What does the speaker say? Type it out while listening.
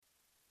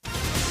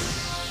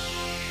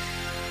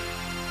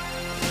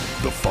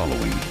The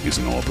following is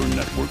an Auburn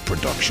Network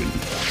production.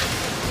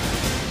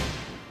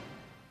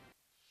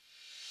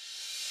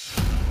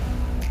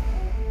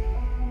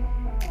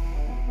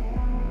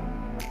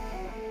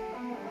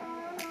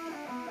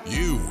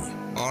 You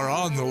are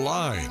on the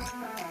line.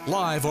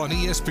 Live on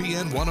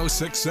ESPN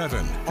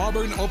 1067,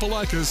 Auburn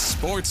Opelika's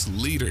sports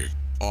leader.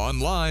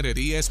 Online at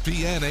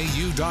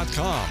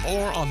espnau.com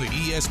or on the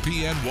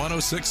ESPN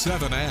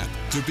 1067 app.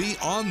 To be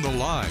on the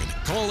line,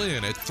 call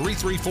in at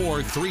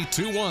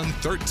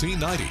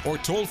 334-321-1390 or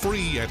toll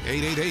free at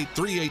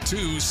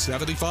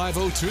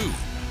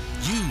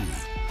 888-382-7502. You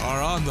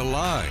are on the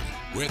line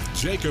with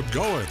Jacob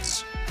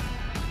Goins.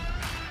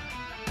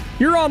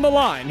 You're on the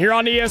line here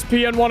on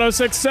ESPN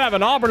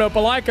 1067, Auburn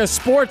Opelika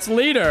sports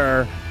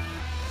leader.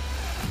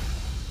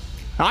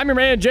 I'm your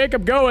man,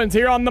 Jacob Goins,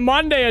 here on the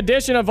Monday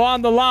edition of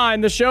On the Line,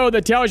 the show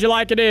that tells you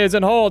like it is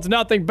and holds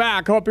nothing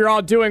back. Hope you're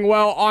all doing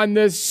well on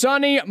this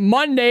sunny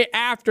Monday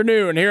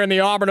afternoon here in the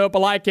Auburn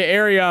Opelika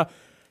area.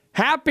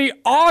 Happy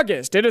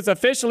August. It is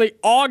officially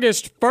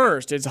August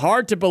 1st. It's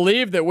hard to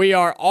believe that we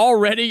are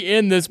already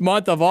in this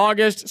month of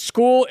August.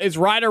 School is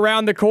right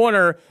around the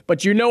corner,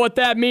 but you know what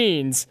that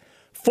means.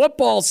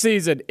 Football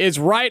season is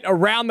right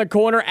around the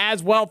corner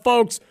as well,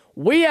 folks.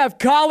 We have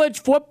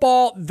college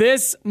football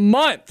this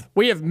month.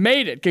 We have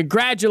made it.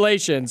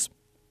 Congratulations.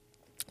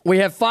 We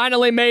have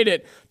finally made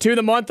it to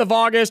the month of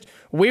August.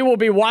 We will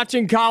be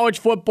watching college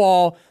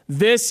football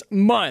this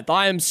month.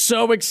 I am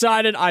so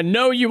excited. I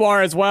know you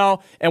are as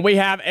well. And we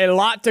have a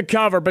lot to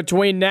cover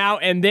between now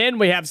and then.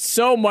 We have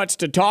so much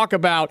to talk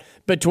about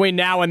between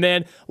now and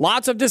then.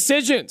 Lots of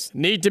decisions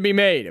need to be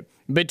made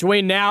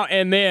between now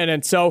and then.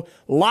 And so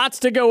lots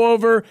to go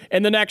over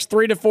in the next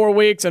 3 to 4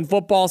 weeks, and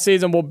football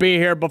season will be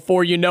here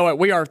before you know it.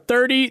 We are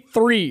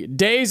 33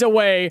 days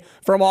away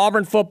from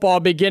Auburn football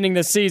beginning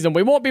the season.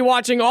 We won't be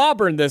watching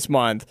Auburn this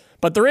month,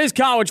 but there is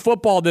college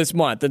football this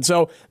month. And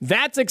so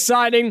that's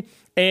exciting,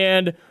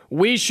 and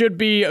we should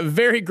be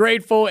very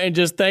grateful and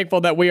just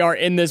thankful that we are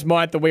in this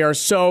month, that we are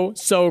so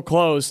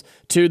close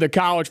to the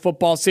college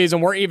football season.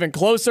 We're even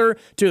closer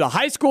to the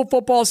high school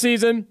football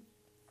season.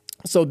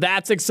 So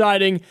that's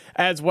exciting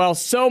as well.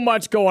 So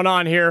much going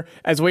on here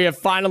as we have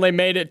finally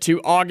made it to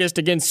August.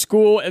 Again,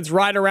 school is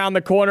right around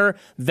the corner.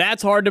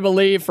 That's hard to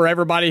believe for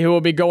everybody who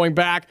will be going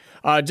back.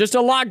 Just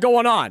a lot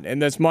going on in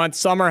this month.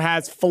 Summer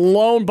has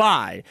flown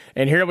by,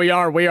 and here we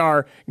are. We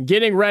are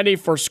getting ready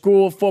for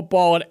school,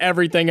 football, and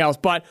everything else.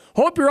 But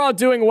hope you're all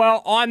doing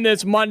well on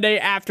this Monday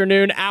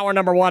afternoon. Hour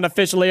number 1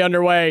 officially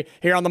underway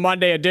here on the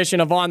Monday edition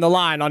of On the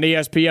Line on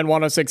ESPN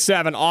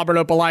 1067, Auburn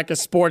Opelika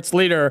sports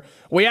leader.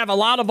 We have a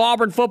lot of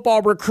Auburn football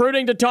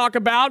recruiting to talk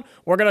about.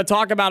 We're going to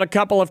talk about a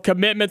couple of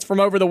commitments from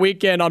over the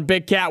weekend on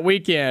Big Cat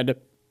Weekend.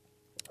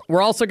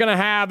 We're also going to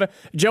have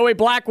Joey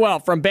Blackwell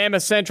from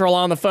BamaCentral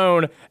on the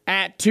phone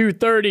at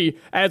 2:30,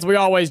 as we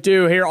always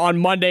do here on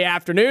Monday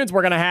afternoons.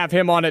 We're going to have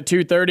him on at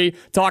 2:30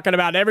 talking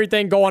about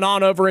everything going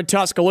on over in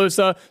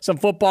Tuscaloosa, some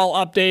football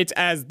updates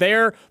as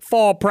their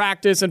fall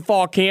practice and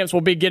fall camps will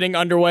be getting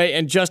underway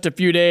in just a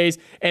few days.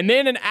 And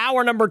then in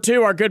hour number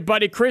 2, our good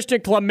buddy Christian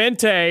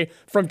Clemente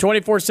from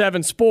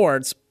 24/7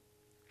 Sports.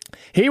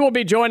 He will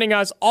be joining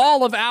us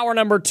all of hour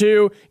number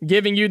 2,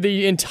 giving you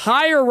the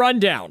entire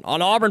rundown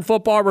on Auburn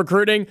football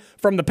recruiting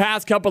from the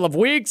past couple of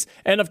weeks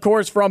and, of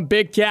course, from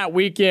Big Cat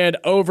Weekend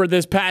over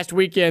this past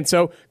weekend.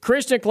 So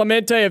Christian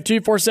Clemente of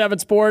 247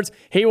 Sports,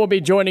 he will be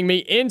joining me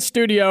in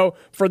studio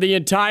for the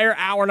entire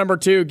hour number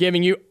 2,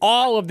 giving you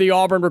all of the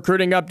Auburn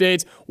recruiting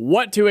updates,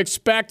 what to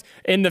expect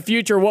in the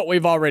future, what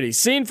we've already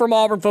seen from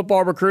Auburn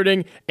football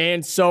recruiting,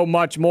 and so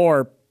much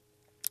more.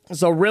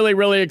 So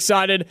really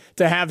excited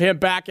to have him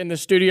back in the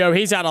studio.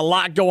 He's had a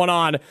lot going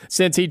on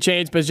since he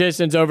changed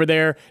positions over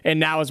there and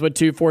now is with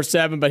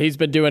 247, but he's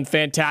been doing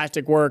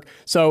fantastic work.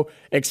 So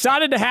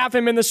excited to have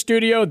him in the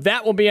studio.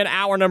 That will be in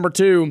hour number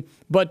 2.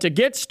 But to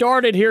get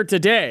started here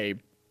today,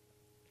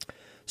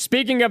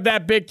 speaking of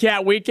that Big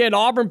Cat Weekend,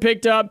 Auburn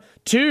picked up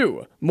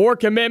 2 more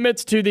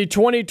commitments to the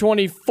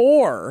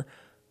 2024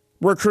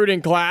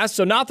 recruiting class.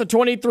 So not the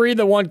 23,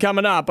 the one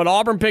coming up, but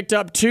Auburn picked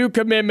up 2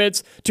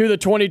 commitments to the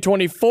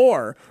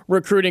 2024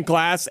 recruiting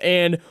class.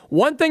 And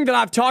one thing that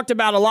I've talked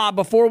about a lot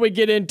before we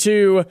get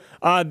into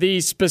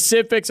the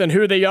specifics and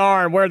who they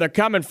are and where they're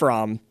coming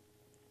from,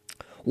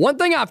 one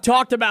thing I've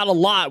talked about a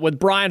lot with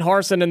Brian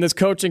Harsin and this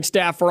coaching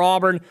staff for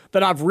Auburn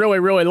that I've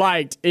really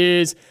liked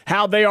is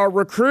how they are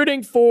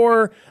recruiting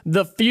for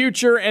the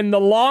future and the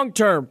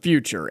long-term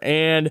future.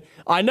 And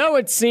I know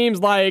it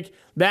seems like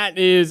that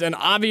is an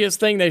obvious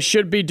thing they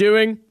should be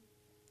doing,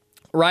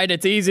 right?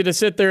 It's easy to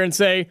sit there and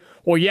say,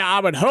 well, yeah, I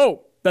would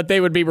hope that they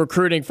would be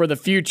recruiting for the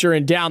future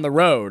and down the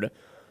road.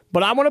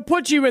 But I want to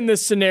put you in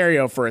this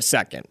scenario for a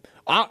second.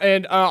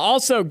 And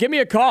also, give me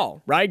a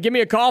call, right? Give me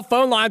a call.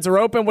 Phone lines are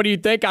open. What do you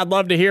think? I'd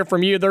love to hear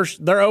from you.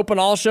 They're open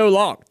all show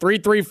long.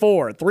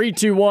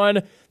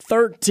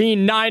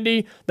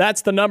 334-321-1390.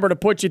 That's the number to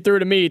put you through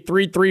to me.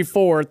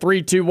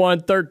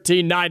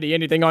 334-321-1390.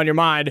 Anything on your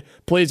mind,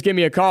 please give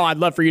me a call. I'd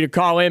love for you to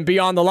call in. Be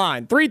on the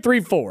line.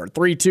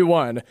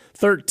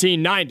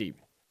 334-321-1390.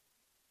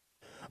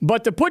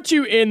 But to put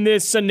you in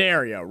this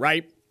scenario,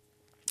 right?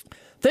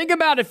 Think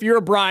about if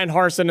you're Brian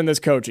Harsin and this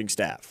coaching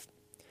staff.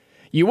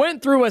 You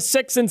went through a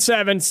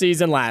 6-7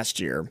 season last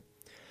year.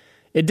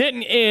 It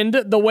didn't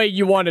end the way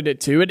you wanted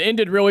it to. It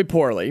ended really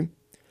poorly.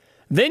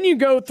 Then you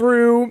go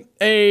through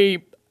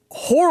a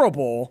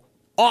horrible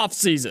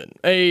offseason,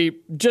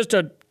 just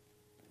a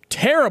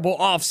terrible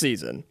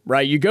offseason,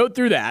 right? You go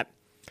through that.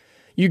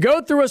 You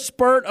go through a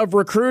spurt of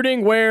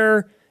recruiting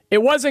where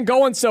it wasn't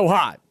going so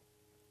hot.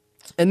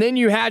 And then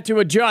you had to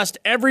adjust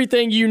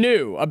everything you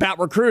knew about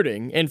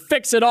recruiting and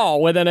fix it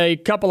all within a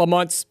couple of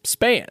months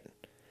span.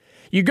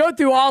 You go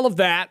through all of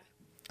that,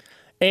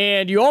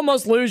 and you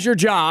almost lose your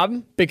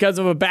job because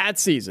of a bad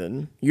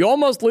season. You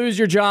almost lose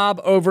your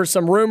job over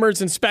some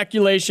rumors and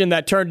speculation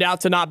that turned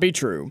out to not be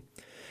true.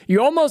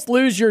 You almost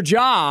lose your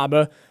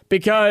job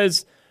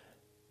because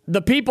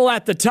the people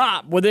at the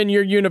top within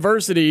your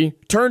university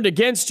turned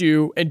against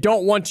you and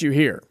don't want you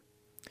here.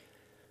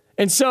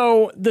 And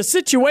so the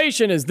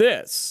situation is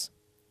this.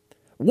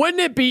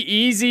 Wouldn't it be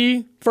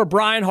easy for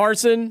Brian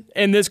Harsin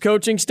and this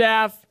coaching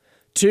staff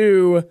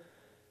to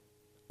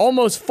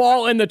almost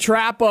fall in the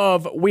trap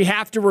of we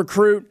have to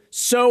recruit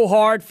so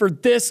hard for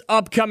this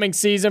upcoming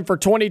season for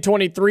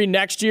 2023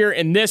 next year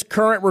in this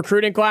current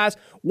recruiting class?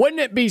 Wouldn't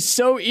it be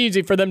so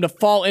easy for them to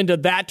fall into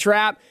that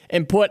trap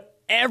and put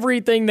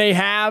everything they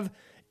have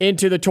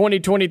into the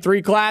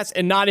 2023 class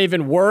and not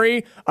even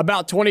worry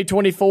about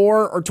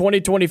 2024 or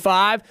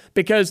 2025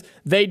 because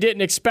they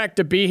didn't expect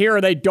to be here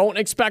or they don't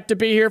expect to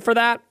be here for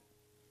that?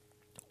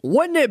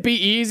 Wouldn't it be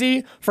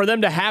easy for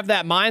them to have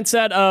that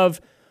mindset of,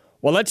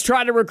 well, let's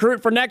try to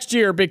recruit for next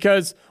year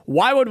because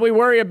why would we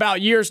worry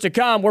about years to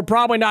come? We're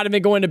probably not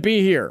even going to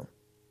be here.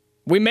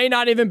 We may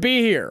not even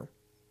be here.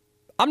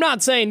 I'm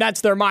not saying that's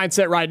their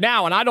mindset right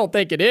now, and I don't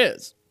think it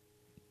is.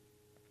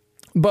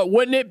 But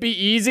wouldn't it be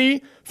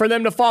easy for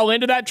them to fall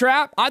into that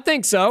trap? I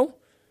think so.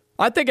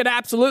 I think it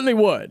absolutely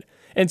would.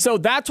 And so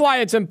that's why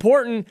it's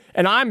important,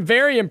 and I'm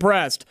very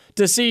impressed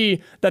to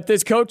see that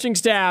this coaching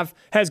staff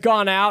has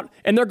gone out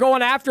and they're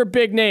going after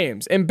big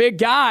names and big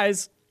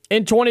guys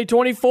in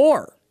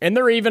 2024. And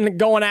they're even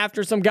going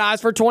after some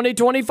guys for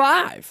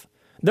 2025.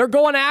 They're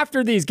going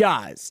after these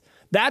guys.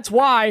 That's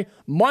why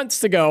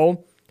months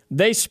ago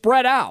they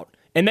spread out.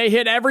 And they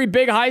hit every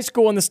big high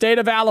school in the state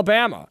of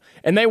Alabama.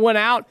 And they went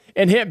out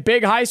and hit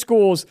big high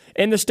schools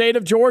in the state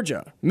of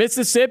Georgia,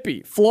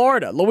 Mississippi,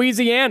 Florida,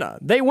 Louisiana.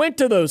 They went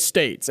to those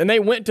states and they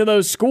went to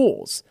those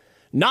schools.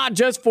 Not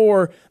just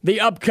for the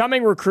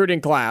upcoming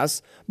recruiting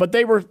class, but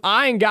they were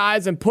eyeing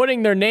guys and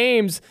putting their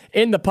names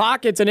in the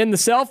pockets and in the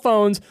cell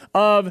phones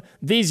of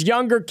these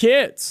younger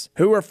kids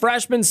who were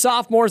freshmen,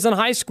 sophomores in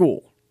high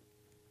school.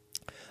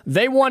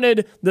 They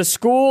wanted the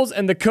schools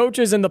and the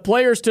coaches and the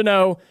players to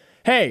know,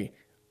 hey,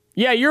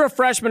 yeah, you're a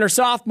freshman or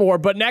sophomore,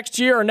 but next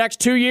year or next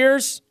 2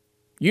 years,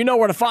 you know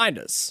where to find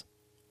us,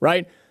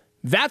 right?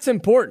 That's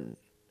important.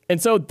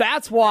 And so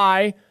that's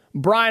why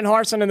Brian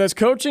Harsin and this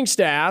coaching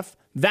staff,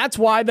 that's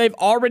why they've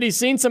already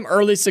seen some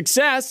early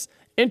success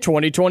in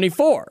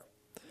 2024.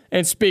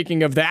 And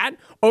speaking of that,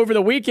 over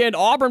the weekend,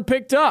 Auburn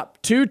picked up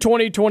 2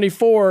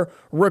 2024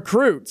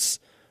 recruits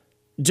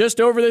just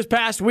over this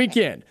past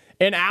weekend.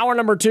 In hour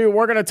number 2,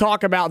 we're going to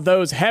talk about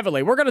those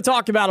heavily. We're going to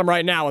talk about them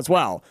right now as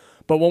well.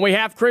 But when we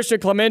have Christian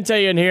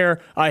Clemente in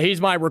here,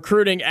 he's my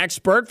recruiting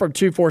expert from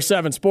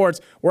 247 Sports.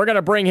 We're going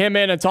to bring him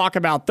in and talk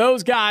about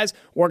those guys.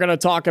 We're going to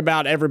talk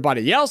about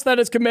everybody else that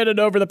has committed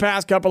over the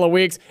past couple of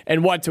weeks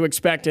and what to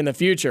expect in the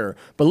future.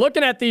 But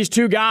looking at these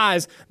 2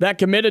 guys that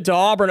committed to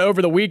Auburn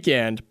over the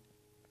weekend,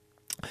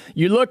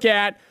 you look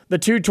at the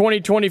 2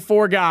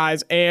 2024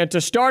 guys, and to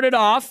start it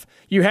off,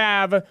 you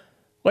have,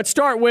 let's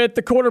start with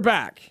the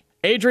quarterback,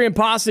 Adrian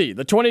Posse,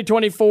 the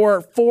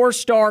 2024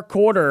 4-star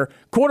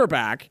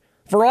quarterback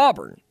for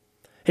Auburn.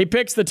 He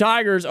picks the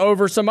Tigers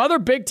over some other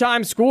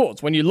big-time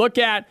schools. When you look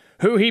at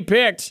who he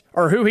picked,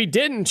 or who he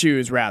didn't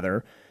choose,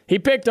 rather, he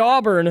picked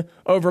Auburn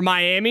over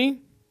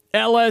Miami,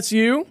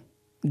 LSU,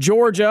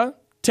 Georgia,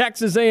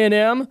 Texas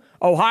A&M,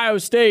 Ohio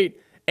State,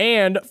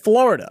 and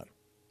Florida.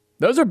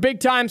 Those are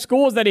big-time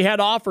schools that he had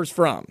offers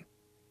from.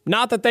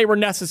 Not that they were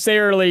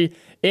necessarily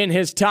in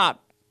his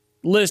top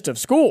list of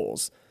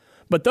schools,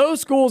 but those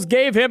schools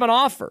gave him an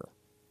offer.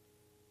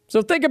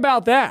 So think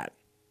about that.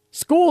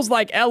 Schools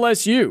like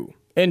LSU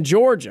and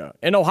Georgia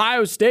and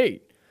Ohio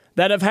State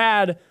that have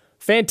had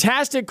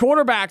fantastic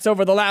quarterbacks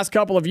over the last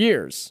couple of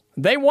years,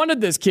 they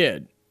wanted this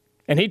kid,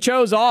 and he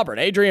chose Auburn.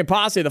 Adrian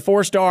Posse, the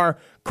 4-star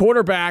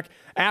quarterback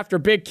after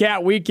Big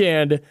Cat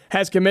Weekend,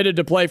 has committed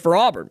to play for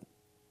Auburn.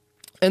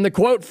 And the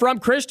quote from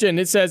Christian,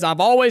 it says,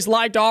 "I've always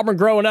liked Auburn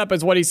growing up,"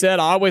 is what he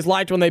said. "I always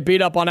liked when they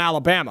beat up on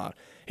Alabama."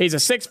 He's a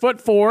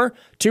 6'4",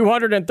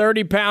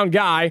 230-pound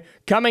guy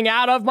coming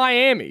out of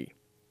Miami.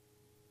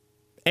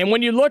 And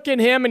when you look at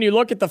him and you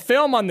look at the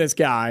film on this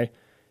guy,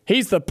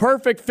 he's the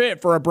perfect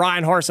fit for a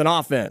Brian Harsin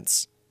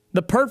offense.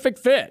 The perfect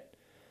fit.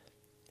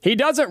 He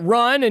doesn't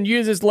run and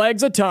use his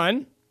legs a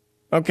ton.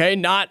 Okay,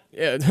 not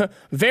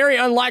very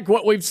unlike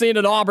what we've seen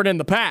at Auburn in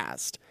the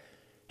past.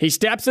 He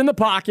steps in the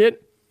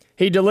pocket,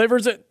 he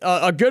delivers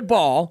a good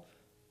ball,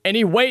 and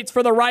he waits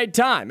for the right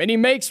time, and he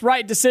makes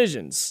right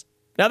decisions.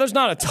 Now, there's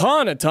not a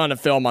ton of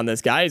film on this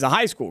guy. He's a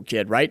high school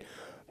kid, right?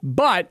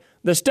 But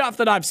the stuff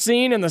that I've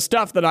seen and the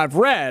stuff that I've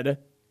read,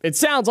 it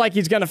sounds like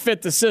he's going to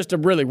fit the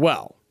system really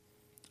well.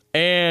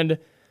 And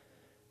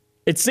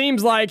it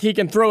seems like he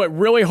can throw it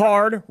really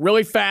hard,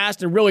 really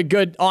fast, and really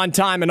good on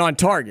time and on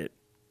target.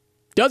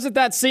 Doesn't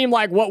that seem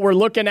like what we're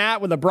looking at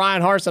with the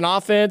Brian Harsin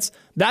offense?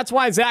 That's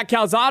why Zach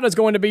Calzada is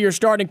going to be your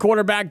starting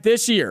quarterback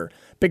this year,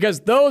 because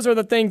those are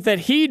the things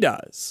that he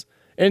does.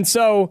 And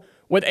so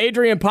with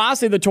Adrian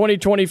Posse, the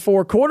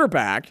 2024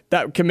 quarterback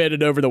that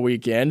committed over the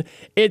weekend,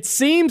 it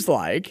seems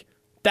like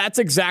that's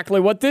exactly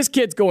what this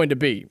kid's going to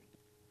be.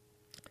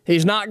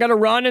 He's not going to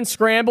run and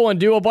scramble and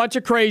do a bunch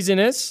of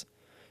craziness.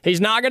 He's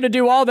not going to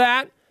do all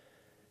that.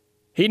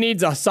 He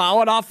needs a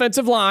solid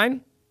offensive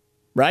line,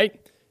 right?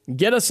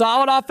 Get a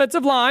solid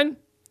offensive line,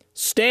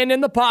 stand in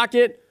the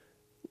pocket,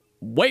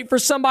 wait for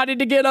somebody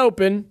to get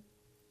open,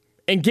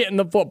 and get in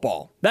the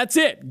football. That's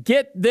it.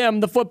 Get them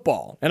the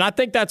football. And I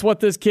think that's what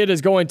this kid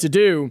is going to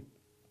do.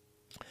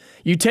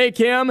 You take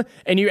him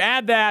and you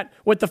add that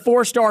with the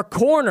 4-star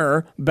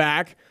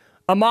cornerback,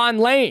 Amon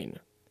Lane.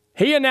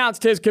 He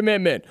announced his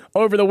commitment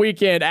over the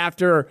weekend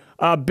after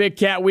Big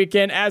Cat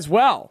weekend as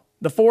well.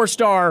 The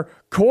 4-star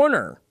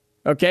corner,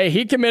 okay,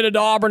 he committed to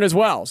Auburn as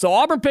well. So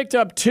Auburn picked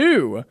up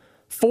 2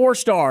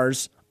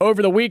 4-stars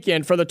over the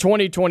weekend for the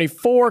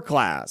 2024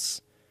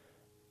 class.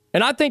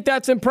 And I think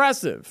that's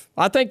impressive.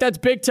 I think that's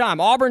big time.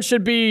 Auburn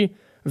should be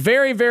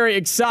very, very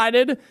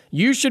excited.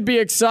 You should be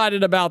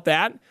excited about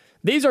that.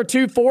 These are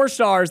 2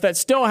 4-stars that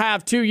still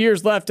have 2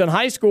 years left in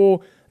high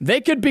school.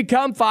 They could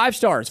become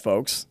 5-stars,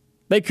 folks.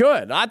 They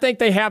could. I think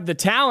they have the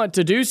talent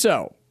to do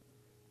so.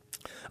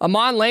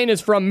 Amon Lane is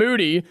from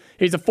Moody.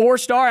 He's a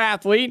 4-star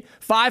athlete,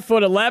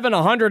 5'11",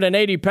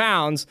 180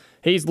 pounds.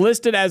 He's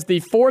listed as the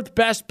 4th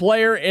best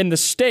player in the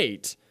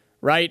state,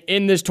 right,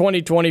 in this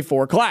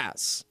 2024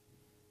 class.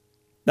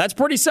 That's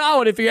pretty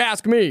solid if you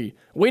ask me.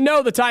 We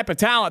know the type of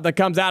talent that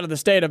comes out of the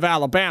state of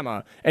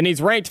Alabama, and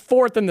he's ranked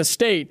 4th in the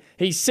state.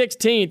 He's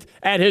 16th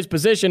at his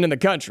position in the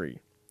country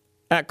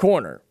at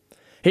corner.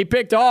 He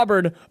picked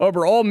Auburn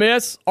over Ole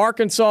Miss,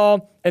 Arkansas,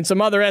 and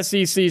some other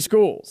SEC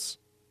schools.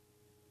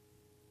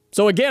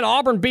 So again,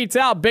 Auburn beats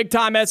out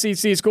big-time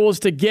SEC schools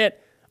to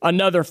get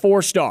another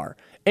 4-star.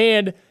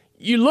 And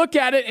you look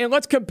at it, and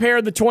let's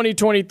compare the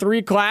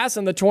 2023 class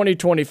and the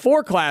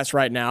 2024 class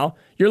right now.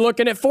 You're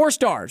looking at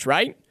 4-stars,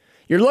 right?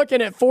 You're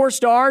looking at 4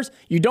 stars.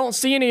 You don't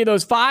see any of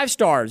those 5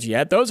 stars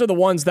yet. Those are the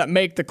ones that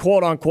make the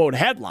quote-unquote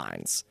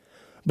headlines.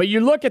 But you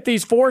look at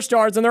these 4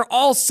 stars, and they're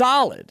all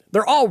solid.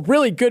 They're all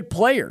really good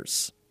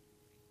players.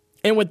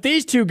 And with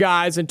these 2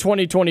 guys in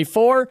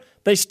 2024,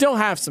 they still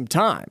have some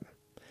time.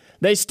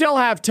 They still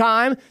have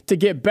time to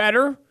get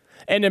better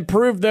and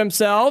improve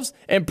themselves,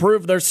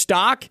 improve their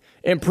stock,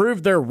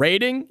 improve their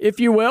rating, if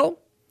you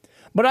will.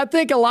 But I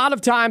think a lot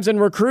of times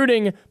in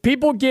recruiting,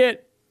 people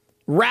get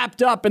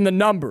wrapped up in the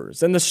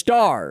numbers and the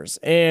stars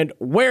and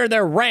where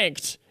they're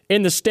ranked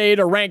in the state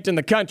or ranked in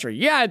the country.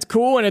 Yeah, it's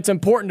cool and it's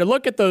important to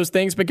look at those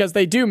things because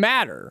they do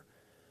matter,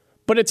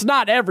 but it's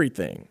not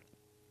everything.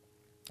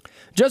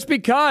 Just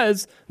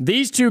because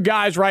these 2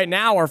 guys right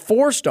now are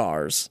 4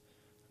 stars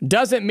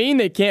doesn't mean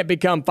they can't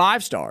become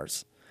 5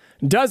 stars.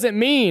 Doesn't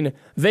mean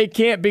they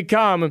can't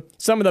become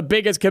some of the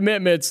biggest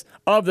commitments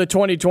of the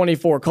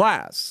 2024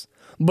 class.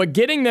 But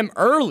getting them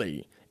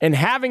early and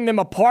having them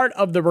a part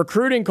of the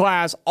recruiting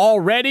class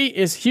already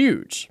is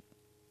huge.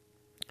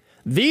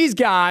 These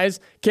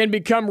guys can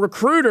become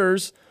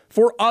recruiters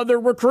for other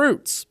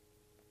recruits.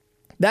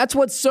 That's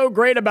what's so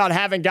great about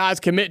having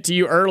guys commit to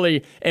you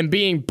early and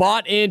being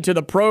bought into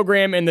the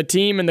program and the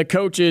team and the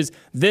coaches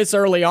this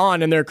early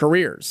on in their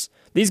careers.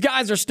 These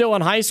guys are still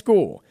in high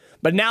school,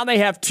 but now they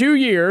have 2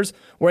 years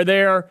where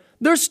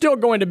they're still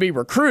going to be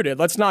recruited.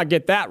 Let's not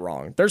get that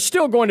wrong. They're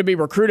still going to be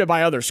recruited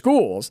by other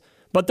schools,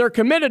 but they're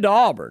committed to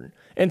Auburn.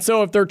 And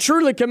so if they're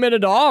truly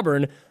committed to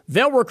Auburn,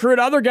 they'll recruit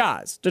other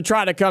guys to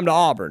try to come to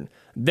Auburn.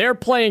 They're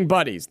playing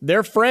buddies.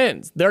 They're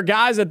friends. They're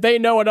guys that they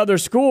know at other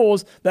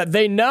schools that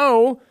they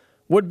know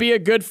would be a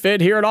good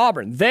fit here at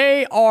Auburn.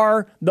 They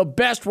are the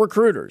best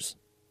recruiters.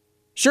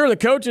 Sure, the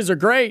coaches are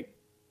great.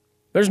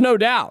 There's no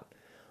doubt.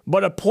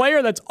 But a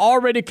player that's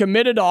already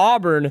committed to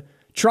Auburn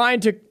trying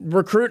to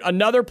recruit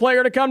another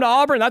player to come to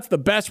Auburn, that's the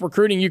best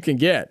recruiting you can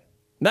get.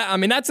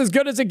 That's as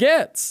good as it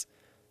gets.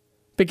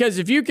 Because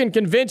if you can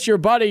convince your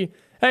buddy,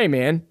 hey,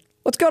 man,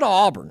 let's go to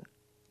Auburn.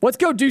 Let's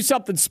go do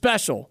something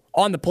special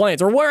on the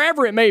Plains or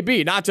wherever it may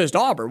be, not just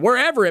Auburn,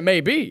 wherever it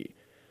may be.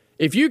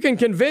 If you can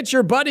convince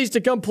your buddies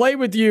to come play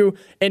with you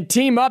and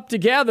team up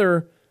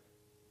together,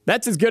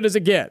 that's as good as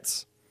it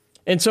gets.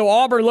 And so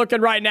Auburn looking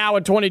right now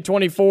in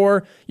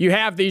 2024, you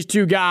have these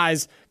 2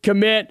 guys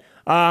commit.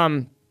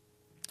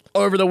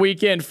 over the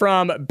weekend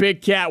from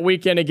Big Cat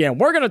Weekend again.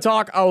 We're going to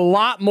talk a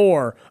lot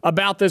more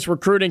about this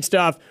recruiting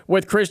stuff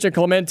with Christian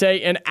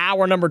Clemente in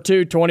hour number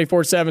 2,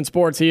 24/7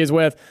 Sports. He is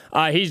with.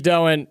 He's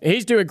doing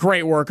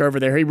great work over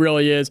there. He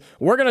really is.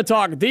 We're going to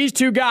talk these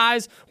two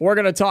guys. We're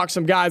going to talk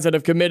some guys that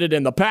have committed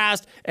in the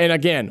past. And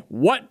again,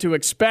 what to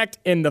expect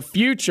in the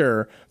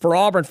future for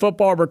Auburn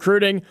football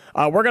recruiting.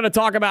 We're going to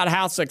talk about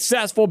how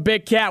successful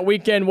Big Cat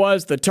Weekend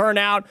was, the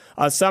turnout,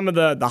 some of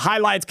the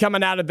highlights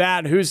coming out of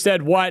that, who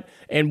said what,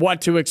 and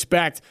what to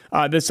expect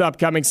this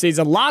upcoming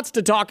season. Lots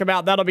to talk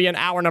about. That'll be in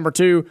hour number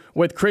 2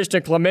 with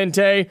Christian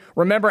Clemente.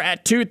 Remember,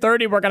 at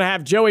 2:30, we're going to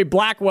have Joey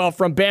Blackwell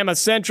from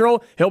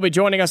BamaCentral. He'll be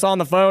joining us on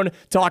the phone,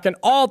 talking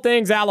all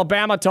things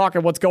Alabama,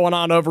 talking what's going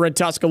on over in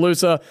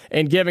Tuscaloosa,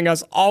 and giving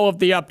us all of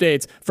the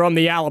updates from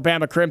the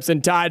Alabama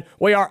Crimson Tide.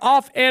 We are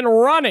off and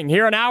running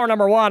here in hour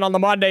number 1 on the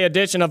Monday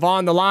edition of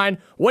On the Line.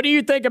 What do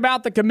you think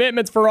about the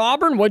commitments for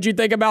Auburn? What do you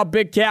think about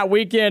Big Cat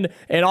Weekend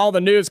and all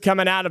the news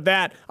coming out of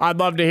that? I'd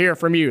love to hear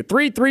from you.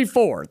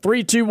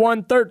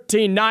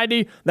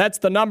 334-321-1390. That's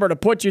the number to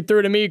put you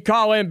through to me.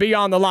 Call in, be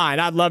on the line.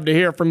 I'd love to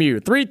hear from you.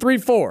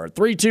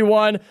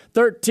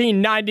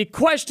 334-321-1390.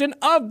 Question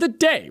of the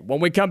day when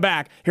we come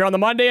back here on the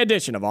Monday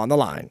edition of On the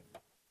Line.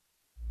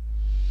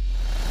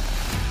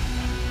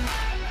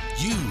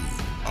 You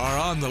are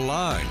on the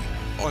line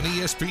on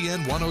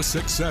ESPN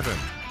 1067.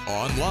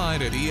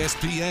 Online at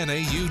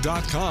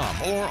ESPNAU.com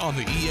or on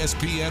the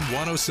ESPN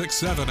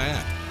 1067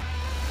 app.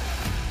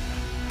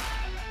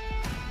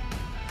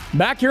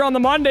 Back here on the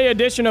Monday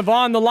edition of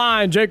On the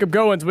Line, Jacob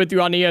Goins with you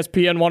on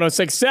ESPN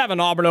 1067,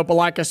 Auburn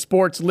Opelika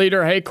sports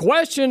leader. Hey,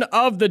 question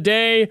of the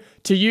day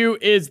to you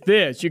is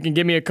this. You can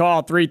give me a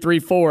call,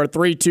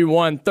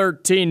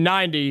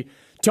 334-321-1390.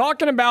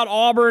 Talking about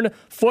Auburn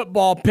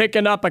football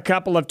picking up a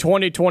couple of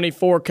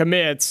 2024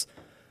 commits.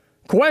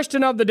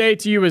 Question of the day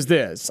to you is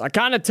this. I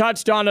kind of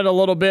touched on it a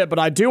little bit, but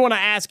I do want to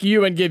ask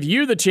you and give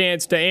you the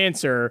chance to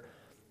answer.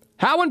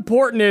 How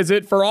important is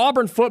it for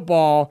Auburn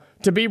football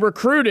to be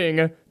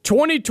recruiting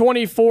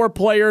 2024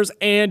 players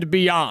and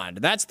beyond?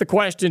 That's the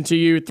question to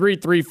you,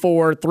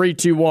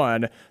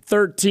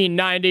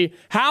 334-321-1390.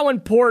 How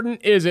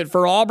important is it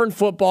for Auburn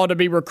football to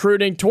be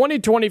recruiting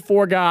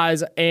 2024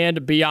 guys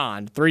and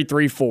beyond?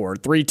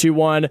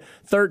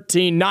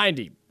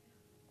 334-321-1390.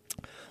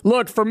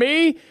 Look, for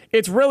me,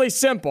 it's really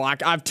simple.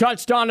 I've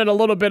touched on it a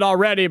little bit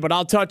already, but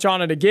I'll touch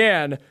on it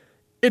again.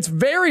 It's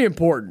very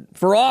important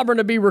for Auburn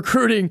to be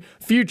recruiting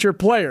future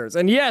players.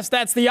 And yes,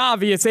 that's the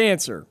obvious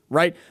answer,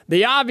 right?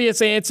 The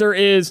obvious answer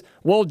is,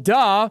 well,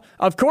 duh,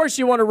 of course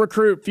you want to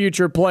recruit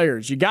future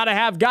players. You got to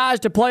have guys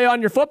to play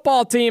on your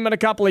football team in a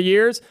couple of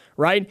years,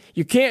 right?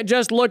 You can't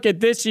just look at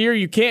this year.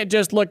 You can't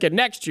just look at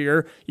next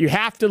year. You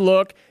have to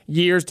look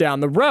years down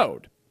the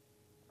road.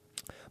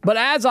 But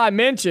as I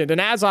mentioned,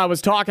 and as I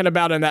was talking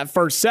about in that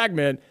first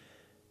segment,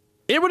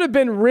 it would have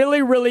been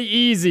really, really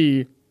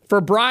easy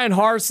for Brian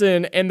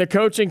Harsin and the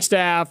coaching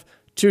staff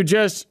to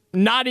just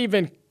not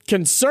even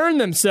concern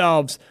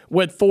themselves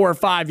with 4 or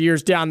 5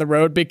 years down the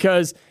road,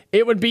 because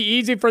it would be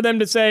easy for them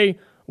to say,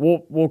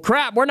 well,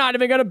 crap, we're not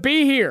even going to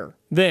be here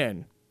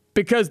then.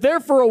 Because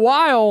there for a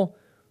while,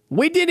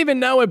 we didn't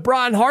even know if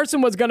Brian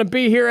Harsin was going to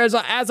be here as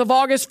of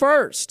August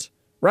 1st,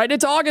 right?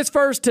 It's August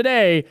 1st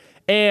today.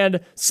 And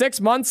 6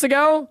 months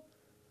ago,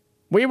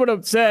 we would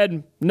have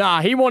said,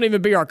 nah, he won't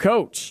even be our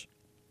coach.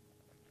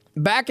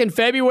 Back in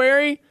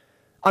February,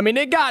 I mean,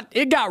 it got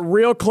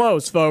real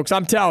close, folks.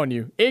 I'm telling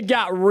you. It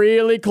got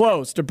really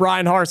close to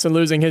Brian Harsin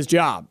losing his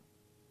job.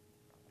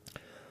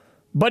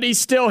 But he's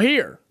still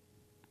here,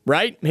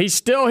 right? He's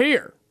still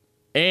here.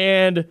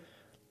 And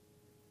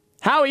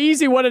how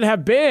easy would it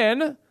have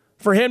been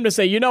for him to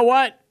say, you know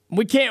what?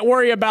 We can't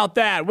worry about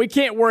that. We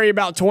can't worry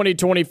about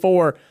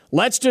 2024.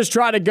 Let's just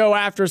try to go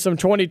after some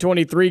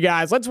 2023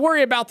 guys. Let's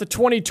worry about the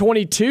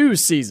 2022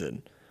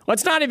 season.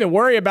 Let's not even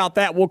worry about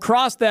that. We'll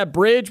cross that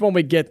bridge when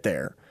we get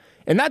there.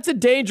 And that's a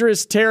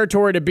dangerous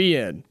territory to be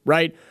in,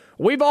 right?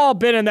 We've all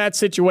been in that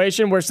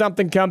situation where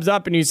something comes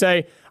up and you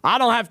say, I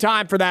don't have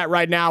time for that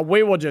right now.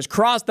 We will just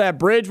cross that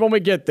bridge when we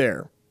get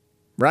there,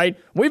 right?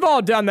 We've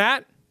all done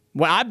that.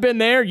 Well, I've been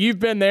there. You've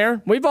been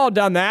there. We've all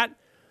done that.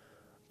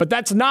 But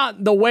that's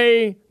not the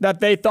way that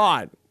they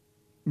thought,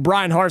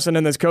 Brian Harsin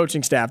and this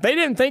coaching staff. They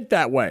didn't think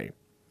that way.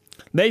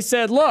 They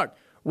said, look,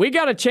 we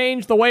got to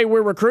change the way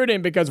we're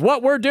recruiting because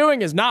what we're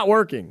doing is not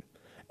working.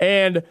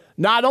 And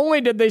not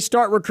only did they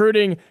start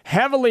recruiting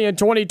heavily in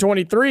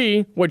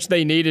 2023, which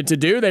they needed to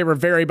do, they were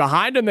very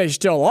behind and they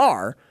still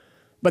are,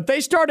 but they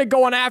started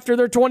going after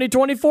their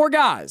 2024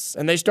 guys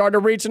and they started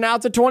reaching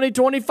out to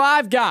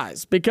 2025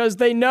 guys because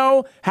they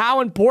know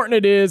how important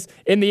it is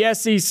in the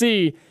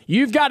SEC.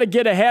 You've got to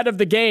get ahead of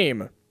the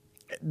game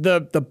the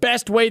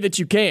best way that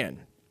you can.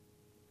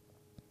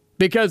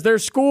 Because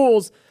there's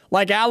schools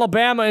like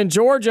Alabama and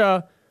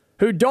Georgia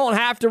who don't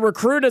have to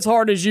recruit as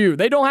hard as you.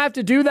 They don't have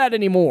to do that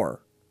anymore.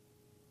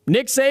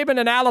 Nick Saban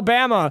in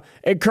Alabama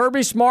and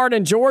Kirby Smart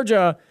in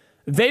Georgia,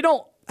 they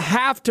don't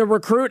have to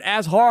recruit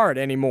as hard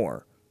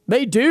anymore.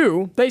 They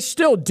do. They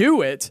still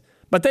do it,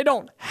 but they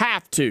don't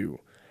have to.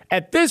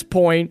 At this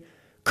point,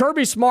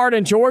 Kirby Smart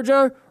in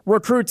Georgia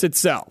recruits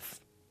itself.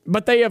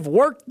 But they have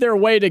worked their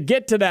way to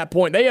get to that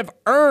point. They have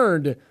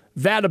earned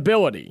that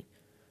ability,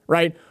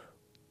 right?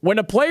 When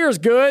a player's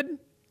good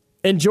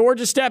and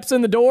Georgia steps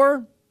in the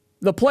door,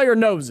 the player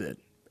knows it.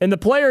 And the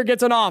player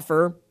gets an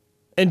offer,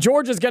 and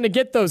Georgia's going to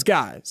get those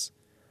guys.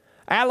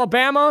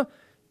 Alabama,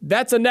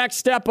 that's a next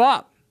step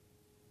up.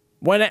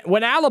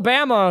 When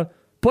Alabama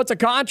puts a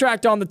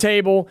contract on the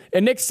table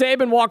and Nick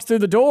Saban walks through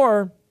the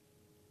door,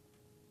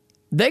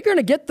 they're going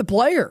to get the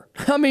player.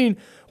 I mean,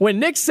 when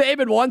Nick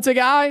Saban wants a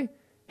guy,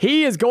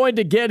 he is going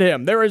to get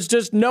him. There is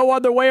just no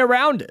other way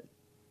around it.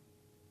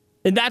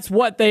 And that's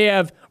what they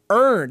have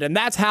earned, and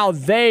that's how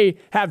they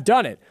have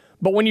done it.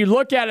 But when you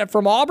look at it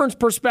from Auburn's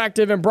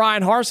perspective and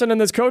Brian Harsin and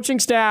this coaching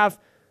staff,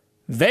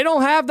 they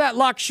don't have that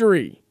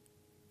luxury.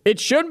 It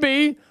should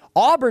be.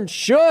 Auburn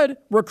should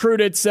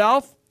recruit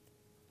itself,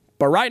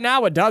 but right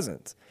now it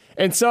doesn't.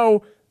 And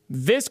so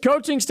this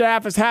coaching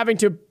staff is having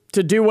to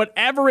do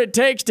whatever it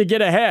takes to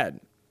get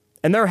ahead.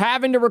 And they're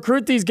having to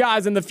recruit these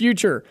guys in the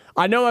future.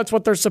 I know that's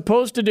what they're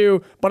supposed to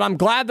do, but I'm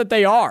glad that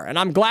they are. And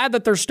I'm glad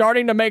that they're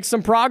starting to make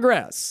some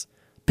progress.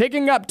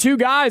 Picking up 2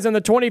 guys in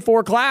the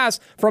 24 class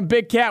from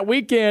Big Cat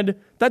Weekend,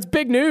 that's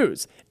big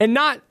news. And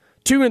not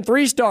 2 and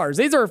 3 stars.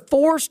 These are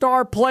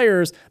 4-star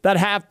players that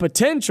have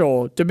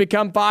potential to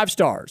become 5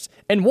 stars.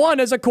 And one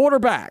is a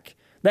quarterback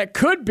that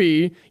could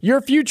be your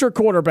future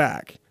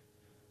quarterback.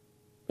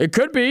 It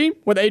could be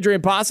with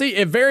Adrian Posse.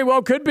 It very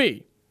well could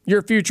be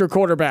your future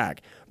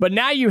quarterback. But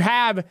now you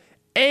have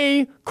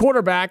a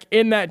quarterback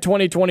in that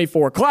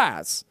 2024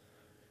 class.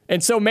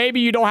 And so maybe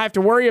you don't have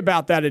to worry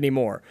about that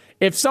anymore.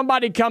 If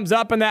somebody comes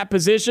up in that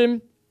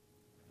position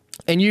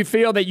and you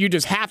feel that you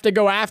just have to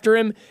go after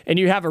him and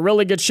you have a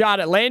really good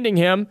shot at landing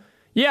him,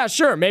 yeah,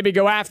 sure, maybe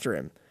go after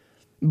him.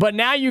 But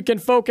now you can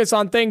focus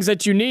on things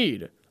that you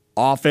need.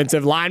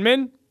 Offensive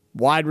linemen,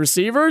 wide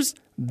receivers,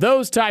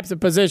 those types of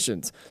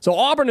positions. So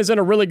Auburn is in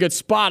a really good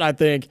spot, I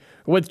think,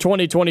 with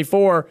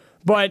 2024.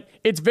 But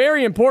it's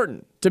very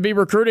important to be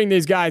recruiting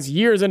these guys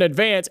years in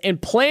advance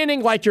and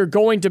planning like you're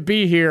going to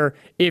be here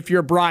if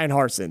you're Brian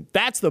Harsin.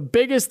 That's the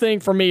biggest thing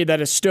for me that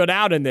has stood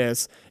out in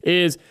this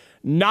is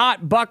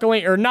not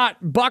buckling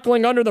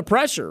under the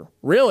pressure,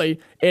 really,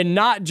 and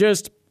not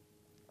just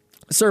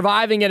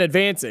surviving and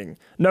advancing.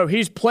 No,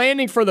 he's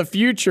planning for the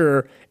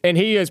future, and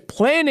he is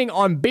planning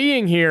on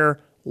being here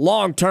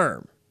long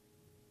term.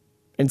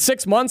 And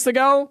 6 months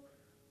ago,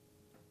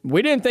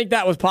 we didn't think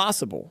that was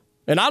possible.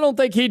 And I don't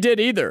think he did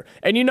either.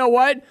 And you know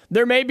what?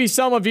 There may be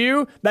some of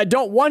you that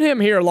don't want him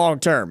here long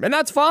term, and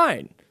that's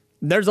fine.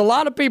 There's a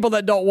lot of people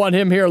that don't want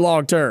him here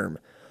long term.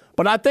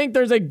 But I think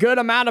there's a good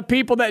amount of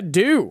people that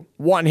do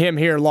want him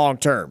here long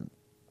term.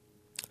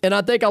 And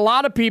I think a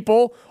lot of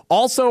people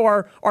also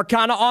are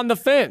kind of on the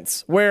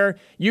fence, where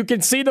you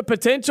can see the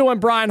potential in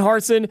Brian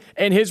Harsin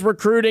and his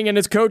recruiting and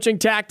his coaching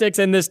tactics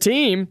and this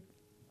team,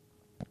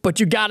 but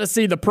you got to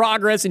see the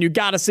progress and you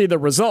got to see the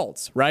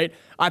results, right?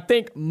 I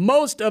think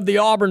most of the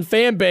Auburn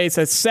fan base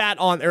has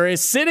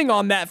is sitting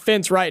on that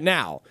fence right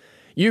now.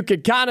 You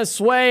could kind of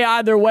sway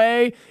either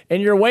way,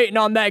 and you're waiting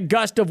on that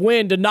gust of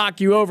wind to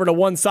knock you over to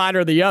one side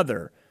or the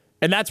other.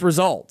 And that's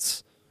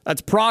results.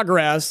 That's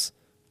progress.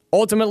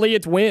 Ultimately,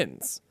 it's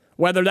wins.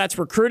 Whether that's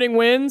recruiting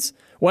wins,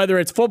 whether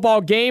it's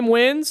football game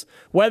wins,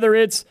 whether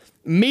it's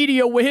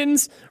media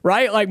wins,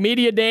 right? Like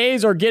media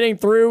days or getting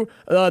through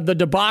the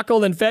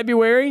debacle in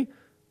February.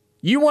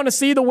 You want to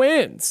see the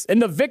wins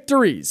and the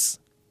victories.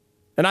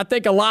 And I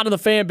think a lot of the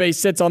fan base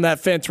sits on that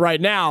fence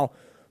right now.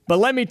 But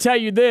let me tell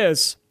you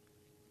this.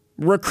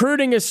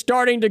 Recruiting is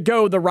starting to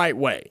go the right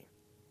way.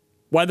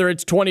 Whether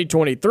it's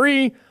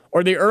 2023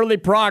 or the early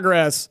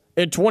progress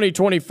in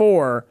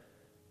 2024,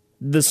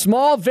 the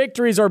small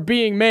victories are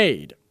being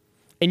made.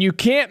 And you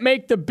can't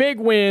make the big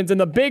wins and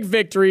the big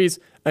victories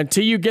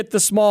until you get the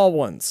small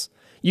ones.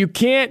 You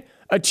can't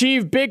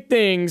achieve big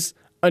things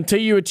until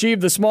you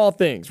achieve the small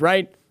things,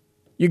 right?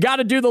 You got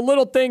to do the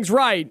little things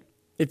right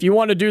if you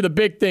want to do the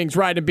big things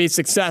right and be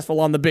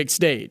successful on the big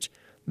stage.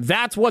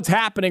 That's what's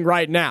happening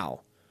right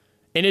now.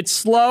 And it's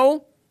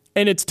slow,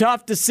 and it's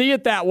tough to see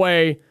it that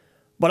way,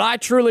 but I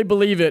truly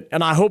believe it,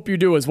 and I hope you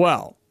do as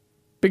well.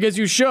 Because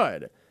you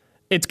should.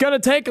 It's going to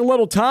take a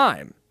little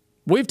time.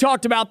 We've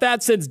talked about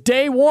that since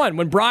day one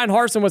when Brian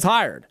Harsin was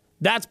hired.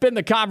 That's been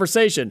the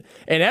conversation.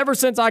 And ever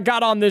since I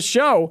got on this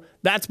show,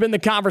 that's been the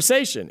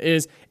conversation,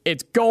 is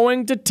it's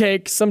going to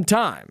take some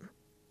time.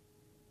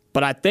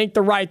 But I think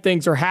the right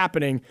things are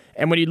happening.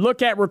 And when you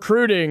look at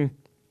recruiting,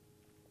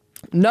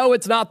 no,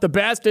 it's not the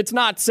best. It's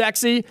not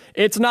sexy.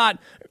 It's not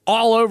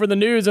all over the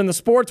news in the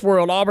sports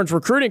world, Auburn's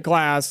recruiting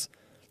class,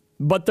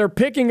 but they're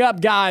picking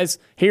up guys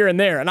here and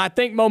there. And I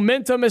think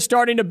momentum is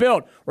starting to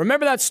build.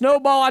 Remember that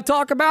snowball I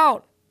talk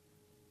about?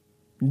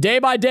 Day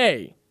by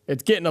day,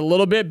 it's getting a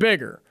little bit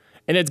bigger,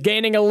 and it's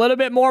gaining a little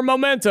bit more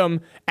momentum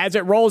as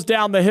it rolls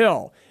down the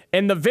hill.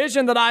 And the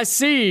vision that I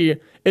see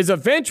is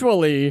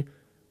eventually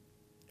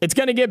it's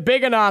going to get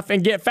big enough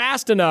and get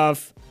fast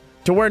enough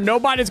to where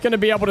nobody's going to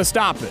be able to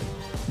stop it.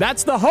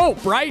 That's the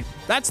hope, right?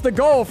 That's the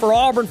goal for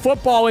Auburn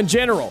football in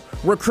general.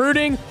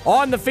 recruiting,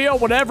 on the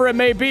field, whatever it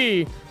may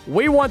be.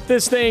 We want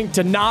this thing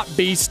to not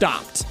be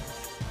stopped.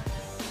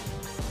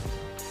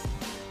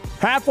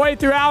 Halfway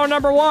through hour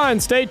number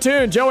 1, stay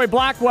tuned. Joey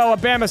Blackwell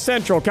at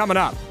BamaCentral coming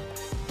up.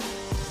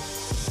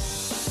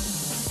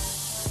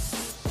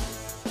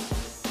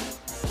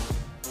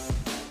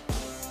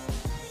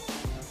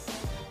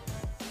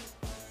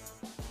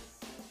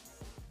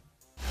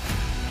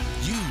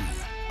 You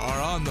are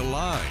on the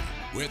line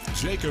with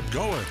Jacob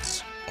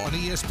Goins on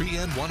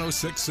ESPN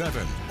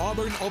 106.7,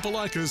 Auburn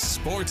Opelika's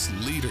sports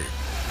leader.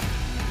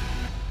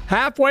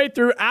 Halfway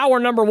through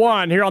hour number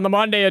 1 here on the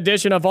Monday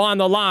edition of On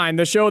the Line,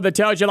 the show that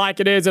tells you like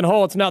it is and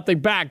holds nothing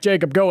back.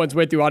 Jacob Goins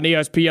with you on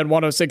ESPN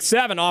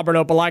 106.7, Auburn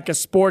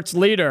Opelika's sports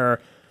leader.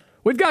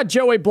 We've got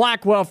Joey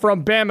Blackwell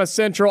from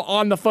BamaCentral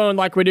on the phone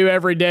like we do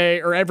every day,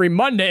 or every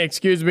Monday,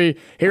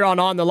 here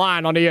on the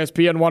Line on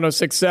ESPN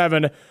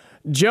 106.7.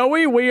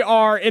 Joey, we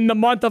are in the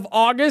month of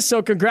August,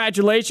 so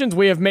congratulations.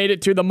 We have made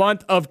it to the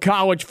month of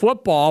college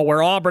football,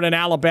 where Auburn and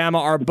Alabama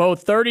are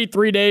both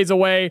 33 days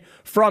away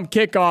from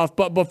kickoff.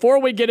 But before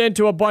we get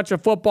into a bunch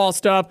of football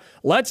stuff,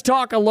 let's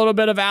talk a little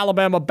bit of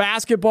Alabama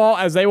basketball,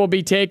 as they will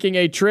be taking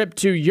a trip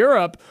to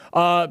Europe,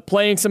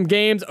 playing some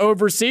games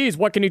overseas.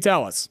 What can you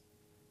tell us?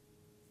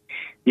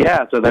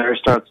 Yeah, so they're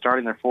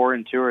starting their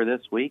foreign tour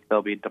this week.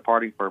 They'll be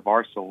departing for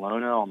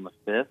Barcelona on the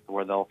 5th,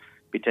 where they'll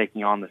be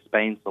taking on the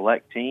Spain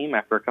select team.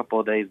 After a couple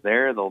of days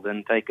there, they'll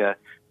then take a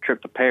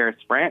trip to Paris,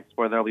 France,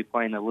 where they'll be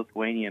playing the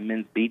Lithuanian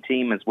men's B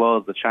team as well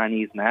as the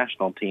Chinese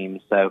national team.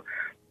 So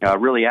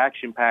really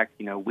action-packed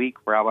week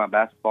for Alabama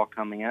basketball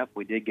coming up.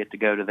 We did get to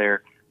go to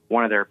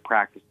one of their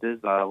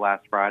practices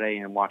last Friday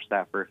and watch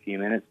that for a few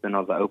minutes. Then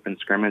there was an open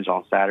scrimmage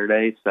on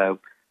Saturday. So,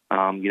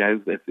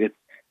 it's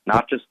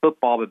not just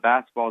football, but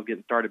basketball is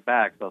getting started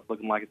back. So it's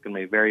looking like it's going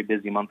to be a very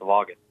busy month of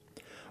August.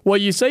 Well,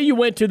 you say you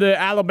went to the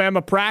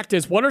Alabama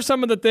practice. What are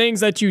some of the things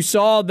that you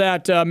saw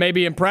that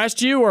maybe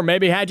impressed you or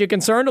maybe had you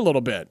concerned a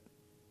little bit?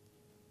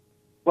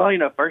 Well,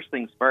 first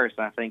things first,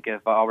 I think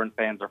if Auburn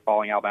fans are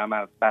following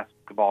Alabama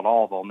basketball at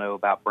all, they'll know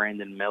about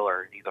Brandon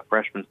Miller. He's a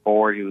freshman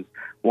forward. He was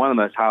one of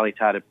the most highly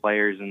touted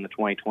players in the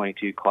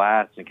 2022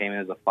 class and came in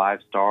as a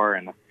 5-star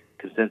and a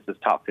consensus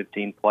top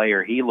 15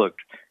 player.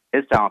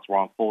 His talents were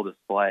on full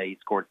display. He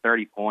scored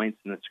 30 points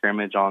in the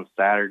scrimmage on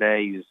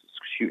Saturday. He was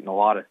shooting a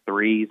lot of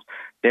threes.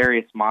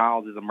 Darius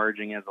Miles is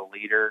emerging as a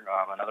leader.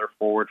 Another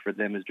forward for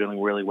them is doing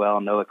really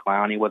well. Noah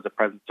Clowney was a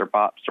pleasant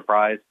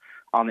surprise.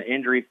 On the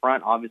injury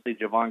front, obviously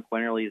Javon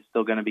Quinterly is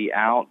still going to be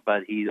out,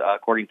 but he,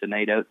 according to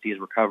Nate Oates, he is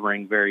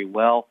recovering very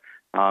well,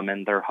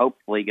 and they're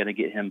hopefully going to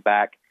get him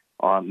back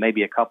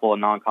maybe a couple of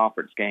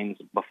non-conference games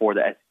before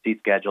the SEC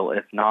schedule.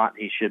 If not,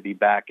 he should be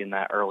back in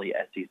that early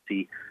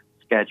SEC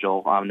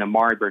schedule.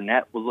 Namari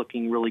Burnett was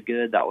looking really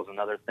good. That was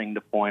another thing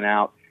to point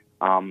out.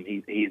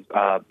 He's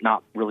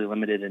not really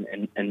limited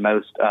in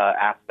most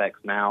aspects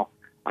now,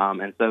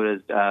 and so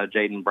does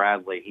Jaden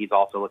Bradley. He's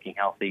also looking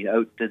healthy.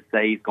 Oates did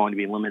say he's going to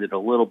be limited a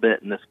little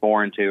bit in this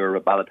foreign tour,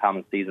 but by the time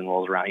the season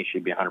rolls around, he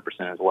should be 100%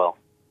 as well.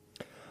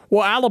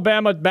 Well,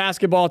 Alabama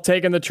basketball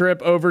taking the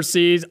trip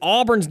overseas.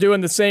 Auburn's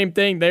doing the same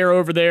thing. They're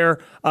over there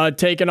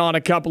taking on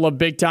a couple of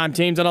big-time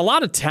teams and a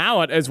lot of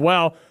talent as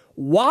well.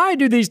 Why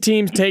do these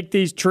teams take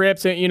these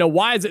trips? And,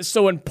 why is it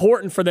so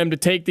important for them to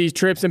take these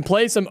trips and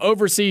play some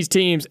overseas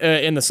teams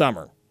in the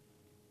summer?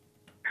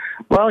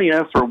 Well,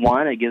 for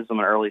one, it gives them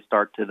an early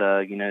start to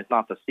the, it's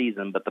not the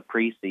season, but the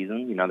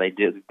preseason.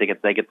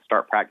 They get to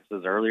start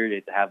practices earlier. They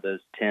get to have those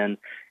 10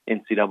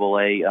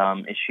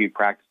 NCAA issued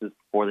practices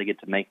before they get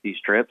to make these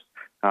trips.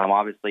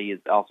 Obviously,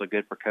 it's also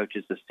good for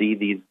coaches to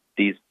see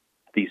these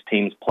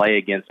teams play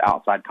against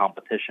outside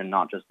competition,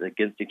 not just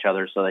against each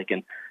other, so they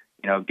can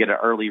get an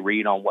early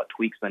read on what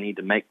tweaks they need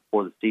to make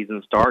before the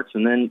season starts.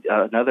 And then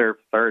another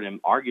third and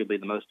arguably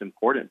the most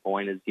important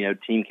point is,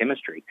 team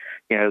chemistry.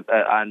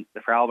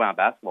 For Alabama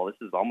basketball, this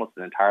is almost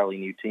an entirely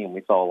new team.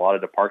 We saw a lot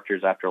of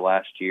departures after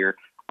last year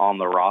on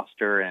the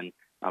roster and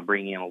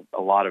bringing in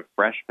a lot of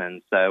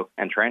freshmen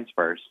and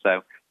transfers.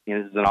 So,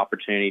 this is an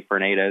opportunity for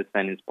Nate Oates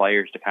and his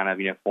players to kind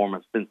of, form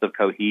a sense of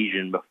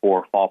cohesion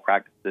before fall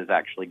practices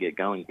actually get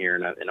going here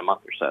in a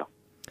month or so.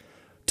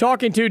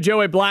 Talking to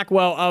Joey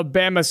Blackwell of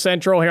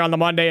BamaCentral here on the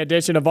Monday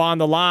edition of On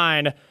the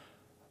Line.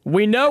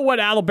 We know what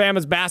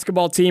Alabama's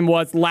basketball team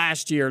was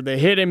last year, the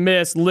hit and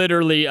miss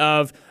literally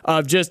of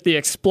just the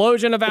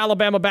explosion of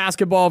Alabama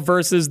basketball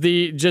versus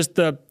the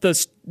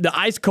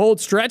ice cold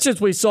stretches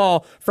we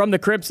saw from the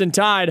Crimson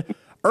Tide.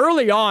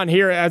 Early on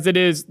here, as it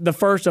is the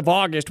 1st of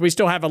August, we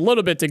still have a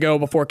little bit to go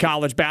before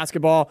college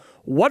basketball.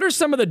 What are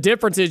some of the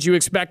differences you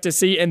expect to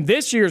see in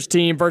this year's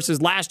team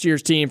versus last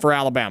year's team for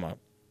Alabama?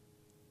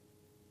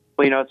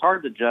 Well, it's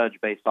hard to judge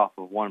based off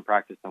of one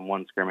practice and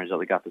one scrimmage that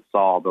we got to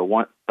saw. But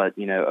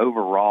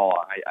overall,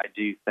 I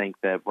do think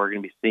that we're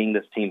going to be seeing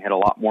this team hit a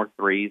lot more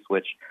threes,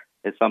 which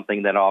is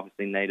something that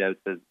obviously Nate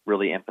Oates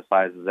really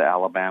emphasizes at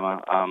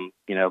Alabama.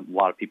 A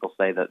lot of people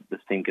say that this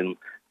team can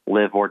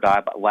live or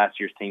die. But last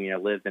year's team,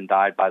 lived and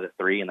died by the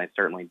three, and they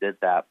certainly did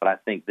that. But I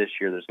think this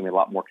year there's going to be a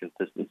lot more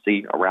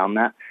consistency around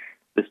that.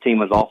 this team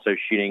was also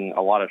shooting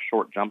a lot of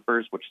short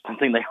jumpers, which is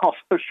something they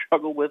also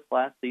struggled with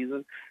last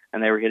season.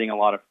 And they were hitting a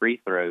lot of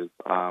free throws,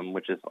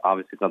 which is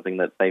obviously something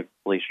that they've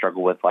really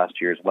struggled with last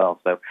year as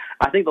well. So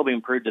I think they'll be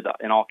improved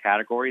in all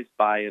categories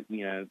by,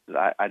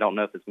 I don't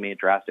know if it's going to be a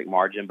drastic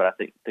margin, but I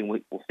think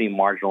we'll see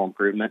marginal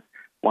improvement.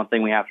 One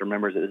thing we have to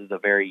remember is that this is a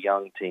very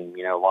young team.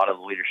 A lot of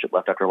the leadership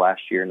left after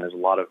last year, and there's a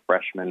lot of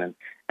freshmen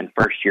and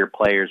first-year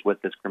players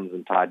with this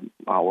Crimson Tide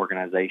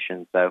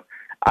organization. So,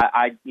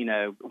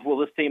 will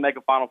this team make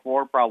a Final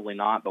Four? Probably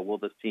not, but will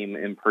this team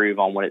improve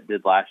on what it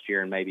did last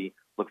year and maybe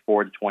look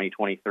forward to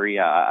 2023?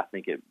 I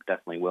think it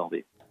definitely will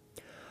be.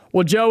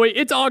 Well, Joey,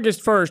 it's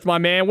August 1st, my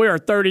man. We are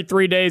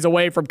 33 days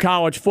away from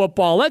college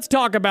football. Let's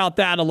talk about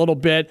that a little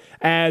bit,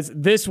 as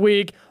this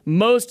week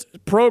most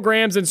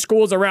programs and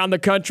schools around the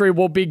country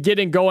will be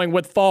getting going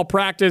with fall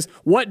practice.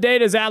 What day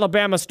does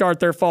Alabama start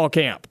their fall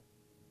camp?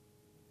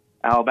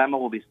 Alabama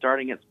will be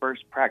starting its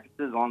first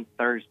practices on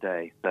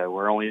Thursday, so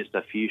we're only just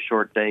a few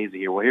short days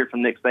here. We'll hear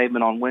from Nick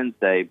Saban on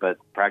Wednesday, but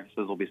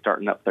practices will be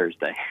starting up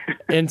Thursday.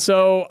 And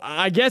so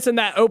I guess in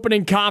that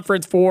opening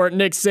conference for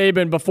Nick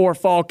Saban before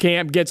fall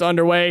camp gets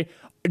underway,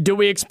 do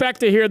we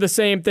expect to hear the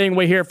same thing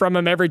we hear from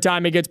him every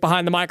time he gets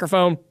behind the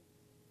microphone?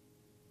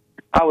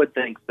 I would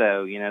think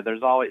so.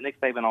 There's always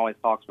Nick Saban always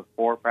talks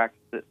before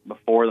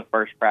the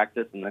first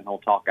practice, and then he'll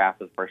talk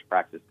after the first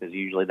practice, because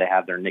usually they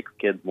have their Nick's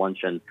Kids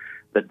luncheon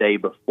the day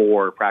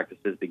before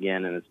practices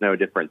begin, and it's no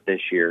different this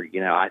year.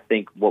 I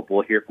think what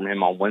we'll hear from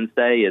him on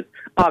Wednesday is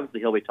obviously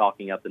he'll be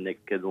talking up the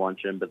Nick's Kids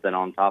luncheon, but then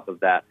on top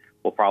of that,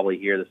 we'll probably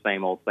hear the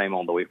same old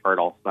that we've heard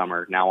all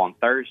summer. Now on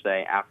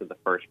Thursday, after the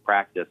first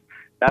practice,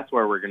 that's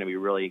where we're going to be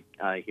really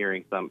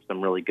hearing some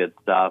really good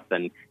stuff,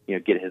 and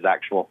get his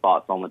actual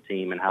thoughts on the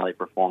team and how they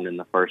performed in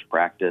the first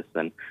practice.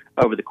 And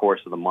over the course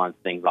of the month,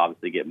 things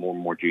obviously get more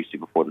and more juicy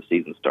before the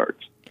season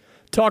starts.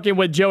 Talking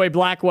with Joey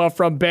Blackwell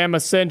from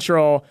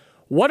BamaCentral,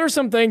 what are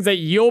some things that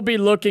you'll be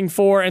looking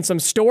for and some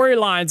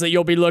storylines that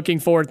you'll be looking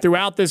for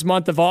throughout this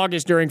month of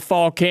August during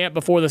fall camp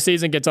before the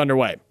season gets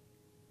underway?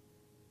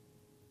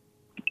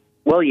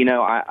 Well,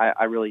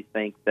 I really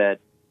think that,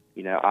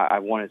 I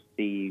want to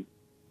see.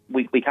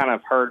 We kind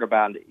of heard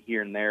about it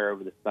here and there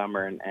over the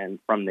summer and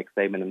from Nick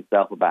Saban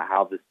himself about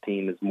how this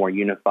team is more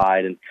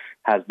unified and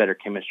has better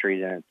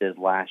chemistry than it did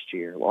last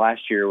year. Well,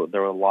 last year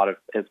there were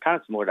it's kind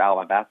of similar to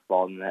Alabama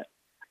basketball in that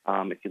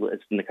if you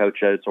listen to Coach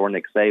Oates or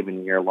Nick Saban,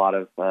 you hear a lot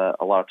of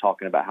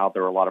talking about how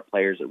there were a lot of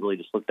players that really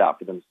just looked out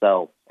for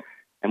themselves.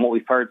 And what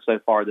we've heard so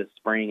far this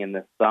spring and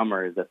this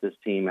summer is that this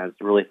team has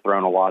really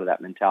thrown a lot of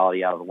that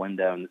mentality out of the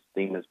window, and this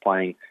team is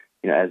playing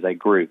as a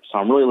group. So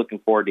I'm really looking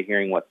forward to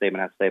hearing what Saban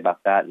has to say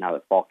about that now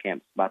that fall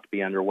camp's about to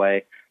be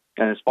underway.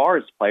 And as far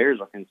as players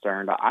are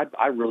concerned,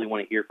 I really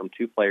want to hear from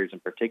two players in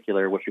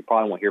particular, which we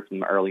probably won't hear from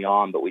them early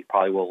on, but we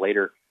probably will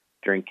later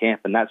during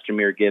camp, and that's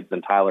Jahmyr Gibbs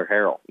and Tyler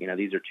Harrell.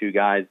 These are two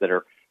guys that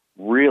are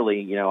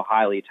really,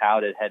 highly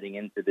touted heading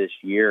into this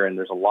year, and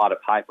there's a lot of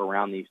hype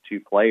around these two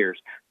players.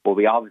 But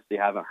we obviously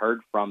haven't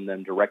heard from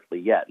them directly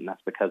yet, and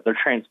that's because they're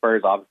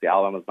transfers. Obviously,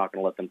 Alabama's not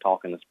going to let them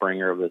talk in the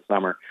spring or over the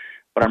summer.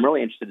 But I'm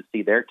really interested to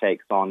see their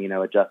takes on,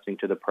 adjusting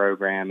to the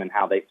program and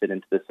how they fit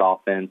into this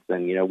offense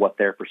and, what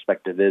their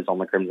perspective is on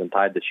the Crimson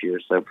Tide this year.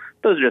 So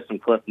those are just some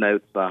cliff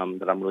notes that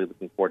I'm really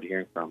looking forward to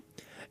hearing from.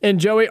 And,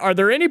 Joey, are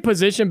there any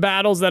position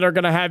battles that are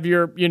going to have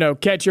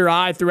catch your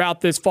eye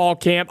throughout this fall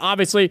camp?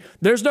 Obviously,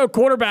 there's no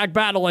quarterback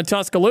battle in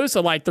Tuscaloosa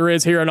like there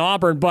is here in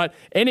Auburn, but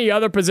any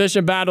other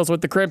position battles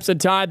with the Crimson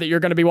Tide that you're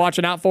going to be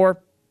watching out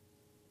for?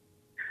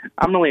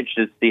 I'm really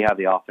interested to see how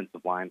the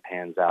offensive line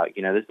pans out.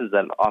 This is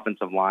an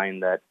offensive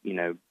line that,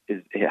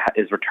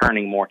 is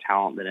returning more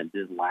talent than it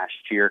did last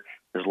year.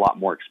 There's a lot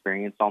more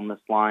experience on this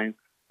line.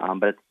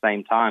 But at the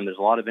same time, there's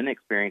a lot of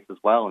inexperience as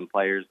well in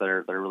players that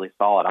are really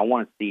solid. I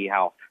want to see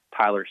how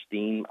Tyler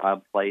Steen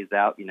plays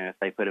out, if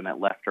they put him at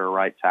left or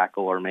right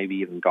tackle or maybe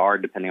even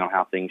guard, depending on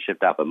how things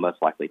shift out, but most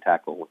likely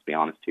tackle, let's be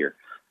honest here.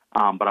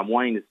 But I'm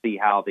wanting to see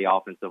how the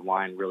offensive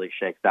line really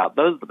shakes out.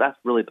 That's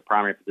really the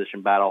primary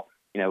position battle.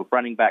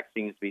 Running back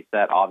seems to be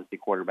set, obviously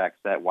quarterback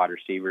set, wide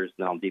receivers,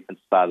 and then on the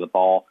defensive side of the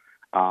ball.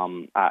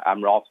 I'm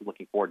also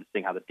looking forward to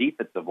seeing how the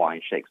defensive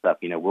line shakes up.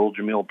 Will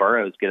Jamil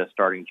Burroughs get a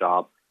starting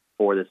job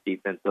for this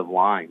defensive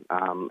line?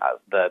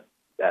 The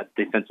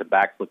defensive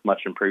backs look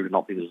much improved. I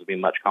don't think there's going to be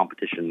much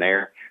competition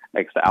there.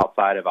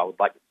 Outside of, I would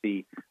like to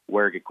see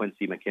where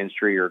Quincy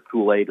McKinstry or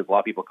Kool-Aid, as a lot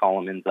of people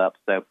call him, ends up.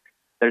 So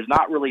there's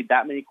not really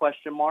that many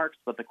question marks,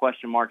 but the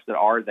question marks that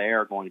are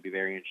there are going to be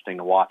very interesting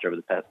to watch over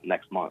the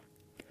next month.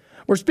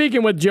 We're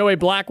speaking with Joey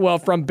Blackwell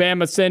from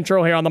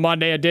BamaCentral here on the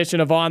Monday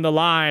edition of On the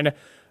Line.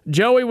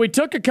 Joey, we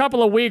took a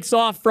couple of weeks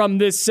off from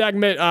this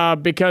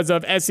segment because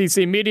of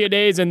SEC Media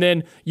Days, and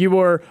then you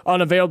were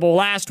unavailable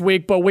last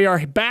week, but we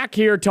are back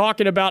here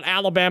talking about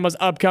Alabama's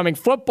upcoming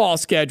football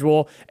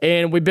schedule,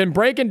 and we've been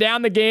breaking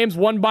down the games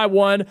one by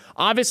one.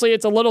 Obviously,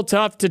 it's a little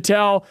tough to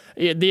tell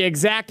the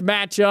exact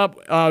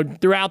matchup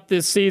throughout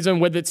this season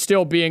with it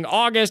still being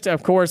August.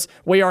 Of course,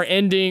 we're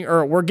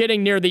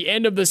getting near the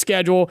end of the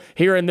schedule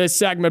here in this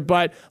segment,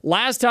 but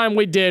last time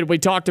we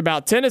talked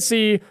about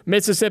Tennessee,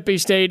 Mississippi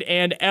State,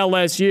 and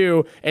LSU.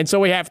 LSU. And so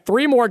we have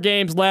 3 more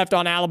games left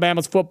on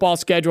Alabama's football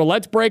schedule.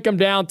 Let's break them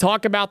down,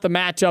 talk about the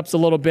matchups a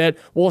little bit.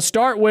 We'll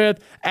start with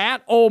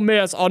at Ole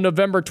Miss on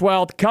November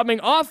 12th, coming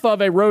off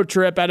of a road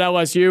trip at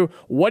LSU.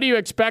 What do you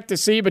expect to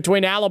see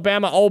between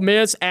Alabama and Ole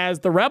Miss as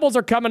the Rebels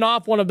are coming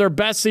off one of their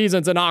best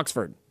seasons in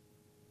Oxford?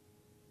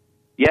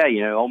 Yeah,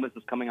 Ole Miss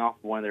is coming off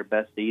one of their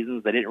best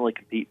seasons. They didn't really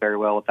compete very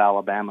well with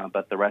Alabama,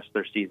 but the rest of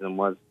their season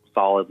was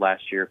solid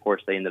last year. Of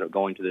course, they ended up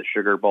going to the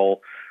Sugar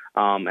Bowl.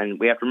 And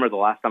we have to remember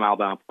the last time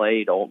Alabama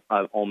played Ole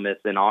Miss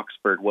in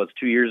Oxford was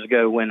 2 years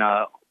ago when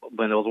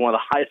it was one of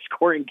the highest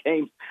scoring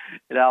games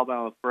in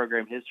Alabama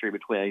program history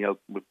between,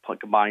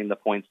 combining the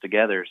points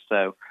together.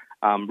 So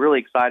I'm really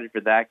excited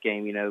for that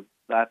game.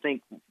 I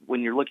think when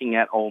you're looking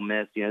at Ole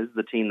Miss, this is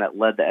the team that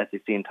led the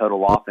SEC in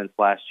total offense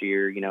last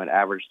year, and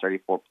averaged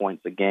 34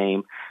 points a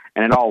game.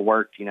 And it all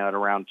worked, at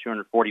around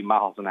 240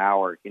 miles an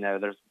hour.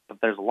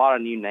 There's a lot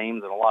of new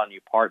names and a lot of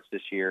new parts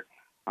this year,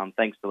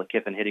 thanks to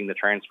Kiffin hitting the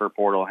transfer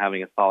portal and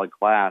having a solid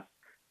class.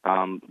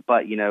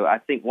 But I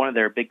think one of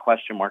their big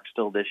question marks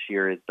still this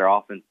year is their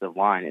offensive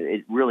line.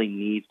 It really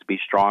needs to be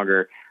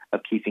stronger of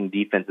keeping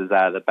defenses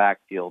out of the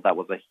backfield. That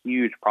was a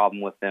huge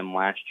problem with them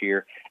last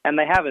year, and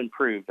they have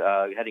improved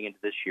heading into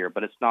this year,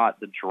 but it's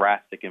not the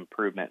drastic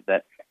improvement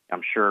that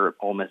I'm sure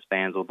Ole Miss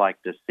fans would like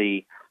to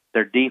see.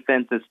 Their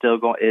defense is still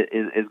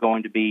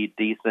going to be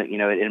decent.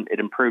 It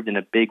improved in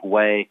a big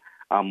way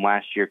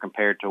last year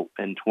compared to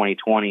in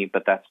 2020,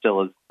 but that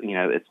still is,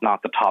 it's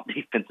not the top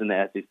defense in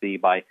the SEC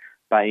by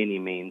any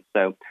means.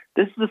 So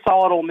this is a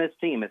solid Ole Miss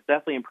team. It's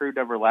definitely improved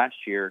over last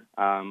year.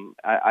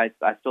 I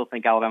still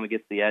think Alabama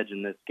gets the edge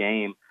in this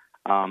game,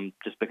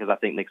 just because I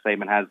think Nick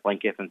Saban has Lane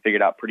Kiffin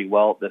figured out pretty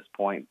well at this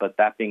point. But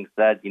that being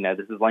said,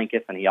 this is Lane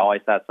Kiffin. He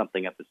always has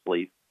something up his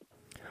sleeve.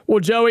 Well,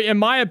 Joey, in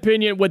my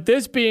opinion, with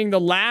this being the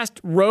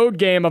last road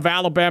game of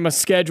Alabama's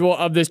schedule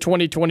of this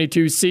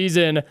 2022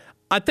 season,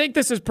 I think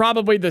this is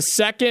probably the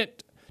second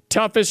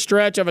toughest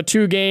stretch of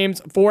 2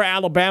 games for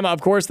Alabama. Of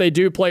course, they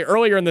do play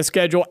earlier in the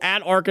schedule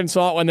at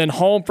Arkansas and then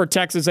home for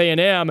Texas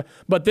A&M.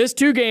 But this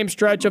 2-game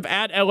stretch of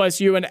at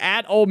LSU and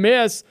at Ole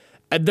Miss,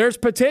 there's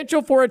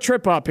potential for a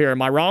trip up here.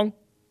 Am I wrong?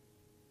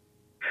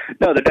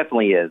 No, there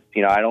definitely is.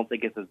 I don't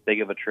think it's as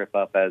big of a trip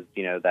up as,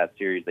 that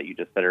series that you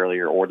just said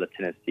earlier or the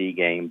Tennessee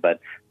game. But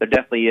there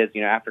definitely is,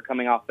 after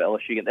coming off the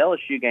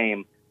LSU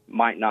game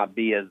might not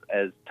be as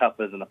tough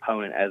as an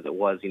opponent as it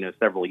was,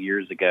 several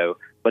years ago.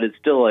 But it's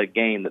still a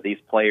game that these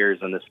players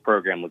and this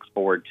program looks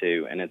forward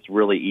to, and it's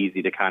really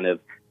easy to kind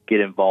of get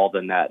involved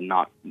in that and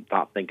not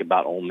think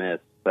about Ole Miss.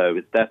 So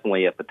it's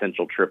definitely a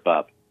potential trip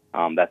up.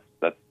 That's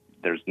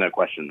there's no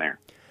question there.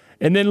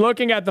 And then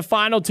looking at the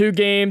final 2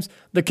 games,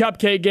 the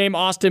Cupcake game,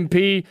 Austin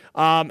Peay.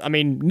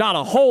 Not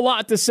a whole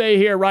lot to say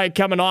here, right?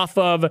 Coming off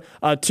of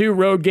 2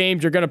 road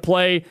games, you're going to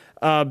play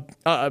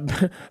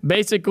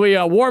basically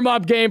a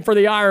warm-up game for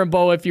the Iron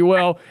Bowl, if you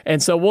will.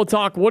 And so we'll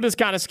just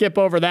kind of skip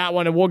over that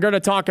one, and we're going to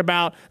talk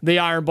about the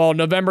Iron Bowl.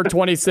 November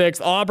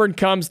 26th, Auburn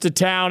comes to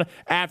town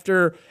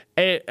after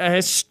a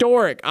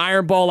historic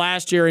Iron Bowl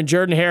last year in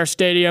Jordan-Hare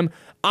Stadium.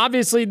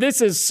 Obviously,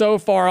 this is so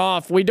far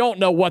off. We don't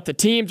know what the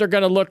teams are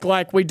going to look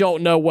like. We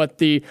don't know what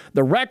the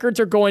records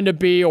are going to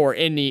be or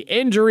any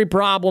injury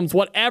problems,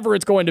 whatever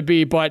it's going to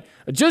be. But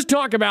just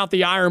talk about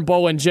the Iron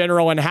Bowl in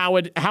general and how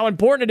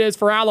important it is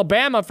for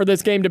Alabama for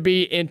this game to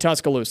be in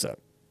Tuscaloosa.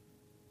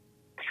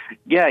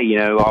 Yeah,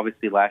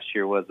 obviously last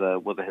year was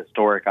a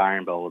historic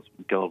Iron Bowl.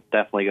 It'll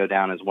definitely go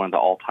down as one of the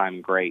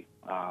all-time greats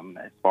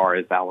as far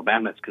as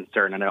Alabama is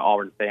concerned. I know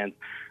Auburn fans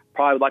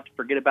probably would like to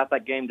forget about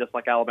that game, just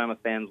like Alabama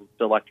fans would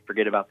still like to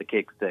forget about the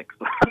kick sticks.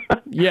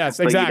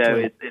 Yes,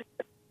 exactly.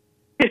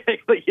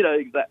 But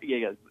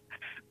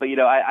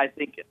I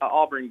think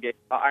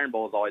Iron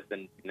Bowl has always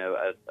been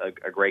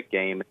a great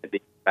game.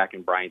 Being back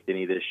in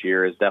Bryant-Denny this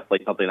year is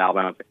definitely something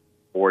Alabama fans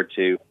look forward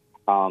to.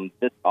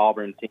 This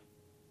Auburn team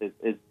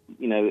is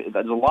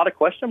there's a lot of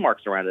question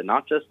marks around it,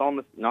 not just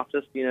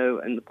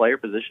in the player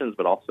positions,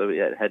 but also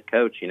at head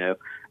coach.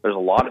 There's a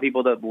lot of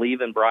people that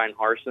believe in Brian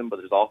Harsin, but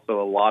there's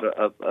also a lot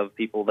of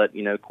people that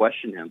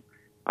question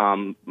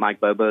him. Mike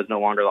Bobo is no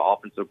longer the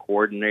offensive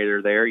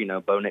coordinator there.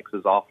 Bo Nix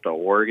is off to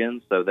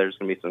Oregon, so there's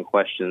going to be some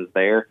questions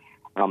there.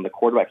 The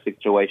quarterback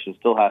situation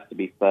still has to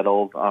be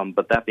settled.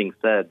 But that being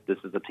said, this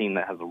is a team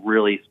that has a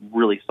really,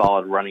 really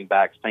solid running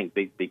backs. Tank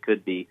Bigsby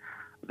could be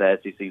the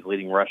SEC's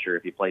leading rusher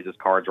if he plays his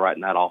cards right,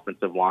 and that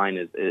offensive line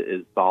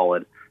is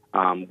solid,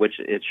 which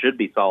it should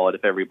be solid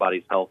if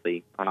everybody's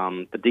healthy.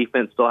 The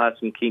defense still has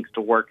some kinks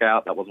to work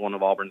out. That was one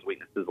of Auburn's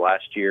weaknesses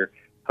last year.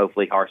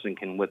 Hopefully Harsin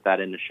can whip that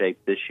into shape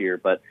this year.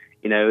 But,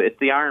 it's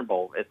the Iron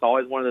Bowl. It's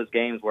always one of those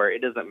games where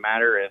it doesn't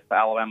matter if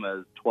Alabama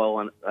is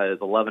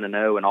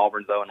 11-0 and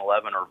Auburn's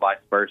 0-11 or vice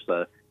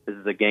versa. This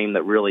is a game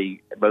that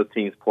really both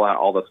teams pull out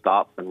all the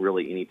stops, and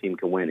really any team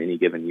can win any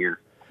given year.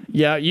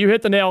 Yeah, you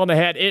hit the nail on the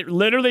head. It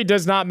literally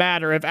does not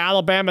matter if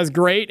Alabama's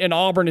great and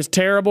Auburn is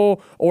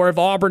terrible, or if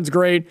Auburn's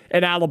great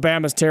and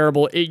Alabama's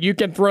terrible. You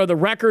can throw the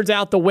records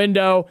out the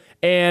window,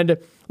 and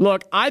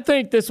Look, I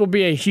think this will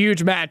be a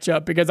huge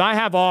matchup because I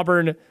have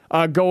Auburn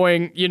I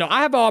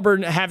have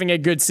Auburn having a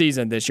good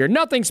season this year.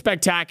 Nothing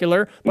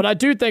spectacular, but I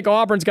do think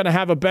Auburn's going to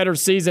have a better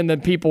season than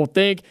people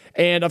think.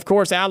 And, of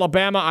course,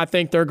 Alabama, I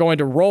think they're going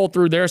to roll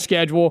through their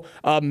schedule,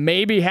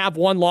 maybe have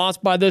one loss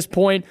by this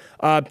point,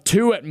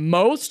 2 at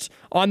most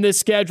on this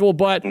schedule.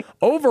 But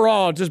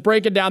overall, just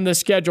breaking down this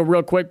schedule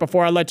real quick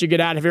before I let you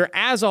get out of here,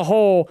 as a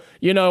whole,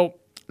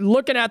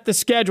 looking at the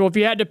schedule, if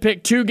you had to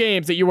pick 2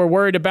 games that you were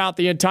worried about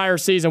the entire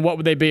season, what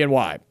would they be and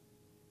why?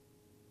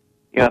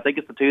 I think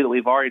it's the 2 that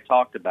we've already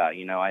talked about.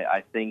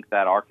 I think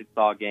that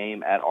Arkansas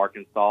game at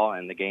Arkansas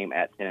and the game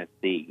at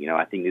Tennessee,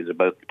 I think these are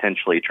both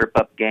potentially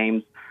trip-up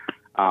games.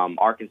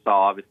 Arkansas,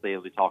 obviously,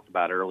 as we talked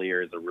about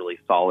earlier, is a really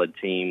solid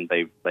team.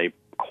 They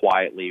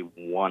quietly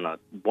won a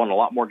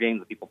lot more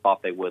games than people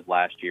thought they would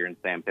last year, and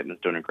Sam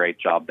Pittman's doing a great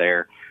job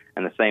there.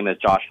 And the same as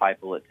Josh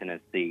Heupel at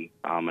Tennessee,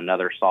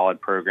 another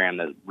solid program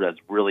that has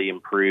really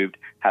improved,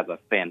 has a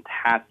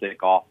fantastic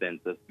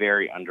offense that's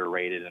very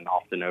underrated and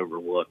often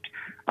overlooked.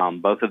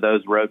 Both of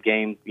those road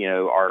games,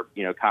 are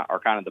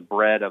kind of the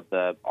bread of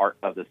the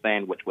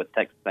sandwich with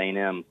Texas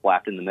A&M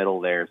slapped in the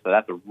middle there. So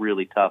that's a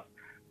really tough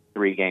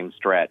 3-game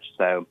stretch.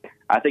 So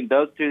I think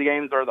those 2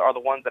 games are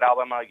the ones that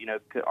Alabama,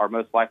 are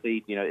most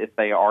likely, if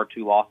they are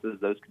 2 losses,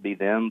 those could be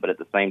them. But at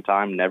the same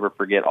time, never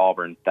forget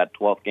Auburn. That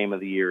 12th game of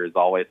the year is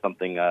always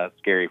something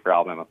scary for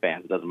Alabama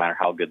fans. It doesn't matter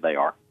how good they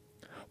are.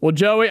 Well,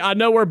 Joey, I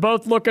know we're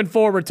both looking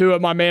forward to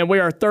it, my man. We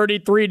are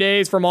 33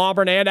 days from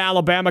Auburn and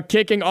Alabama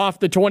kicking off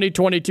the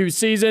 2022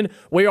 season.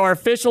 We are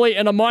officially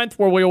in a month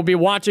where we will be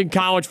watching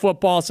college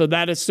football, so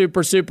that is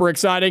super, super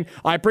exciting.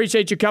 I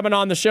appreciate you coming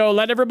on the show.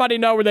 Let everybody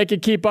know where they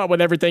can keep up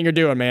with everything you're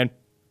doing, man.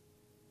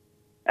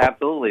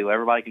 Absolutely. Well,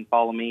 everybody can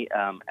follow me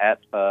at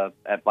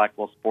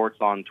Blackwell Sports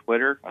on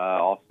Twitter.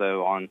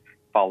 Also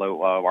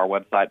follow our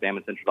website,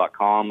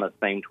 BamaCentral.com. The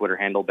same Twitter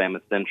handle,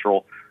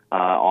 BamaCentral.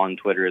 On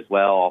Twitter as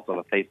well. Also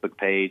a Facebook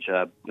page.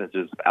 This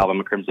is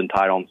Alabama Crimson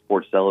Tide on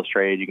Sports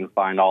Illustrated. You can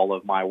find all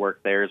of my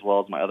work there as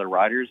well as my other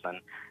writers. And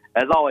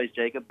as always,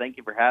 Jacob, thank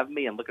you for having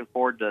me and looking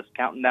forward to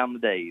counting down the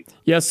days.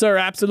 Yes, sir.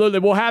 Absolutely.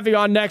 We'll have you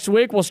on next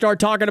week. We'll start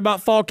talking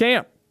about fall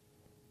camp.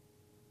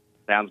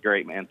 Sounds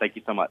great, man. Thank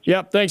you so much.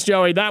 Yep, thanks,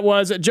 Joey. That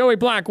was Joey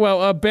Blackwell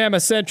of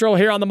BamaCentral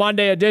here on the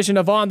Monday edition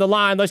of On the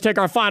Line. Let's take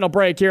our final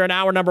break here in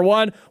hour number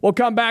 1. We'll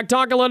come back,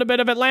 talk a little bit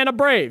of Atlanta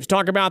Braves,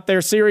 talk about their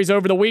series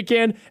over the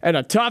weekend, and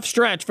a tough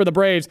stretch for the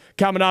Braves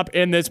coming up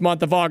in this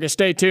month of August.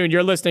 Stay tuned.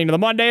 You're listening to the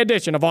Monday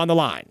edition of On the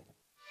Line.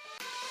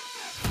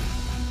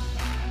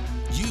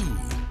 You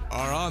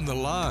are on the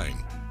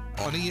line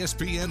on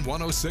ESPN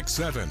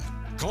 106.7.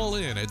 Call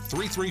in at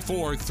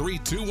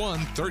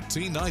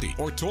 334-321-1390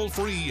 or toll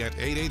free at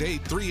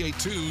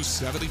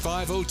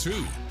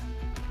 888-382-7502.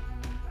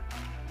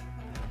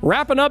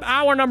 Wrapping up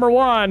hour number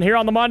 1 here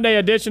on the Monday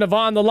edition of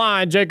On the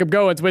Line. Jacob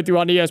Goins with you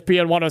on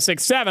ESPN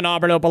 106.7,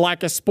 Auburn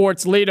Opelika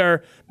Sports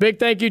Leader. Big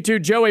thank you to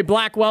Joey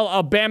Blackwell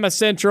of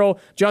BamaCentral.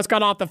 Just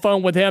got off the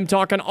phone with him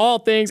talking all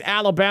things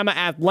Alabama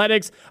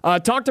athletics.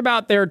 Talked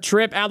about their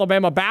trip,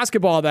 Alabama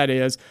basketball that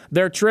is,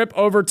 their trip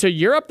over to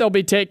Europe. They'll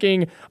be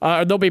playing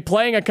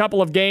a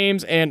couple of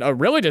games and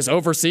really just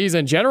overseas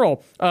in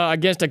general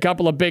against a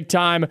couple of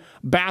big-time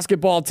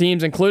basketball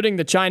teams, including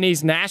the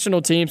Chinese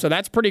national team. So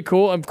that's pretty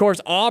cool. Of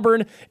course,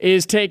 Auburn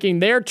is taking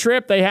their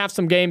trip. They have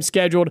some games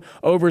scheduled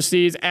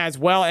overseas as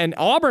well, and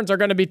Auburn's are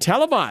going to be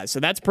televised, so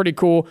that's pretty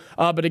cool.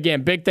 But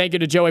again, big thank you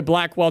to Joey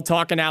Blackwell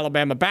talking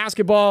Alabama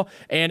basketball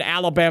and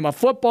Alabama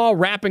football,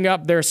 wrapping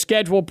up their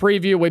schedule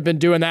preview. We've been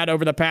doing that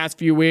over the past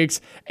few weeks,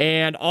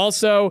 and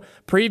also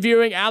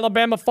previewing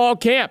Alabama fall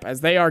camp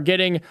as they are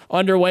getting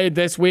underway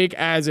this week,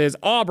 as is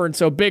Auburn.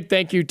 So big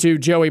thank you to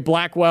Joey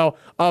Blackwell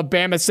of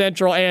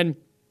BamaCentral. And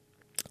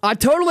I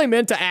totally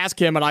meant to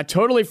ask him, and I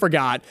totally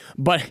forgot,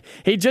 but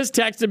he just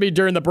texted me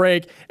during the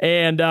break,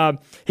 and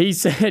he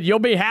said, "You'll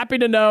be happy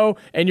to know,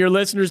 and your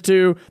listeners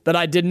too, that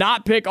I did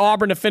not pick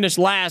Auburn to finish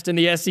last in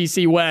the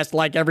SEC West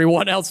like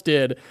everyone else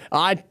did."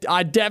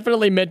 I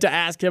definitely meant to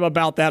ask him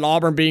about that,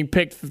 Auburn being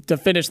picked to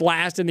finish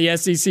last in the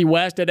SEC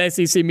West at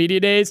SEC Media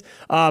Days,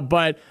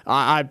 but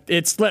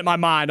it slipped my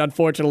mind,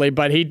 unfortunately.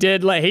 But he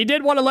did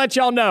want to let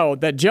y'all know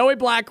that Joey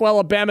Blackwell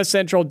of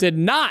BamaCentral did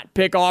not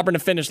pick Auburn to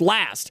finish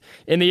last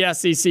in the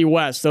SEC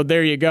West. So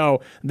there you go.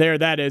 There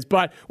that is.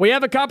 But we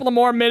have a couple of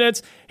more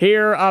minutes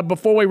here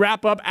before we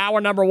wrap up hour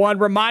number 1.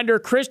 Reminder,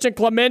 Christian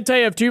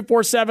Clemente of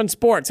 247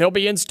 Sports. He'll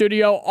be in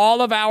studio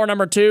all of hour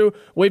number 2.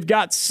 We've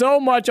got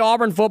so much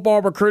Auburn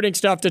football recruiting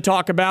stuff to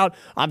talk about.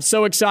 I'm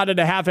so excited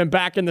to have him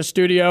back in the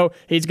studio.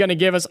 He's going to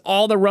give us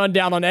all the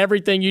rundown on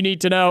everything you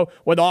need to know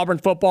with Auburn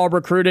football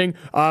recruiting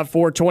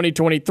for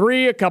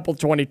 2023, a couple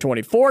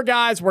 2024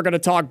 guys. We're going to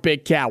talk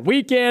Big Cat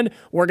Weekend.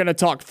 We're going to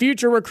talk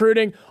future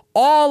recruiting.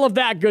 All of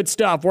that good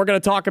stuff. We're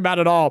going to talk about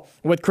it all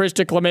with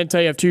Christian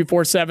Clemente of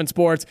 247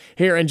 Sports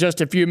here in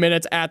just a few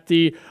minutes at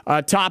the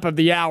top of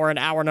the hour in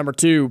hour number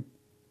 2.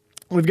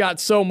 We've got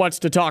so much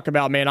to talk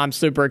about, man. I'm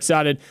super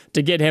excited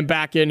to get him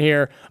back in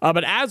here.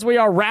 But as we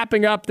are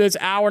wrapping up this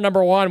hour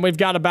number 1, we've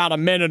got about a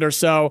minute or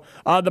so.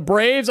 The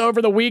Braves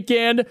over the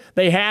weekend,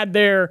 they had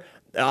their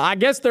I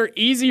guess they're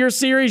easier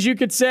series, you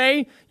could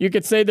say. You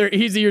could say they're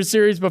easier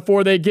series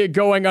before they get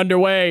going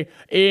underway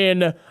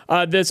in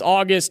this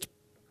August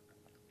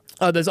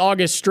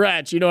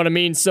stretch. You know what I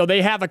mean? So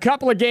they have a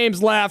couple of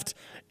games left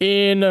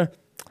in,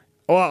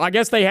 well, I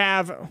guess they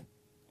have,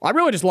 I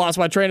really just lost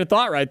my train of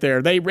thought right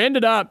there. They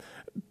ended up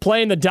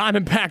playing the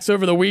Diamondbacks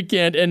over the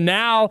weekend, and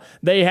now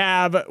they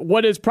have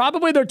what is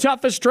probably their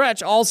toughest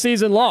stretch all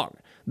season long.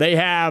 They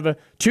have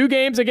 2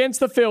 games against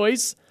the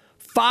Phillies,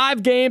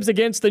 5 games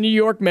against the New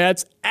York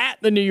Mets at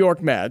the New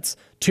York Mets,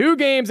 2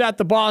 games at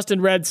the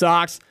Boston Red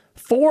Sox,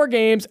 4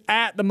 games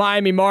at the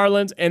Miami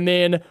Marlins, and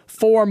then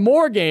 4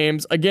 more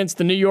games against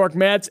the New York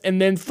Mets,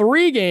 and then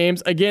 3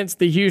 games against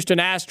the Houston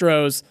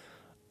Astros.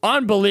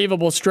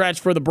 Unbelievable stretch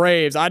for the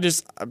Braves. I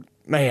just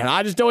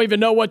don't even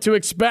know what to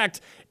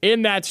expect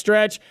in that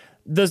stretch.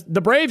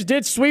 The Braves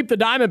did sweep the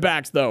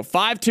Diamondbacks, though.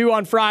 5-2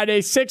 on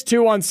Friday,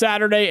 6-2 on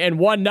Saturday, and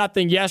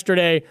 1-0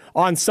 yesterday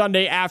on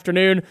Sunday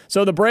afternoon.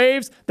 So the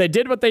Braves, they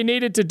did what they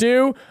needed to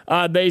do.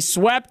 They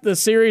swept the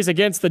series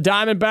against the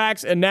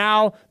Diamondbacks, and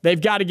now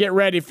they've got to get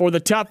ready for the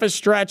toughest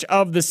stretch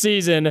of the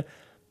season.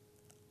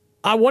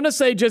 I want to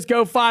say just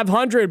go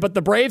 500, but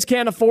the Braves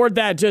can't afford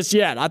that just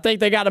yet. I think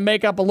they got to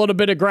make up a little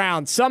bit of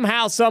ground.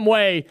 Somehow, some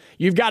way,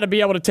 you've got to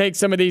be able to take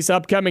some of these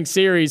upcoming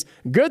series.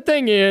 Good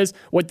thing is,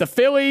 with the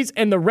Phillies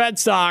and the Red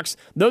Sox,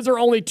 those are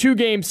only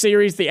 2-game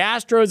series. The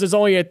Astros is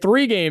only a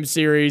 3-game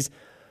series,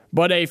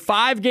 but a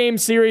 5-game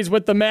series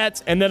with the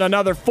Mets and then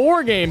another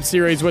 4-game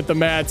series with the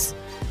Mets,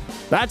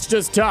 that's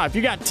just tough.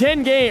 You got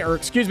 9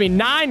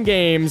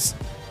 games.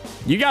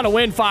 You got to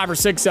win 5 or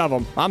 6 of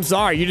them. I'm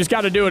sorry. You just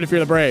got to do it if you're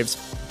the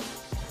Braves.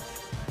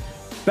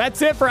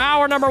 That's it for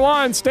hour number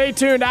 1. Stay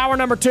tuned. Hour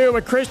number 2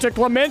 with Christian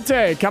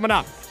Clemente coming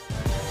up.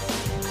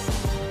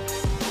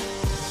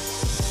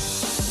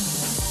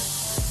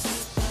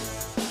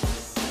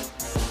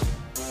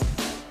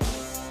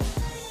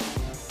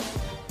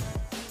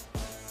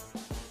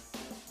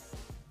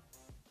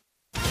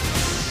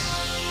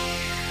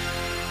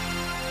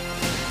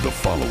 The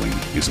following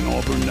is an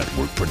Auburn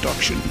Network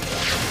production.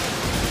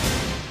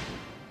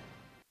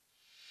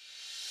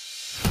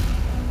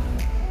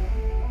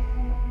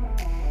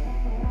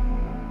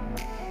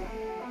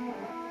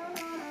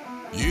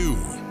 You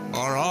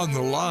are on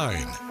the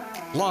line.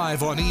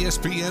 Live on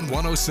ESPN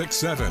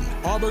 1067,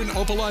 Auburn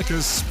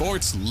Opelika's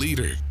sports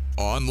leader.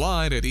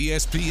 Online at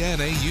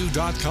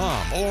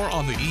espnau.com or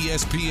on the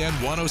ESPN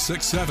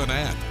 1067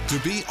 app. To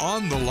be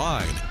on the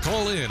line,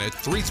 call in at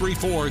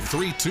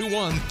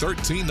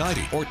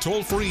 334-321-1390 or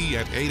toll free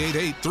at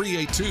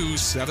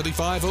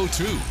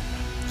 888-382-7502.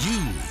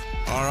 You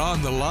are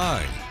on the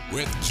line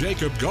with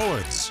Jacob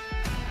Goins.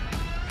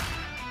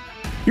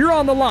 You're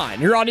on the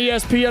line. You're on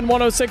ESPN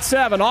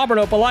 1067, Auburn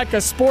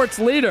Opelika's sports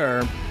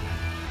leader.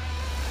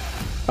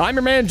 I'm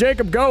your man,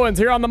 Jacob Goins,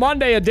 here on the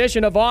Monday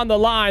edition of On the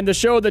Line, the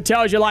show that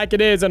tells you like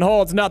it is and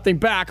holds nothing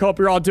back. Hope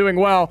you're all doing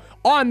well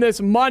on this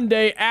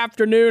Monday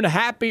afternoon.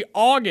 Happy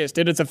August.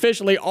 It is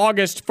officially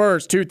August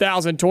 1st,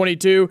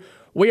 2022.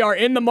 We are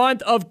in the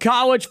month of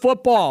college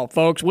football,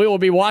 folks. We will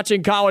be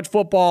watching college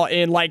football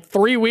in like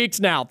 3 weeks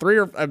now.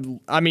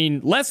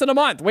 Less than a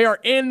month. We are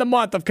in the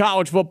month of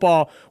college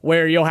football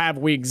where you'll have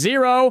week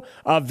 0.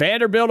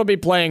 Vanderbilt will be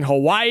playing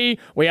Hawaii.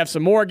 We have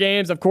some more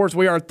games. Of course,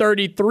 we are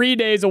 33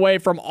 days away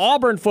from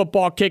Auburn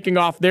football kicking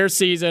off their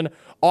season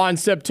on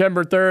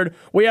September 3rd.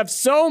 We have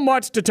so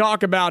much to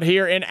talk about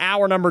here in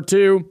hour number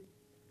 2.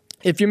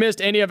 If you missed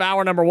any of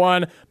hour number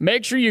 1,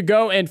 make sure you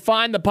go and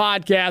find the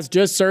podcast.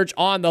 Just search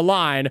On the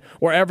Line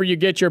wherever you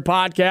get your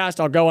podcast.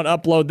 I'll go and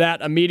upload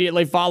that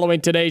immediately following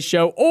today's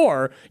show.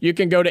 Or you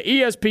can go to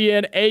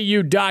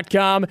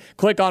espnau.com,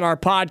 click on our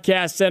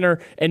podcast center,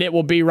 and it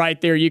will be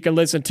right there. You can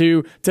listen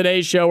to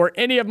today's show or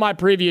any of my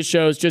previous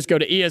shows. Just go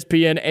to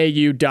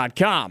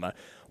espnau.com.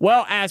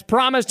 Well, as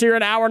promised here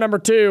in hour number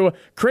 2,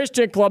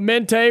 Christian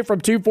Clemente from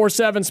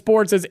 247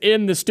 Sports is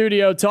in the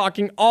studio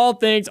talking all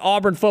things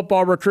Auburn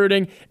football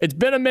recruiting. It's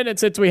been a minute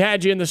since we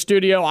had you in the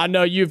studio. I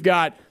know you've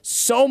got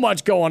so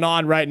much going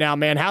on right now,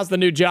 man. How's the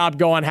new job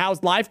going?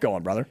 How's life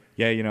going, brother?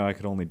 Yeah, I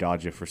could only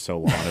dodge you for so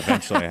long.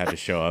 Eventually, I had to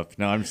show up.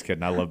 No, I'm just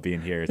kidding. I love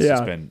being here. It's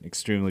just been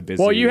extremely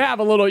busy. Well, you're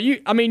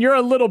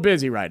a little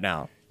busy right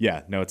now.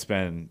 Yeah, no, it's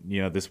been,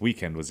 this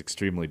weekend was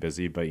extremely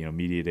busy, but,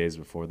 media days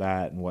before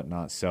that and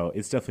whatnot. So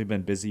it's definitely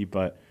been busy,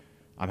 but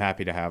I'm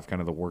happy to have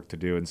kind of the work to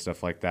do and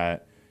stuff like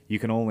that. You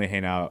can only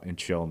hang out and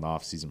chill in the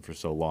off season for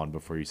so long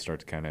before you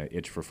start to kind of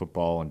itch for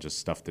football and just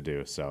stuff to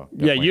do. So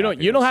yeah, you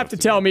don't have to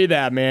tell me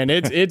that, man.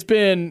 It's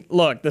been,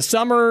 look, the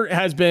summer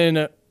has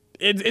been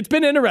it's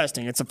been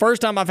interesting. It's the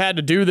first time I've had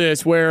to do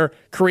this where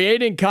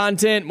creating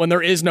content when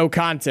there is no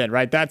content,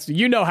 right? That's,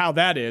 how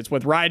that is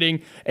with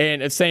writing,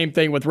 and the same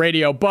thing with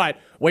radio. But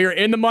we are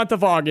in the month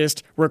of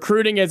August.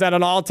 Recruiting is at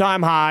an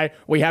all-time high.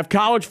 We have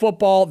college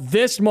football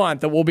this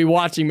month that we'll be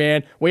watching,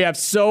 man. We have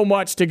so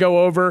much to go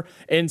over.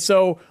 And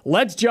so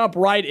let's jump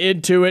right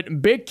into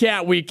it. Big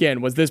Cat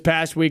Weekend was this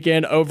past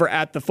weekend over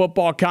at the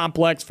football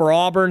complex for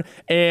Auburn.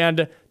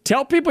 And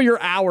tell people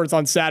your hours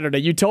on Saturday.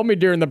 You told me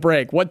during the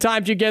break. What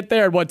time did you get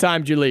there and what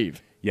time did you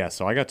leave? Yeah,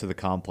 so I got to the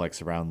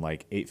complex around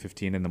like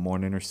 8:15 in the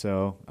morning or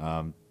so.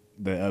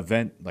 The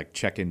event, like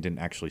check-in, didn't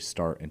actually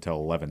start until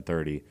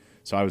 11:30.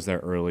 So I was there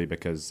early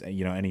because,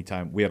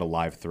 anytime we had a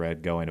live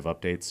thread going of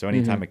updates. So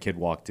anytime a kid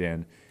walked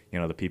in,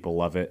 the people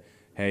love it.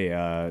 Hey,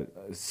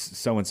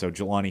 so-and-so,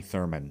 Jelani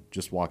Thurman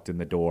just walked in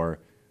the door.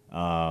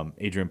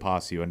 Adrian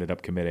Posse, who ended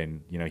up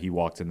committing, he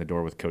walked in the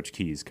door with Coach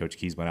Keys. Coach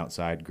Keys went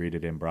outside,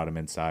 greeted him, brought him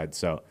inside.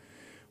 So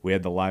we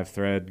had the live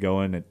thread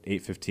going at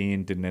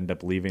 8:15, didn't end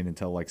up leaving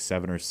until like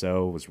 7 or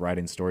so, was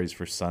writing stories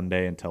for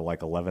Sunday until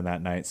like 11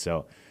 that night.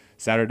 So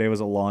Saturday was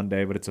a long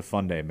day, but it's a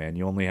fun day, man.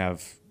 You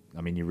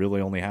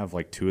really only have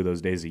like 2 of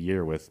those days a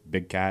year with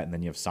Big Cat, and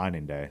then you have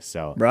signing day.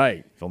 So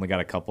right, you've only got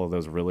a couple of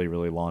those really,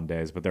 really long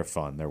days, but they're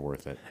fun. They're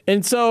worth it.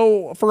 And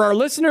so for our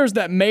listeners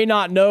that may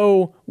not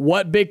know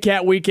what Big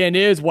Cat Weekend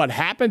is, what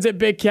happens at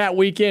Big Cat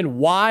Weekend,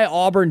 why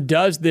Auburn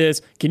does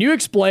this, can you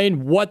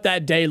explain what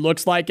that day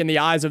looks like in the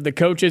eyes of the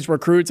coaches,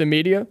 recruits, and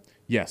media?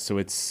 Yeah, so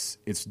it's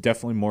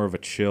definitely more of a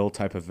chill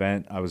type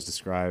event. I was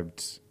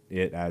described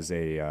it as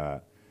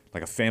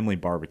like a family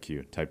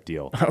barbecue type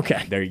deal.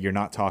 Okay. You're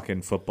not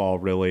talking football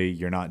really.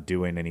 You're not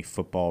doing any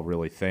football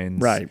really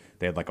things. Right.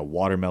 They had like a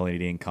watermelon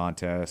eating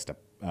contest,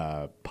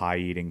 a pie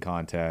eating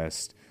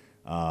contest.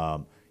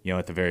 At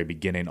the very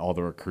beginning, all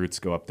the recruits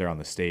go up there on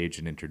the stage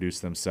and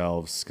introduce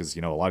themselves because,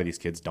 a lot of these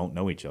kids don't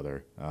know each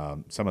other.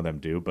 Some of them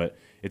do, but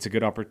it's a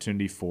good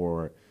opportunity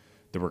for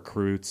the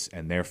recruits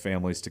and their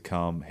families to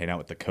come hang out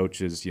with the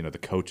coaches. The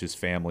coaches'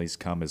 families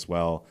come as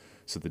well.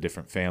 So the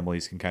different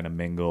families can kind of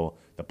mingle,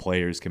 the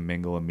players can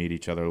mingle and meet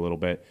each other a little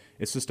bit.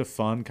 It's just a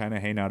fun kind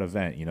of hangout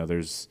event.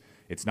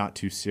 It's not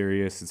too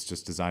serious. It's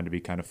just designed to be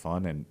kind of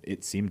fun, and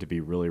it seemed to be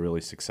really, really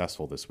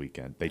successful this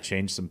weekend. They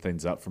changed some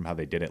things up from how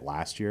they did it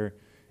last year,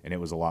 and it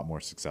was a lot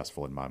more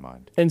successful in my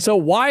mind. And so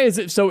why is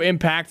it so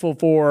impactful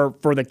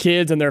for the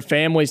kids and their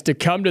families to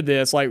come to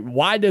this? Like,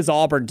 why does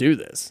Auburn do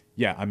this?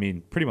 Yeah,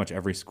 pretty much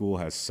every school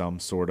has some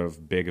sort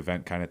of big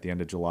event kind of at the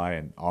end of July,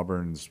 and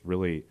Auburn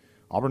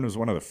was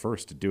one of the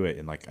first to do it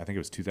in I think it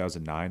was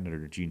 2009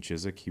 under Gene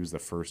Chizik. He was the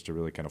first to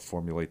really kind of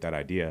formulate that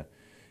idea.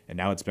 And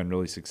now it's been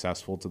really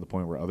successful to the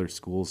point where other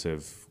schools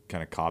have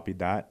kind of copied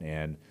that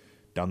and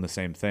done the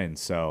same thing.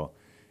 So,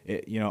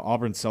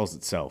 Auburn sells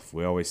itself.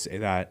 We always say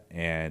that.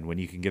 And when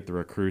you can get the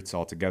recruits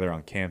all together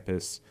on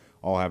campus,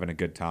 all having a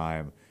good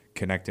time,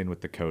 connecting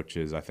with the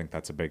coaches, I think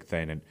that's a big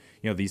thing. And,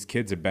 these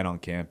kids have been on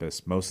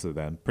campus, most of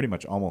them, pretty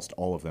much almost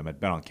all of them had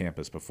been on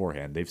campus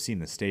beforehand. They've seen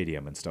the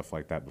stadium and stuff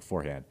like that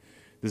beforehand.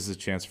 This is a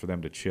chance for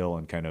them to chill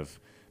and kind of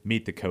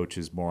meet the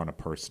coaches more on a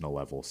personal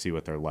level, see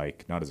what they're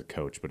like, not as a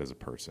coach, but as a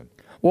person.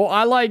 Well,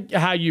 I like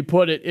how you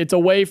put it. It's a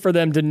way for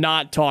them to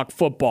not talk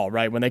football,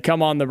 right? When they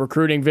come on the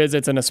recruiting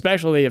visits and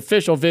especially the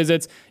official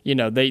visits,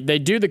 they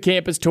do the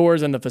campus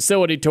tours and the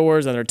facility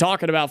tours, and they're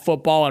talking about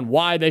football and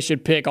why they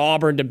should pick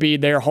Auburn to be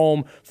their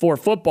home for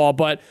football.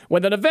 But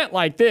with an event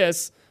like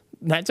this,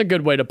 that's a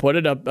good way to put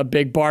it, a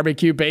big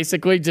barbecue,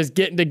 basically, just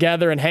getting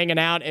together and hanging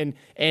out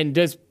and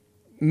just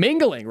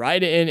mingling,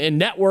 right,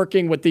 and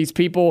networking with these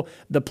people,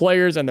 the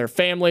players and their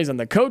families and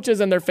the coaches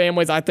and their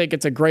families. I think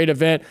it's a great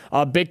event.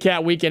 Big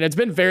Cat Weekend, it's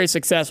been very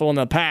successful in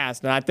the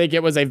past, and I think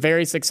it was a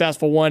very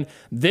successful one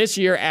this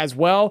year as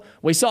well.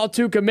 We saw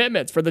 2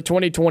 commitments for the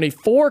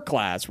 2024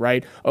 class,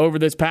 right, over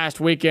this past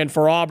weekend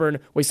for Auburn.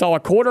 We saw a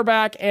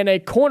quarterback and a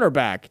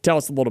cornerback. Tell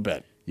us a little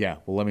bit. Yeah,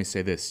 well, let me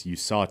say this. You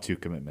saw 2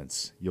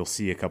 commitments. You'll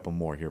see a couple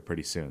more here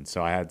pretty soon.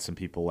 So I had some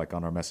people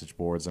on our message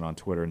boards and on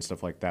Twitter and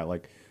stuff like that,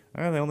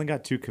 they only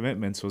got 2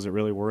 commitments. Was it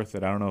really worth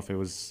it? I don't know if it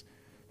was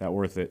that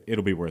worth it.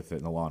 It'll be worth it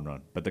in the long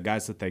run. But the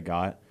guys that they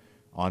got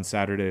on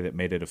Saturday that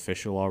made it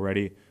official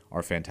already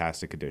are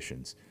fantastic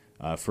additions.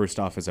 First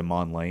off is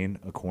Amon Lane,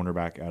 a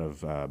cornerback out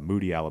of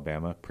Moody,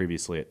 Alabama,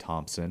 previously at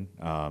Thompson.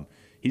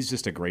 He's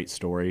just a great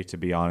story, to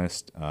be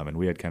honest. And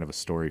we had kind of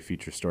a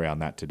feature story on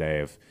that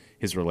today of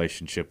his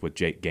relationship with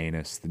Jake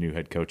Goins, the new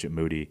head coach at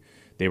Moody.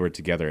 They were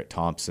together at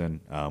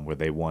Thompson, where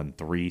they won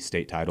 3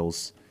 state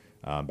titles.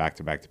 Back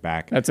to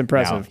back. That's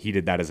impressive. Now, he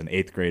did that as an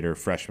 8th grader,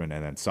 freshman,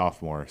 and then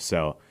sophomore.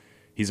 So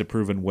he's a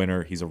proven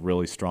winner. He's a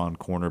really strong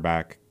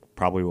cornerback.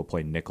 Probably will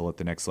play nickel at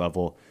the next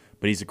level,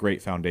 but he's a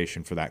great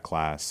foundation for that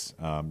class.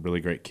 Really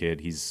great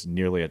kid. He's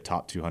nearly a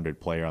top 200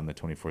 player on the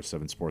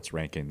 24/7 Sports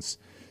rankings.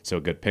 So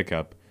a good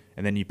pickup.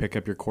 And then you pick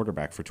up your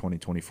quarterback for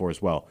 2024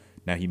 as well.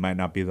 Now, he might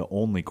not be the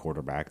only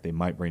quarterback. They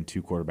might bring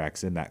 2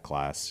 quarterbacks in that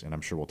class, and I'm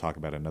sure we'll talk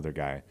about another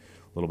guy a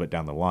little bit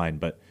down the line.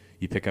 But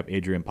you pick up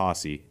Adrian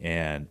Posse,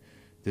 and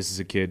this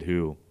is a kid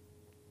who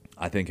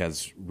I think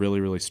has really,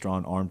 really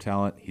strong arm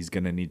talent. He's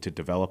going to need to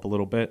develop a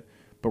little bit,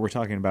 but we're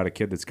talking about a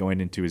kid that's going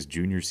into his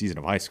junior season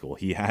of high school.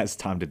 He has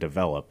time to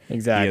develop.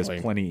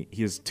 Exactly.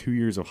 He has 2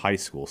 years of high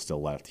school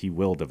still left. He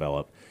will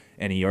develop,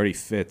 and he already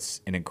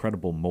fits an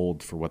incredible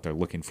mold for what they're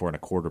looking for in a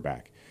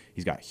quarterback.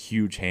 He's got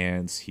huge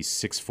hands. He's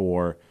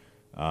 6'4",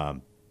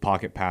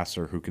 pocket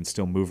passer who can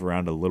still move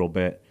around a little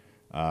bit.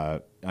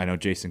 I know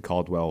Jason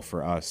Caldwell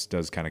for us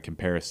does kind of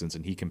comparisons,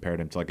 and he compared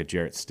him to like a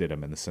Jarrett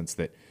Stidham in the sense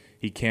that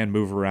he can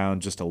move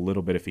around just a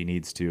little bit if he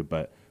needs to,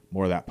 but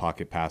more of that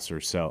pocket passer.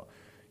 So,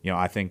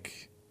 I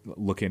think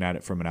looking at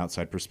it from an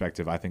outside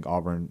perspective, I think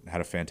Auburn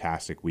had a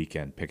fantastic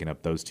weekend picking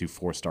up those 2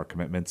 4-star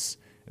commitments,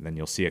 and then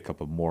you'll see a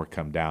couple more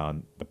come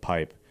down the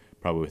pipe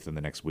probably within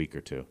the next week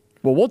or 2.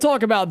 Well, we'll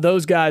talk about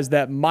those guys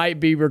that might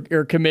be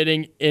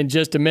committing in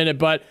just a minute,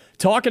 but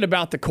talking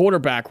about the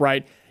quarterback,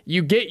 right?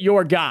 You get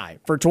your guy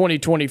for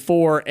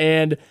 2024,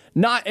 and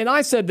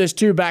I said this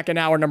too back in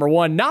hour number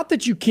 1, not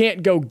that you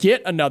can't go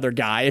get another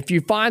guy. If you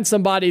find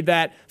somebody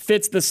that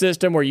fits the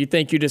system where you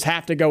think you just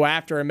have to go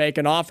after and make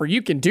an offer,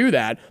 you can do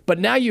that. But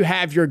now you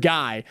have your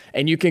guy,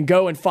 and you can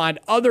go and find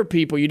other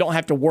people. You don't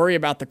have to worry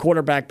about the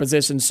quarterback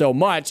position so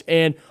much.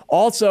 And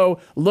also,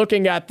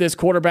 looking at this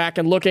quarterback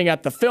and looking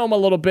at the film a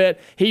little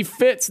bit, he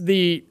fits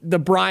the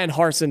Brian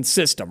Harsin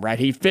system, right?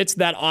 He fits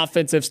that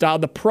offensive style,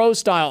 the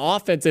pro-style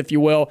offense, if you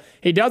will.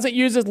 He doesn't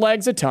use his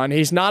legs a ton.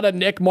 He's not a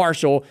Nick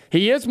Marshall.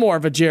 He is more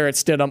of a Jarrett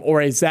Stidham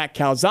or a Zach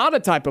Calzada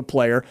type of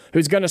player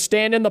who's going to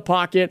stand in the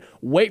pocket,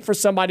 wait for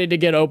somebody to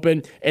get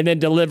open, and then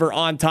deliver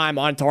on time,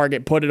 on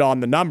target, put it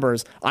on the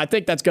numbers. I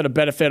think that's going to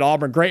benefit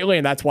Auburn greatly,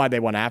 and that's why they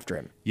went after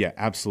him. Yeah,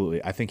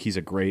 absolutely. I think he's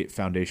a great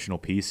foundational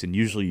piece, and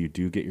usually you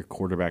do get your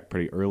quarterback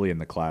pretty early in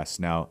the class.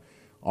 Now,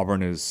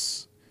 Auburn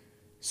has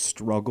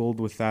struggled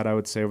with that, I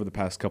would say, over the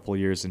past couple of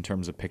years in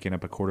terms of picking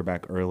up a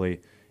quarterback early,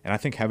 and I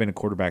think having a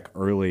quarterback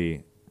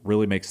early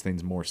really makes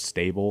things more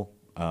stable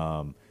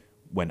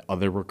when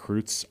other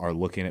recruits are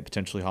looking at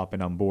potentially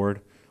hopping on board.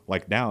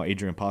 Like now,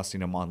 Adrian Posse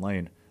and Amon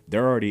Lane,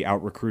 they're already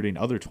out recruiting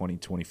other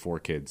 2024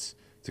 kids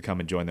to come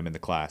and join them in the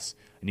class.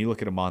 And you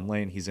look at Amon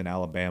Lane, he's in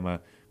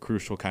Alabama,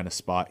 crucial kind of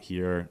spot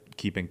here,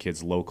 keeping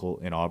kids local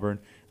in Auburn.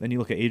 Then you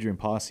look at Adrian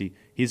Posse,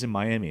 he's in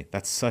Miami.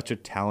 That's such a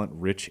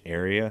talent-rich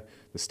area,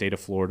 the state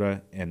of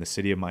Florida and the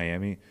city of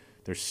Miami.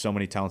 There's so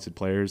many talented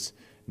players.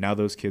 Now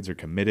those kids are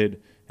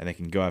committed, and they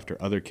can go after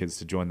other kids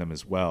to join them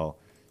as well.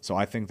 So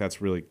I think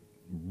that's really,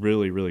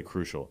 really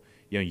crucial.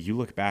 You know, you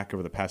look back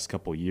over the past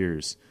couple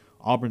years,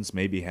 Auburn's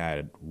maybe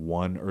had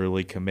one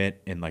early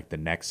commit in like the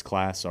next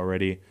class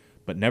already,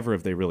 but never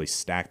have they really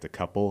stacked a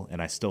couple,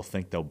 and I still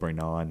think they'll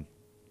bring on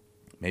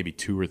maybe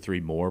 2 or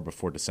 3 more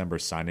before December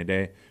signing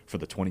day for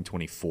the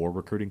 2024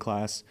 recruiting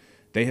class.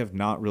 They have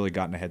not really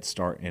gotten a head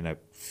start in a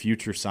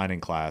future signing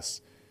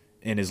class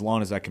in as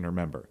long as I can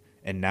remember,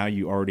 and now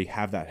you already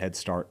have that head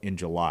start in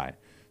July.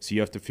 So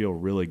you have to feel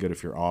really good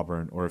if you're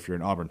Auburn or if you're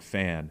an Auburn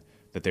fan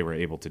that they were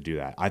able to do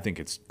that. I think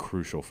it's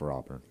crucial for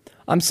Auburn.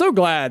 I'm so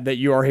glad that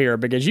you are here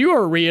because you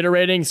are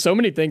reiterating so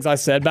many things I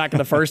said back in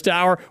the first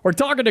hour. We're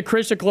talking to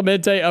Christian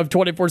Clemente of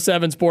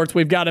 24/7 Sports.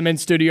 We've got him in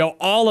studio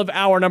all of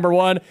hour number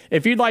 1.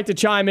 If you'd like to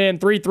chime in,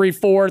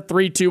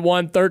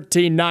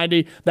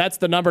 334-321-1390. That's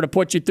the number to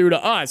put you through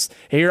to us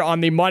here on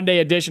the Monday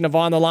edition of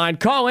On the Line.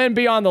 Call in,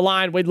 be on the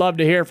line. We'd love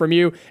to hear from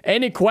you.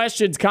 Any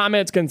questions,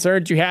 comments,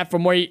 concerns you have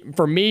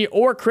for me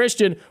or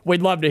Christian,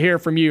 we'd love to hear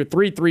from you.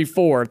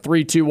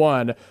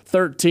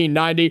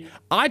 334-321-1390.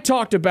 I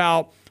talked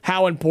about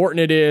how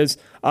important it is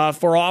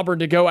for Auburn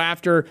to go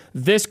after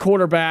this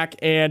quarterback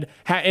and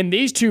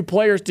these 2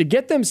 players to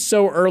get them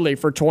so early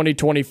for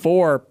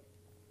 2024,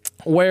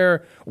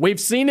 where we've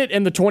seen it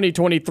in the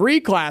 2023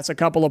 class, a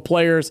couple of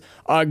players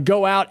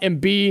go out and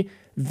be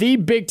the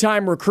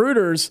big-time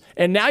recruiters,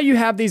 and now you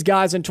have these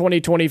guys in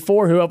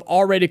 2024 who have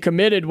already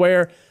committed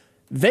where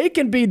they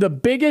can be the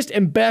biggest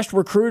and best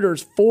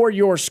recruiters for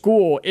your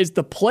school is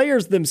the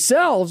players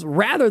themselves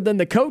rather than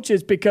the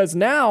coaches, because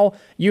now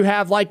you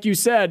have, like you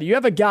said, you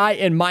have a guy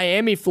in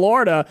Miami,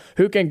 Florida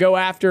who can go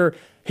after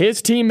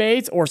his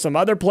teammates or some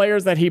other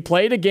players that he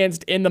played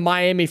against in the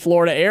Miami,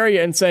 Florida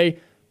area and say,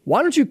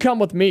 why don't you come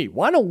with me?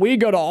 Why don't we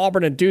go to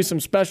Auburn and do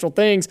some special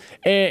things?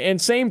 And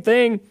same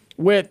thing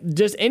with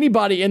just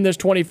anybody in this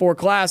 24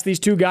 class, these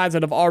 2 guys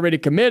that have already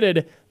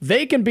committed,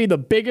 they can be the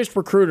biggest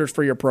recruiters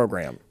for your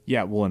program.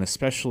 Yeah, well, and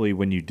especially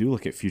when you do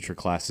look at future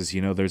classes,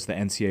 you know, there's the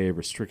NCAA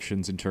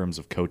restrictions in terms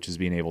of coaches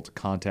being able to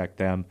contact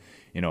them.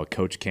 You know, a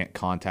coach can't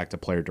contact a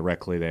player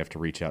directly. They have to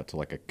reach out to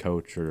like a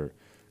coach or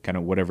kind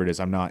of whatever it is.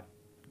 I'm not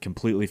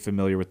completely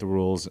familiar with the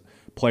rules.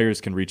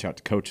 Players can reach out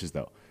to coaches,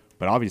 though.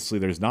 But obviously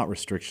there's not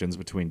restrictions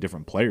between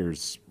different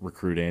players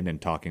recruiting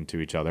and talking to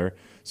each other.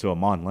 So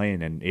Amon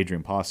Lane and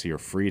Adrian Posse are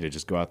free to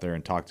just go out there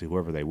and talk to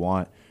whoever they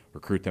want,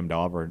 recruit them to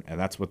Auburn, and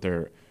that's what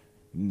they're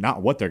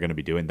not what they're going to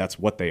be doing. That's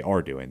what they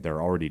are doing.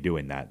 They're already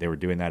doing that. They were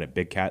doing that at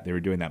Big Cat. They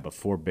were doing that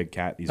before Big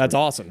Cat. That's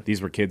awesome.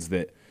 These were kids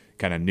that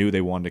kind of knew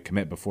they wanted to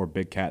commit before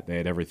Big Cat. They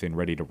had everything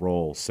ready to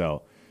roll.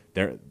 So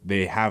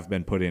they have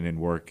been putting in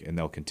work, and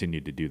they'll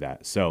continue to do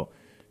that. So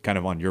kind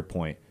of on your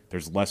point,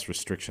 there's less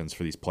restrictions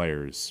for these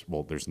players.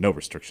 Well, there's no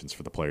restrictions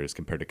for the players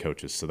compared to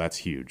coaches, so that's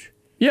huge.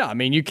 Yeah, I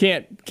mean, you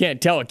can't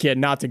tell a kid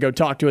not to go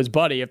talk to his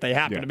buddy if they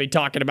happen to be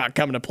talking about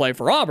coming to play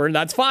for Auburn.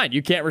 That's fine.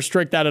 You can't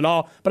restrict that at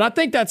all. But I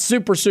think that's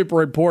super,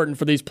 super important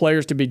for these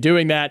players to be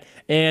doing that,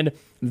 and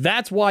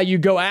that's why you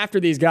go after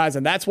these guys,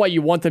 and that's why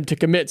you want them to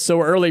commit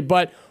so early.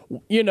 But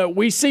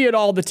we see it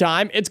all the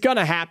time. It's going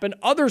to happen.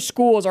 Other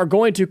schools are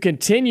going to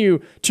continue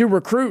to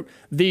recruit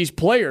these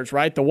players,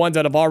 right? The ones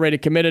that have already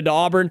committed to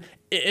Auburn.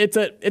 It's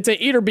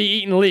a eat or be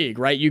eaten league,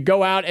 right? You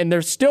go out and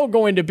they're still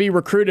going to be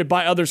recruited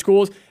by other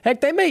schools.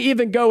 Heck, they may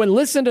even go and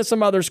listen to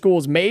some other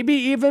schools, maybe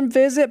even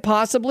visit,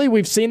 possibly.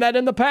 We've seen that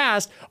in the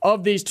past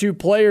of these two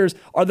players.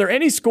 Are there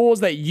any schools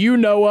that you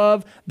know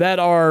of that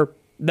are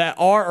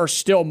or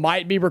still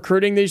might be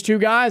recruiting these two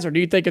guys, or do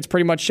you think it's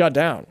pretty much shut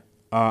down?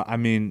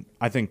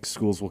 I think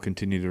schools will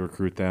continue to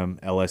recruit them.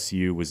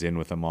 LSU was in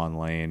with Amon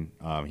Lane.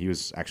 He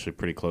was actually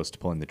pretty close to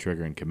pulling the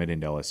trigger and committing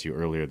to LSU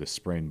earlier this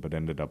spring, but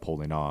ended up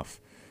holding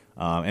off.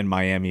 And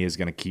Miami is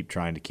going to keep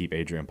trying to keep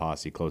Adrian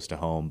Posse close to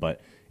home,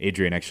 but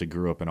Adrian actually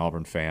grew up an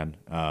Auburn fan.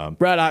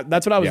 Brad,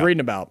 that's what I was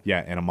reading about.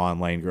 Yeah, and Amon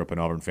Lane grew up an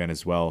Auburn fan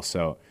as well.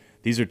 So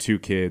these are two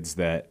kids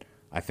that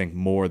I think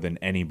more than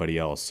anybody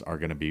else are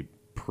going to be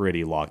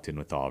pretty locked in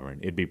with Auburn.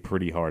 It'd be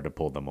pretty hard to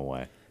pull them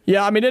away.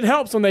 Yeah, I mean, it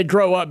helps when they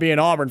grow up being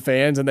Auburn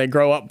fans and they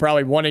grow up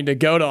probably wanting to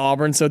go to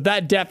Auburn, so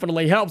that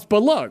definitely helps.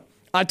 But look,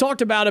 I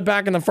talked about it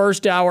back in the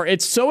first hour.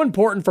 It's so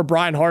important for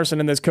Brian Harsin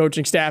and this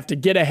coaching staff to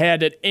get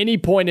ahead at any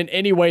point in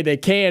any way they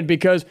can,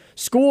 because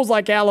schools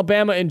like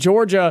Alabama and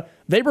Georgia,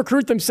 they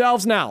recruit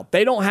themselves now.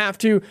 They don't have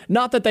to,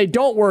 not that they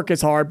don't work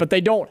as hard, but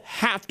they don't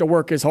have to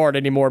work as hard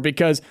anymore,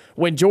 because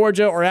when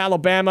Georgia or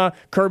Alabama,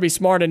 Kirby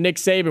Smart and Nick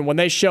Saban, when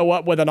they show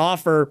up with an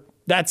offer,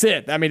 that's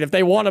it. I mean, if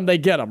they want them, they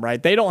get them,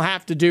 right? They don't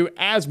have to do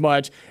as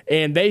much,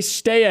 and they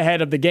stay ahead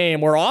of the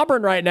game. Where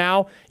Auburn right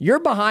now, you're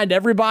behind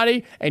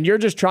everybody, and you're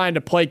just trying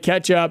to play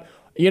catch up.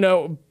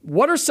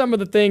 What are some of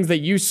the things that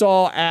you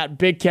saw at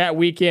Big Cat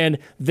Weekend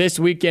this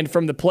weekend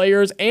from the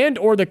players and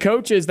or the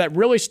coaches that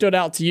really stood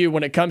out to you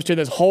when it comes to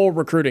this whole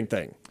recruiting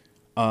thing?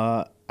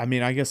 I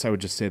guess I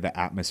would just say the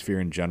atmosphere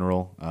in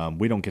general.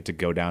 We don't get to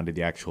go down to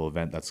the actual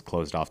event that's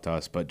closed off to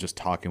us, but just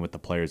talking with the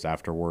players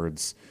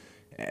afterwards,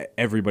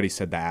 everybody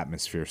said the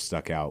atmosphere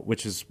stuck out,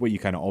 which is what you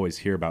kind of always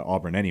hear about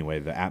Auburn anyway.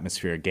 The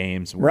atmosphere of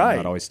games,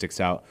 that always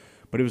sticks out.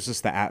 But it was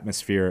just the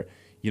atmosphere.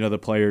 The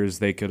players,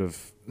 they could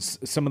have –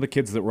 some of the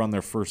kids that were on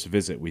their first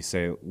visit,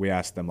 we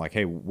asked them, like,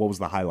 hey, what was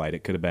the highlight?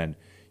 It could have been,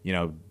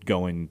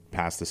 going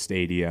past the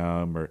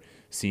stadium or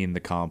seeing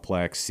the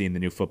complex, seeing the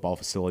new football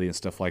facility and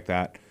stuff like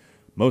that.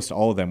 Most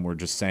all of them were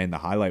just saying the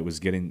highlight was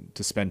getting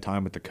to spend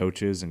time with the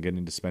coaches and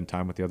getting to spend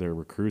time with the other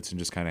recruits and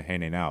just kind of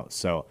hanging out.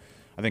 So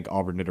I think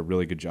Auburn did a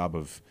really good job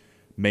of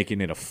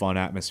making it a fun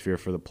atmosphere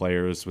for the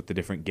players with the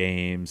different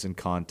games and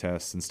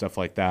contests and stuff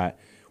like that.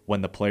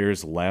 When the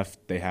players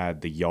left, they had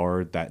the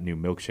Yard, that new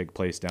milkshake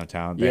place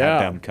downtown. They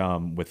had them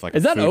come with like a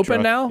food truck. Is that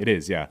open now? It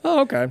is, yeah.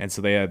 Oh, okay. And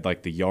so they had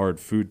like the Yard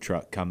food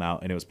truck come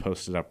out, and it was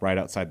posted up right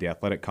outside the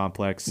athletic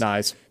complex.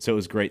 Nice. So it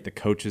was great. The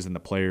coaches and the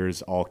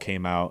players all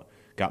came out,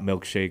 got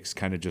milkshakes,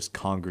 kind of just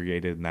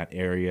congregated in that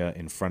area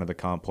in front of the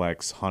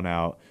complex, hung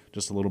out,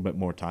 just a little bit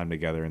more time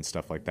together and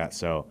stuff like that.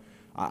 So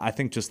I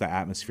think just the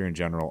atmosphere in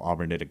general,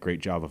 Auburn did a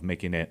great job of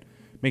making it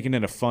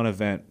a fun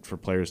event for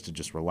players to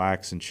just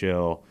relax and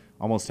chill,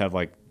 almost have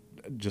like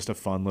just a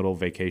fun little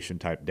vacation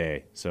type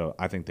day. So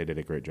I think they did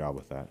a great job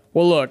with that.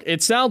 Well, look,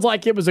 it sounds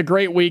like it was a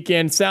great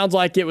weekend. Sounds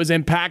like it was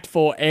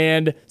impactful,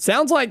 and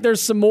sounds like there's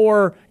some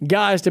more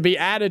guys to be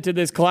added to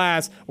this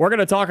class. We're going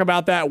to talk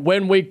about that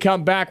when we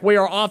come back. We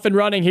are off and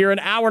running here in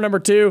hour number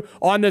 2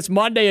 on this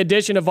Monday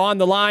edition of On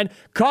the Line.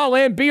 Call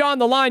in, be on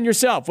the line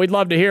yourself. We'd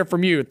love to hear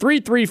from you.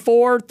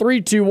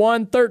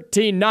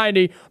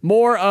 334-321-1390.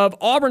 More of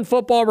Auburn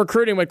football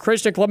recruiting with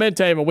Christian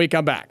Clemente when we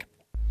come back.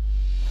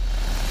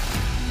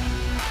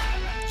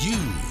 You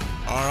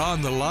are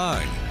On the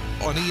Line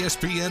on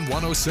ESPN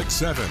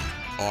 1067,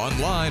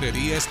 online at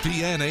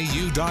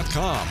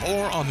espnau.com,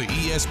 or on the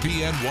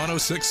ESPN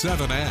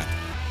 1067 app.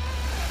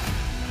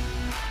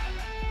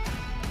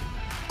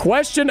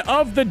 Question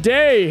of the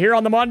day here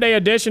on the Monday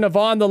edition of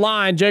On the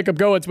Line. Jacob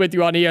Goins with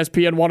you on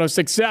ESPN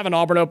 1067,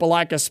 Auburn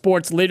Opelika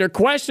sports leader.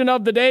 Question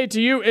of the day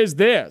to you is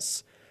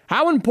this: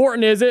 how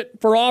important is it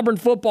for Auburn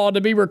football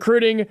to be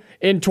recruiting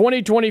in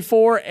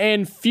 2024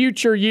 and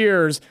future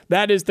years?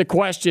 That is the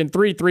question.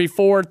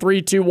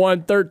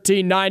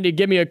 334-321-1390.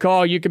 Give me a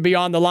call. You can be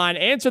on the line.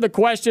 Answer the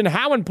question: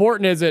 how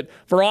important is it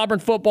for Auburn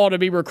football to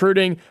be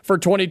recruiting for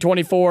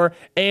 2024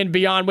 and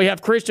beyond? We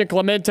have Christian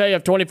Clemente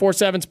of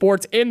 24/7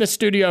 Sports in the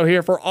studio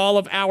here for all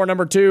of hour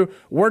number 2.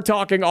 We're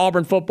talking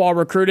Auburn football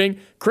recruiting.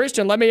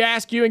 Christian, let me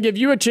ask you and give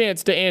you a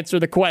chance to answer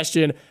the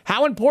question: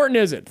 how important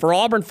is it for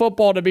Auburn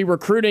football to be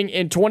recruiting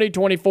in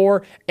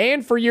 2024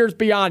 and for years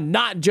beyond,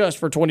 not just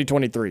for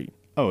 2023?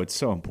 Oh, it's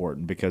so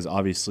important because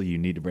obviously you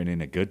need to bring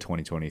in a good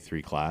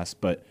 2023 class,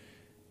 but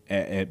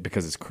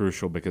because it's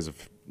crucial because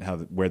of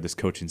where this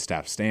coaching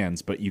staff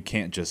stands. But you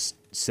can't just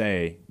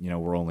say,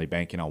 we're only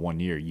banking on 1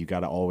 year. You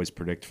got to always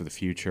predict for the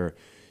future.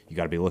 You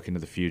got to be looking to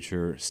the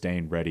future,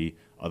 staying ready.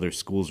 Other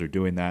schools are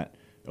doing that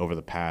over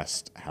the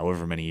past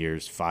however many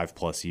years,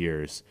 5+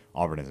 years.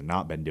 Auburn has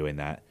not been doing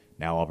that.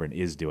 Now Auburn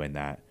is doing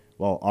that.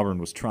 Well, Auburn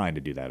was trying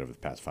to do that over the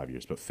past 5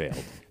 years, but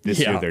failed. This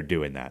year they're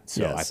doing that.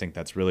 So yes. I think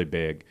that's really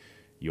big.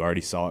 You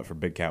already saw it for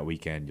Big Cat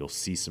Weekend. You'll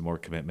see some more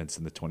commitments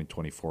in the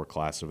 2024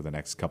 class over the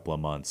next couple of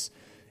months.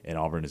 and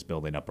Auburn is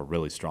building up a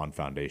really strong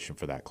foundation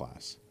for that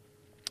class.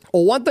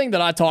 Well, one thing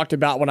that I talked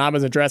about when I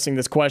was addressing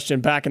this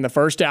question back in the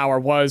first hour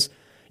was,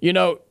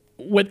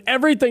 with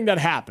everything that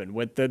happened,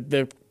 with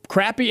the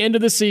crappy end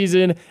of the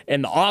season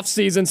and the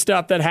off-season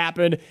stuff that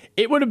happened,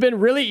 it would have been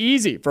really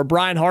easy for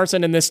Brian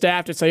Harsin and this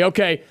staff to say,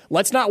 okay,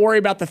 let's not worry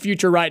about the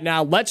future right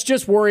now. Let's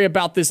just worry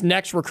about this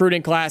next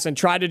recruiting class and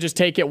try to just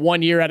take it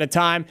 1 year at a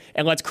time,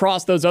 and let's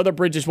cross those other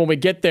bridges when we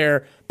get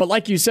there. But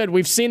like you said,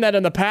 we've seen that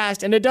in the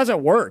past, and it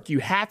doesn't work. You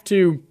have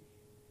to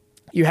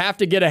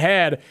get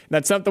ahead.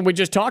 That's something we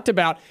just talked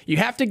about. You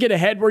have to get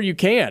ahead where you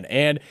can.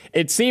 And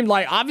it seemed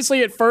like,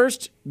 obviously, at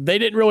first, they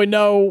didn't really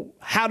know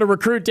how to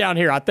recruit down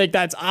here. I think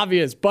that's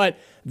obvious. But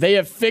they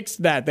have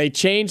fixed that. They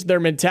changed their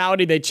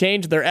mentality. They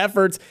changed their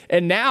efforts.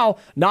 And now,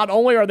 not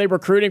only are they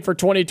recruiting for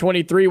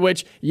 2023,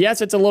 which,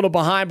 yes, it's a little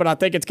behind, but I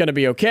think it's going to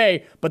be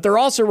okay. But they're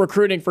also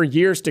recruiting for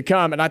years to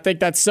come. And I think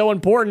that's so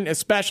important,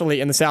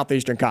 especially in the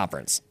Southeastern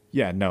Conference.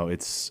 Yeah, no,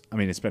 it's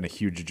been a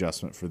huge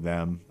adjustment for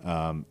them,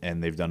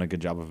 and they've done a good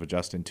job of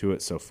adjusting to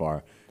it so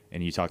far.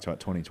 And you talked about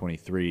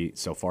 2023.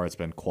 So far, it's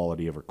been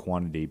quality over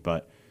quantity,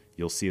 but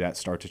you'll see that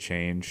start to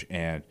change.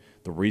 And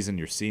the reason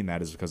you're seeing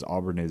that is because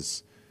Auburn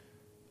is,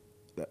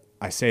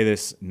 I say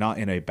this not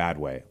in a bad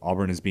way,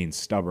 Auburn is being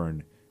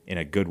stubborn in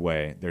a good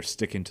way. They're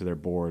sticking to their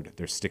board.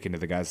 They're sticking to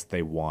the guys that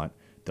they want.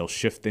 They'll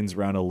shift things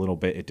around a little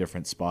bit at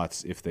different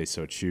spots if they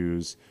so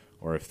choose,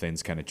 or if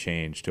things kind of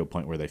change to a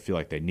point where they feel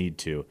like they need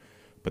to.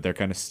 But they're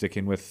kind of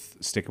sticking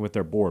with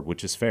their board,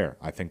 which is fair.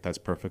 I think that's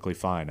perfectly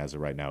fine as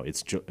of right now.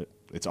 It's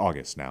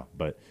August now,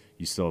 but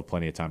you still have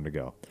plenty of time to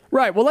go.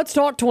 Right. Well, let's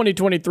talk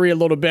 2023 a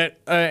little bit.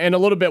 In a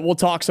little bit, we'll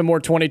talk some more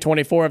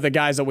 2024 of the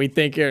guys that we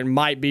think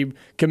might be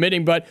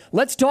committing. But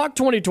let's talk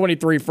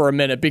 2023 for a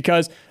minute,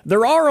 because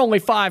there are only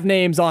 5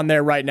 names on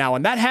there right now,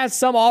 and that has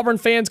some Auburn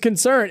fans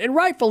concerned, and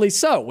rightfully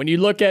so. When you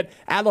look at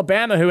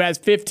Alabama, who has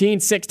 15,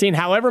 16,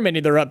 however many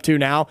they're up to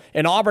now,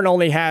 and Auburn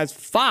only has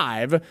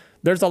 5,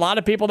 there's a lot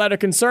of people that are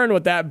concerned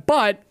with that,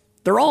 but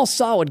they're all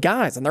solid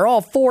guys, and they're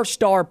all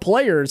 4-star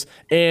players.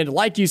 And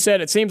like you said,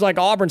 it seems like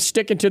Auburn's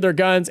sticking to their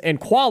guns and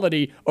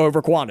quality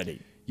over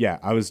quantity. Yeah,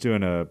 I was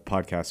doing a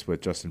podcast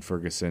with Justin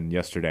Ferguson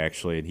yesterday,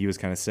 actually, and he was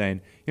kind of saying,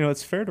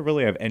 it's fair to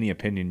really have any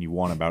opinion you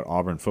want about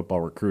Auburn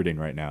football recruiting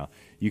right now.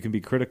 You can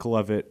be critical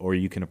of it, or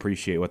you can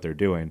appreciate what they're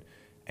doing.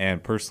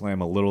 And personally,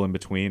 I'm a little in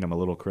between. I'm a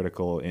little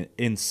critical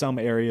in some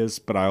areas,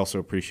 but I also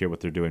appreciate what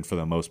they're doing for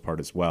the most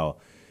part as well.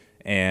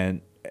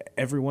 And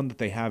everyone that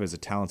they have is a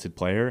talented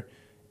player,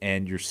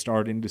 and you're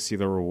starting to see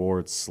the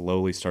rewards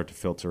slowly start to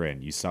filter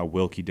in. You saw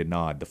Wilkie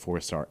Denard, the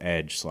 4-star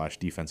edge /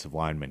 defensive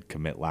lineman,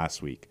 commit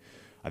last week.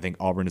 I think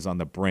Auburn is on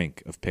the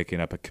brink of picking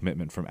up a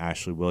commitment from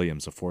Ashley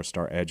Williams, a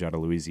 4-star edge out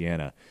of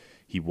Louisiana.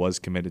 He was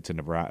committed to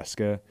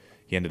Nebraska.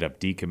 He ended up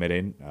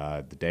decommitting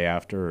the day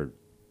after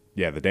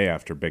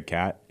Big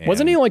Cat. And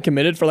wasn't he only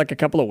committed for like a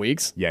couple of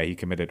weeks? Yeah, he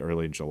committed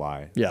early in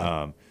July.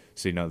 Yeah.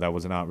 So, that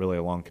was not really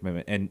a long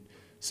commitment. And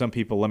some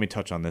people, let me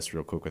touch on this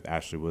real quick with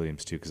Ashley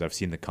Williams too, because I've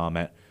seen the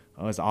comment,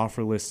 his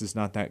offer list is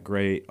not that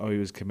great. He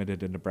was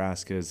committed to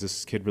Nebraska. Is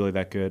this kid really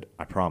that good?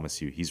 I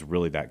promise you, he's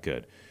really that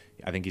good.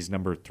 I think he's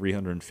number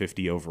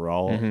 350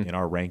 overall in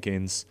our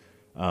rankings.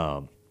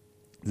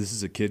 This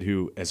is a kid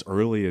who, as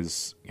early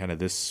as kind of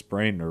this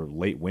spring or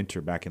late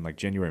winter, back in like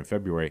January and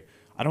February,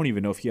 I don't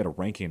even know if he had a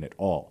ranking at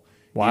all.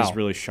 Wow. He's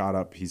really shot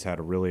up. He's had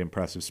a really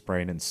impressive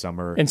spring in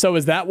summer. And so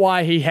is that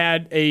why he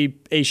had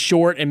a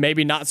short and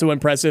maybe not so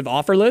impressive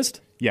offer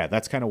list? Yeah,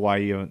 that's kind of why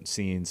you haven't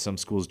seen some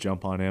schools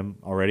jump on him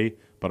already.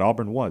 But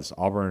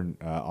Auburn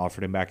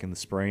offered him back in the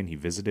spring. He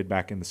visited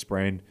back in the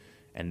spring,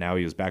 and now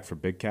he was back for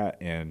Big Cat.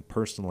 And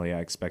personally, I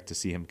expect to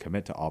see him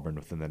commit to Auburn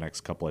within the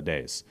next couple of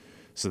days.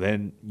 So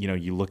then,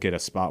 you look at a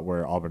spot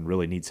where Auburn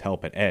really needs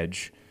help at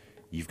edge.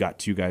 You've got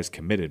 2 guys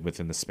committed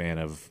within the span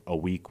of a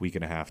week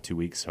and a half, 2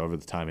 weeks, however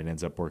the time it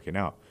ends up working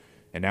out.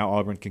 And now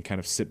Auburn can kind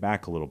of sit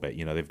back a little bit.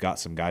 They've got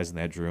some guys in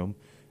the edge room,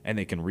 and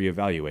they can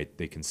reevaluate.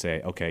 They can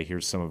say, okay,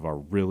 here's some of our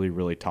really,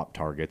 really top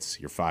targets,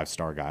 your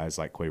 5-star guys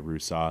like Quay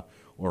Rusaw,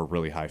 or a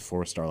really high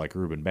 4-star like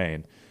Ruben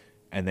Bain.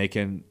 And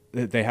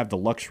they have the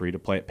luxury to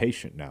play it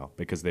patient now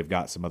because they've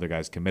got some other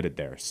guys committed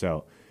there.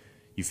 So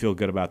you feel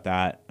good about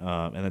that.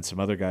 And then some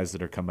other guys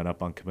that are coming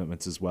up on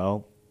commitments as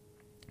well.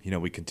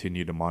 We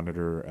continue to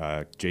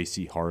monitor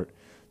J.C. Hart,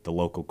 the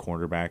local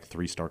cornerback,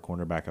 3-star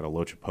cornerback out of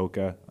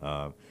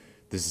Lochapoka.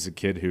 This is a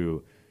kid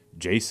who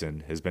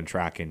Jason has been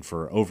tracking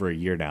for over a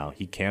year now.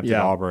 He camped at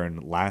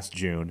Auburn last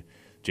June.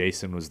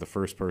 Jason was the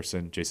first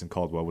person, Jason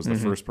Caldwell was the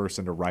first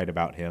person to write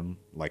about him,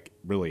 like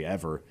really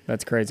ever.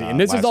 That's crazy. And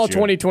this is all June.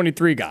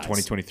 2023 guys.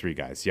 2023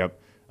 guys,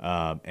 yep.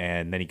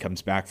 And then he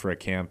comes back for a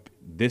camp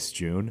this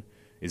June,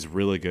 is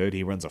really good.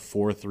 He runs a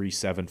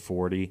 4.37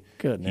 40.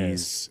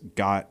 Goodness. He's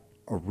got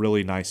a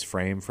really nice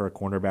frame for a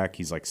cornerback.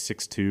 He's like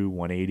 6'2",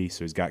 180,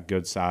 so he's got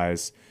good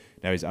size.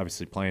 Now he's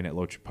obviously playing at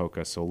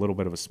Lochapoka, so a little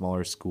bit of a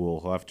smaller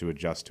school. He'll have to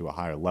adjust to a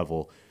higher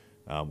level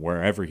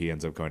wherever he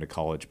ends up going to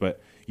college.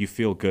 But you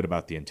feel good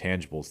about the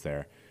intangibles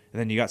there. And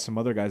then you got some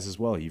other guys as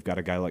well. You've got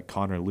a guy like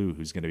Connor Liu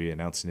who's going to be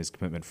announcing his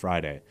commitment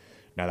Friday.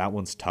 Now that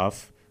one's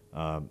tough,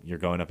 You're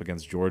going up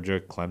against Georgia,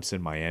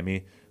 Clemson,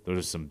 Miami. Those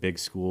are some big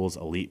schools,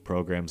 elite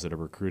programs that are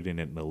recruiting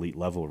at an elite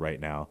level right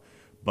now.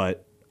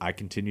 But I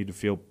continue to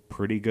feel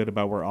pretty good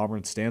about where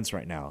Auburn stands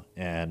right now.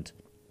 And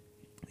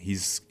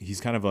he's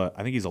kind of I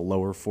think he's a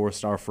lower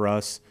 4-star for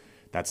us.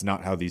 That's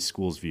not how these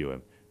schools view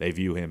him. They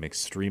view him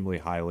extremely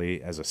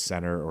highly as a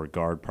center or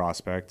guard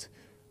prospect.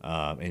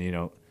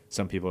 And,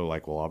 some people are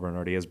like, well, Auburn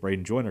already has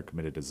Braden Joyner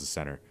committed as a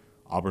center.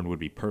 Auburn would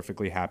be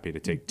perfectly happy to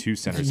take 2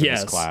 centers in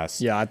this class.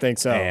 Yeah, I think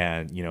so.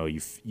 And,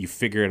 you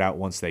figure it out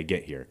once they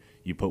get here.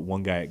 You put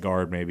one guy at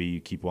guard, maybe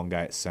you keep one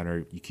guy at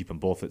center. You keep them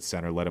both at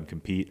center, let them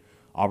compete.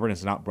 Auburn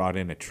has not brought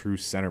in a true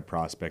center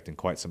prospect in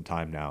quite some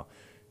time now.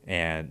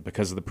 And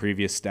because of the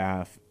previous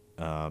staff,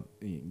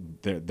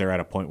 they're at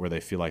a point where they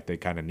feel like they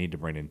kind of need to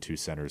bring in 2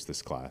 centers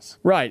this class.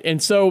 Right.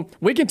 And so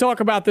we can talk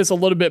about this a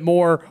little bit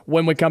more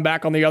when we come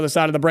back on the other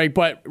side of the break.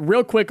 But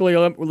real quickly,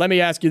 let me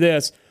ask you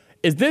this.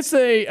 Is this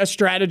a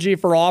strategy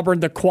for Auburn,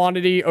 the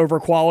quality over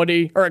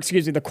quantity? Is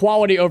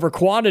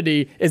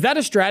that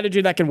a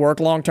strategy that can work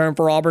long-term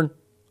for Auburn?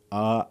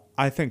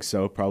 I think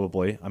so,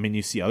 probably. I mean,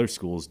 you see other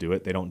schools do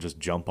it. They don't just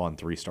jump on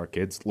 3-star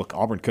kids. Look,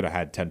 Auburn could have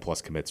had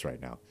 10-plus commits right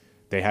now.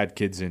 They had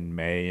kids in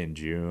May and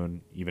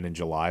June, even in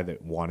July,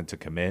 that wanted to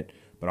commit,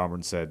 but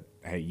Auburn said,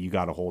 hey, you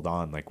got to hold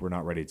on. Like, we're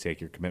not ready to take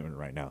your commitment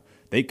right now.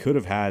 They could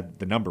have had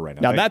the number right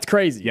now. Now, that's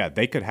crazy. Yeah,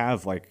 they could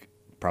have,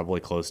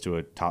 probably close to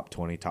a top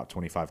 20, top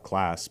 25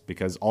 class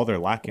because all they're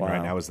lacking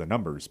right now is the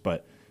numbers,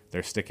 but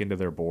they're sticking to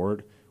their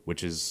board,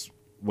 which is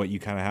what you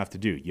kind of have to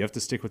do. You have to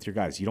stick with your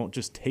guys. You don't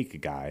just take a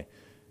guy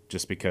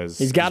just because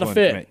he's got to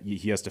fit.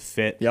 He has to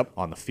fit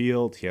on the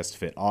field. He has to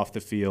fit off the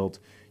field.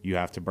 You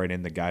have to bring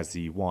in the guys that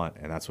you want,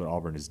 and that's what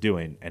Auburn is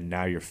doing. And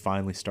now you're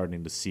finally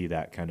starting to see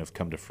that kind of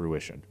come to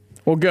fruition.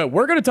 Well, good.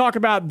 We're going to talk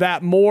about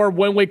that more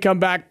when we come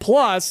back,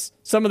 plus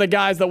some of the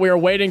guys that we are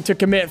waiting to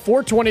commit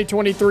for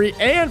 2023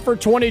 and for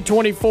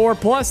 2024,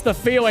 plus the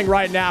feeling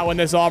right now in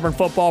this Auburn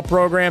football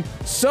program.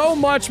 So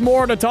much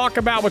more to talk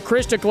about with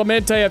Christian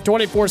Clemente of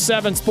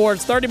 24/7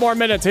 Sports. 30 more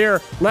minutes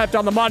here left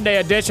on the Monday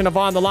edition of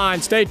On the Line.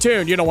 Stay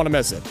tuned. You don't want to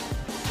miss it.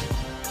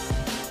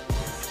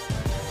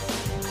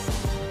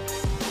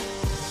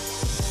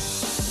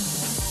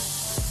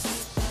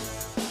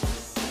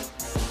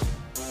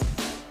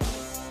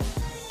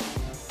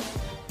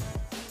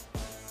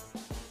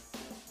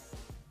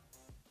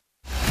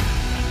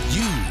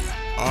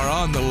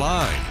 On the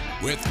Line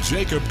with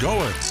Jacob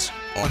Goins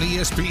on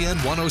ESPN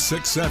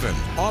 106.7,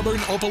 Auburn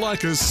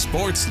Opelika's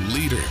sports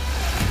leader.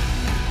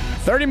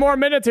 30 more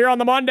minutes here on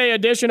the Monday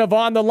edition of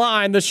On the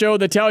Line, the show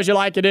that tells you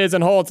like it is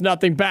and holds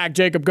nothing back.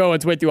 Jacob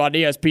Goins with you on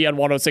ESPN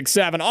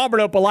 106.7,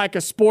 Auburn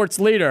Opelika sports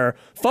leader.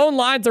 Phone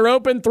lines are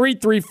open,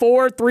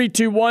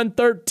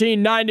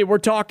 334-321-1390. We're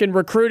talking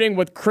recruiting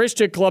with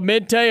Christian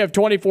Clemente of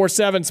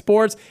 24/7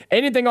 Sports.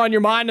 Anything on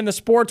your mind in the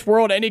sports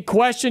world? Any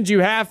questions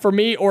you have for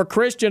me or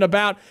Christian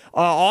about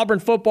Auburn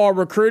football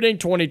recruiting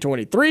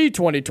 2023,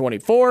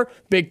 2024,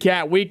 Big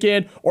Cat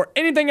Weekend, or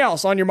anything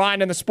else on your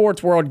mind in the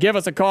sports world, give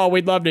us a call.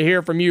 We'd love to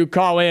hear from you.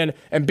 Call in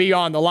and be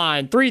on the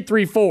line.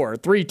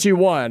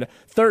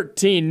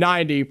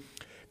 334-321-1390.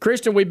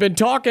 Christian, we've been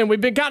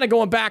kind of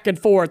going back and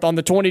forth on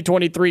the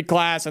 2023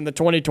 class and the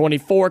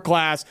 2024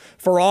 class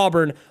for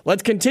Auburn.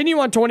 Let's continue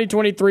on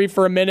 2023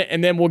 for a minute,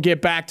 and then we'll get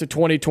back to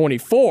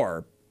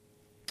 2024.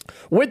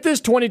 With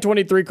this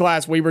 2023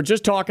 class, we were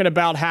just talking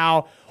about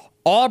how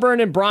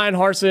Auburn and Brian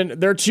Harsin,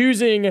 they're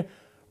choosing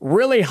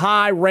really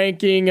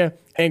high-ranking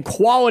and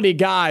quality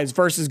guys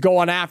versus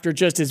going after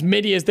just as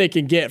many as they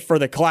can get for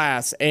the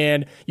class.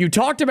 And you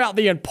talked about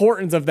the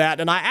importance of that,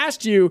 and I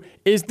asked you,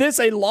 is this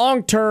a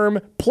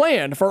long-term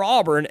plan for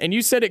Auburn? And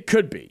you said it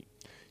could be.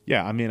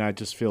 Yeah, I mean, I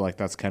just feel like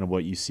that's kind of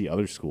what you see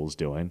other schools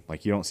doing.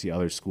 Like, you don't see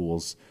other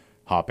schools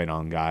hopping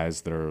on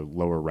guys that are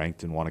lower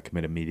ranked and want to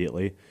commit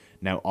immediately.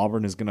 Now,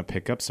 Auburn is going to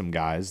pick up some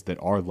guys that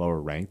are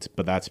lower ranked,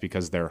 but that's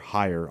because they're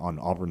higher on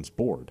Auburn's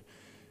board.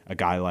 A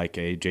guy like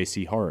a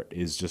J.C. Hart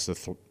is just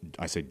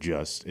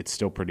it's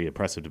still pretty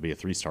impressive to be a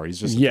 3-star. He's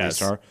just a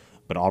 3-star,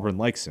 but Auburn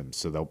likes him,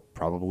 so they'll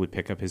probably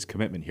pick up his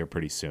commitment here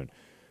pretty soon.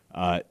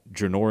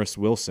 Janoris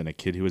Wilson, a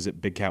kid who was at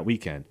Big Cat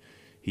Weekend,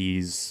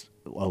 he's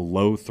a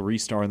low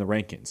 3-star in the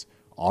rankings.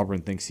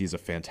 Auburn thinks he's a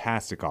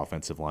fantastic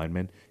offensive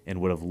lineman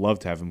and would have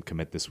loved to have him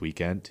commit this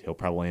weekend. He'll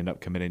probably end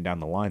up committing down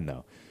the line,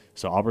 though.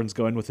 So Auburn's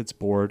going with its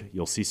board.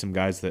 You'll see some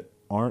guys that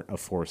aren't a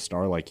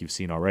 4-star like you've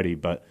seen already,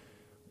 but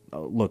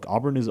look,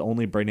 Auburn is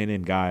only bringing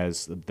in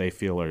guys that they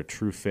feel are a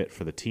true fit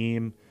for the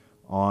team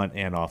on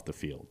and off the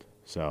field.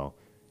 So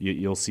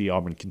you'll see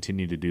Auburn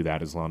continue to do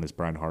that as long as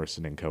Brian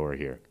Harsin and co are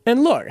here.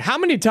 And look, how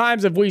many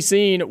times have we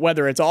seen,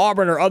 whether it's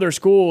Auburn or other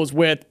schools,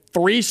 with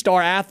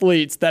 3-star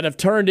athletes that have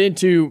turned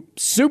into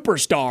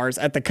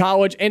superstars at the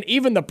college and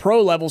even the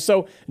pro level?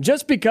 So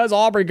just because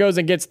Auburn goes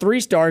and gets 3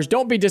 stars,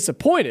 don't be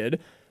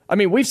disappointed. I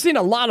mean, we've seen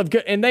a lot of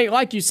good, and they,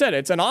 like you said,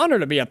 it's an honor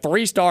to be a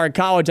 3-star in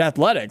college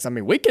athletics. I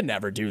mean, we could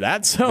never do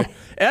that. So,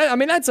 I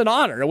mean, that's an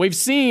honor. And we've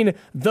seen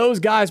those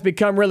guys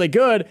become really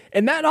good.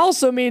 And that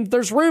also means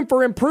there's room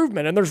for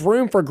improvement and there's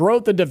room for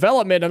growth and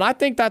development. And I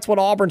think that's what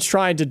Auburn's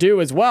trying to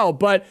do as well.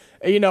 But,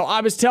 you know,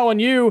 I was telling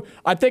you,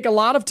 I think a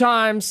lot of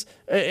times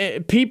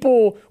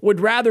people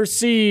would rather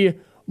see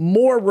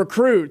more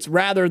recruits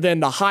rather than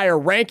the higher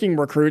ranking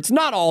recruits.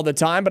 Not all the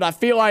time, but I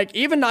feel like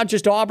even not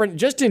just Auburn,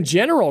 just in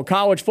general,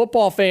 college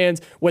football fans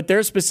with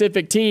their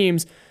specific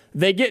teams,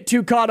 they get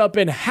too caught up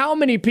in how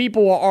many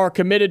people are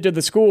committed to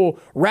the school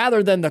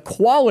rather than the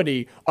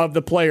quality of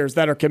the players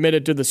that are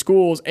committed to the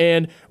schools.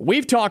 And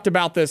we've talked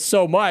about this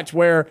so much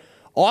where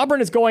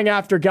Auburn is going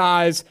after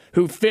guys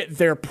who fit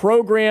their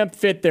program,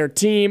 fit their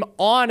team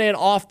on and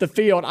off the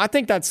field. I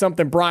think that's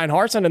something Brian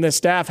Harsin and this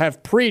staff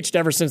have preached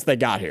ever since they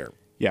got here.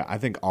 Yeah, I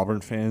think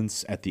Auburn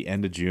fans at the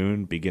end of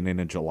June, beginning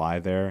of July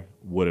there,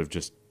 would have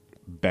just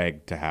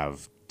begged to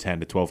have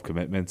 10 to 12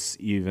 commitments,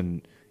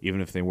 even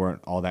if they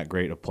weren't all that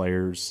great of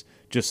players,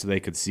 just so they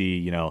could see,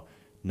 you know,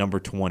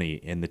 number 20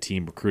 in the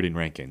team recruiting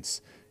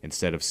rankings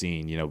instead of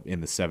seeing, you know,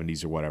 in the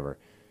 70s or whatever.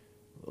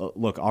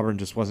 Look, Auburn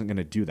just wasn't going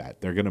to do that.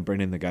 They're going to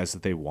bring in the guys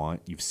that they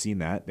want. You've seen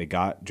that. They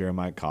got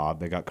Jeremiah Cobb.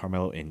 They got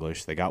Carmelo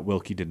English. They got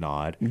Wilkie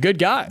Denard. Good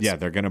guys. Yeah,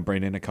 they're going to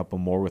bring in a couple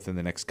more within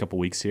the next couple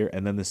weeks here,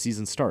 and then the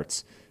season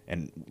starts.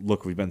 And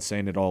look, we've been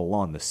saying it all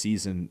along. The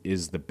season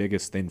is the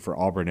biggest thing for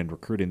Auburn in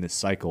recruiting this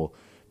cycle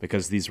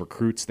because these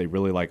recruits, they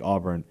really like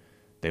Auburn.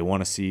 They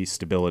want to see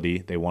stability.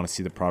 They want to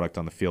see the product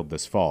on the field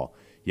this fall.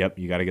 Yep,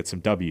 you got to get some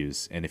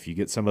W's. And if you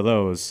get some of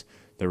those,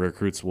 the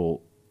recruits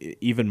will,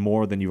 even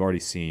more than you've already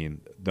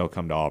seen, they'll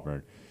come to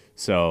Auburn.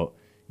 So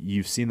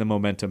you've seen the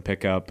momentum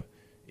pick up.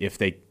 If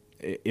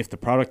the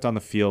product on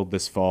the field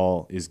this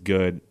fall is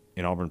good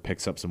and Auburn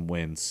picks up some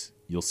wins,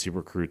 you'll see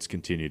recruits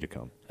continue to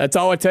come. That's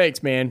all it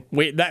takes, man.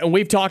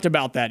 We've talked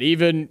about that.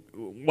 Even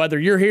whether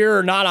you're here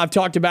or not, I've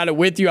talked about it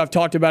with you. I've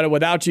talked about it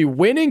without you.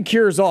 Winning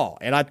cures all.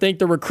 And I think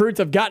the recruits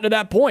have gotten to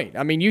that point.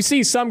 I mean, you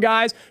see some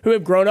guys who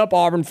have grown up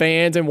Auburn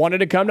fans and wanted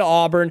to come to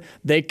Auburn.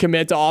 They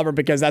commit to Auburn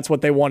because that's what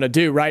they want to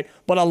do, right?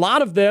 But a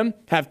lot of them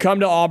have come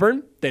to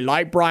Auburn. They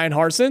like Brian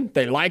Harsin.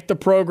 They like the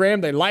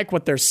program. They like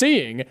what they're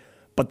seeing.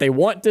 But they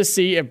want to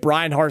see if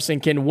Brian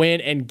Harsin can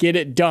win and get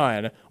it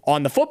done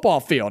on the football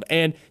field.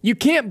 And you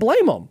can't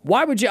blame them.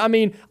 Why would you? I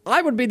mean,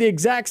 I would be the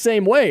exact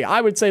same way. I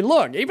would say,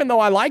 look, even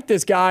though I like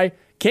this guy,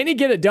 can he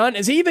get it done?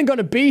 Is he even going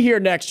to be here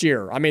next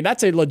year? I mean,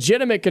 that's a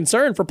legitimate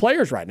concern for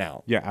players right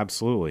now. Yeah,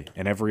 absolutely.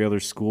 And every other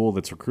school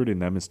that's recruiting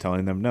them is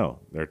telling them no.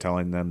 They're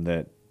telling them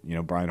that, you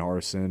know, Brian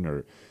Harsin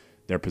or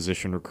their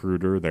position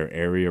recruiter, their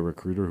area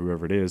recruiter,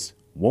 whoever it is,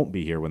 won't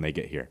be here when they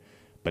get here.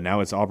 But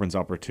now it's Auburn's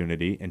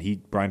opportunity, and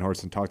Brian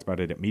Harsin talked about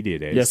it at Media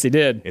Days. Yes, he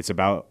did. It's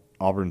about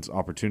Auburn's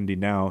opportunity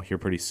now, here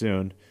pretty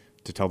soon,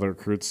 to tell the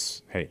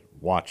recruits, hey,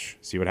 watch,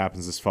 see what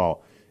happens this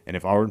fall. And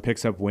if Auburn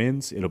picks up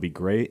wins, it'll be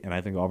great, and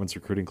I think Auburn's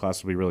recruiting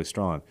class will be really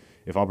strong.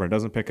 If Auburn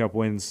doesn't pick up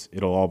wins,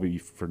 it'll all be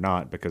for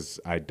naught because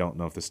I don't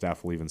know if the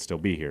staff will even still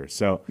be here.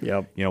 So,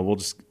 you know,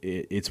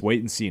 it's wait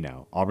and see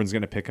now. Auburn's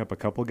going to pick up a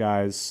couple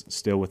guys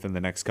still within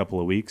the next couple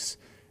of weeks,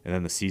 and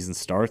then the season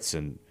starts,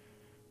 and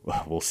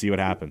we'll see what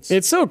happens.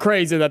 It's so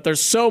crazy that there's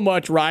so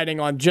much riding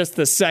on just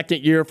the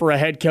second year for a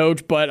head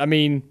coach, but I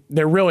mean,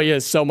 there really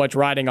is so much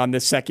riding on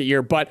this second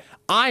year. But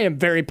I am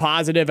very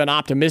positive and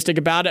optimistic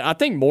about it. I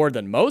think more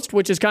than most,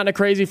 which is kind of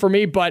crazy for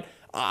me, but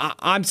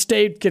I'm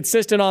stayed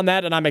consistent on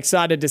that, and I'm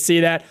excited to see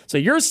that. So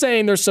you're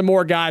saying there's some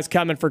more guys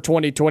coming for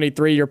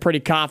 2023 you're pretty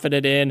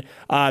confident in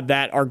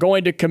that are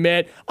going to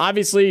commit.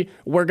 Obviously,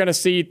 we're going to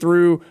see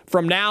through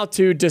from now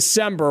to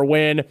December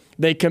when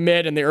they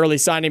commit in the early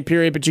signing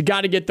period, but you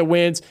got to get the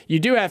wins. You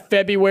do have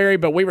February,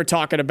 but we were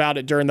talking about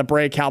it during the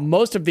break, how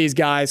most of these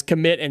guys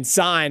commit and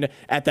sign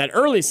at that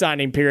early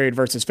signing period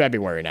versus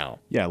February now.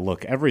 Yeah,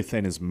 look,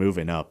 everything is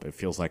moving up, it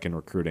feels like, in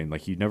recruiting.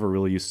 Like, you never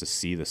really used to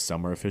see the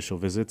summer official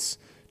visits.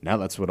 Now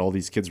that's what all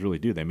these kids really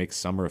do. They make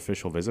summer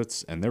official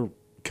visits, and they're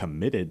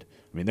committed.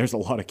 I mean, there's a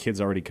lot of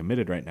kids already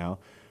committed right now,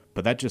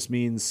 but that just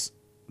means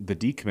the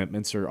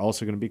decommitments are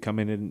also going to be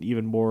coming at an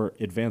even more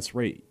advanced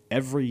rate.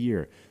 Every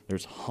year,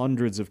 there's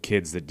hundreds of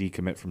kids that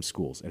decommit from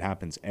schools. It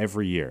happens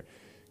every year.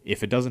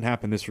 If it doesn't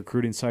happen this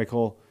recruiting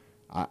cycle,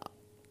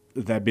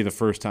 that'd be the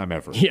first time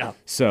ever. Yeah.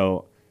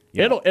 So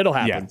it'll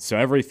happen. Yeah. So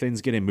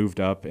everything's getting moved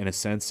up in a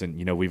sense, and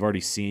we've already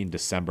seen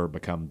December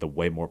become the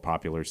way more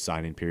popular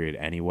signing period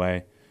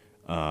anyway.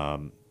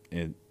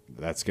 And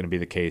that's going to be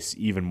the case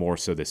even more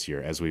so this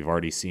year, as we've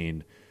already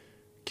seen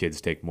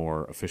kids take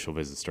more official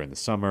visits during the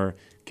summer,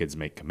 kids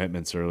make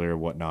commitments earlier,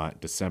 whatnot.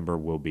 December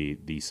will be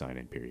the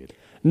sign-in period.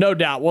 No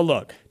doubt. Well,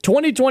 look,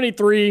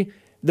 2023,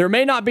 there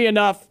may not be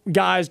enough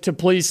guys to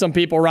please some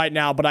people right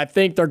now, but I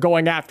think they're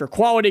going after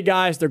quality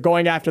guys. They're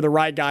going after the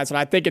right guys, and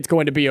I think it's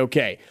going to be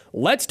okay.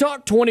 Let's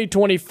talk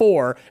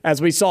 2024, as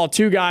we saw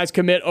two guys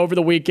commit over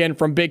the weekend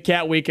from Big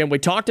Cat Weekend. We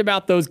talked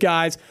about those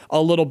guys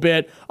a little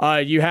bit.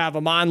 You have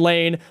Amon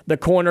Lane, the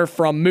corner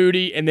from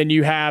Moody, and then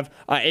you have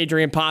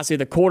Adrian Posse,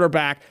 the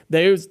quarterback.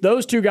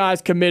 Those two guys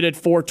committed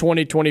for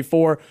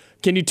 2024.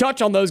 Can you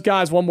touch on those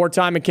guys one more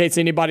time in case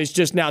anybody's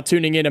just now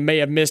tuning in and may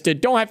have missed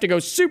it? Don't have to go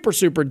super,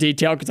 super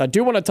detailed because I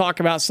do want to talk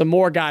about some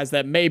more guys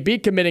that may be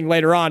committing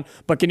later on.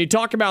 But can you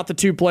talk about the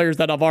 2 players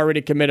that have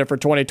already committed for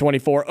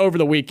 2024 over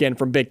the weekend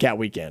from Big Cat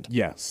Weekend?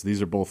 Yes,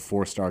 these are both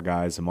 4-star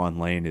guys. Amon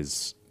Lane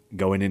is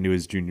going into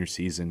his junior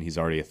season. He's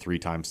already a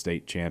 3-time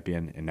state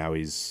champion, and now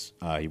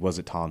he was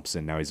at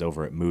Thompson. Now he's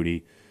over at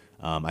Moody.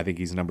 I think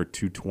he's number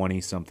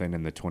 220-something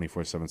in the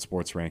 24/7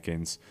 sports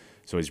rankings.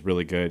 So he's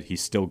really good. He's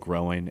still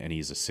growing, and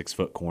he's a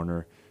 6-foot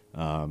corner.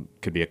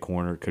 Could be a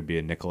corner, could be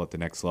a nickel at the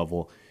next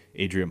level.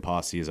 Adrian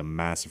Posse is a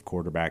massive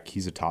quarterback.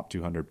 He's a top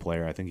 200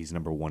 player. I think he's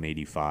number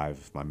 185,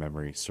 if my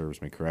memory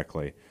serves me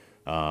correctly.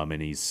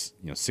 And he's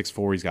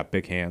 6'4". He's got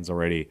big hands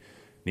already.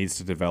 Needs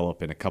to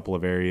develop in a couple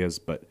of areas,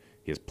 but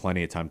he has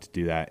plenty of time to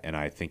do that, and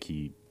I think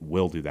he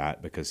will do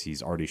that because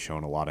he's already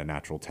shown a lot of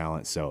natural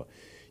talent. So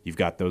you've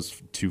got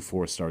those 2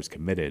 4-stars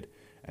committed.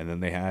 And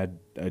then they had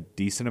a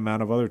decent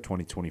amount of other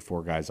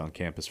 2024 guys on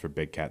campus for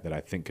Big Cat that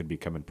I think could be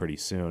coming pretty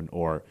soon,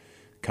 or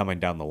coming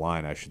down the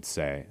line, I should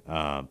say.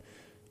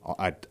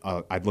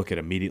 I'd look at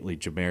immediately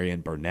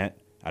Jamarian Burnett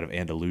out of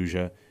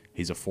Andalusia.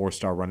 He's a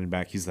 4-star running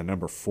back. He's the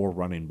number 4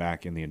 running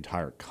back in the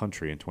entire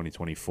country in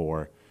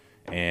 2024.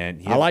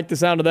 And I like the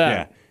sound of that.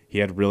 Yeah, he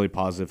had really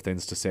positive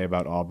things to say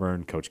about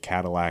Auburn. Coach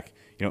Cadillac,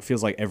 it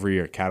feels like every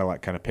year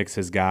Cadillac kind of picks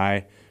his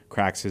guy,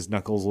 cracks his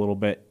knuckles a little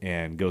bit,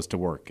 and goes to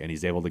work, and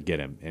he's able to get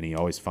him. And he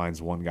always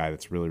finds one guy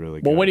that's really,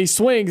 really good. Well, when he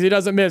swings, he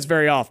doesn't miss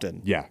very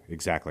often. Yeah,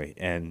 exactly.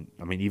 And,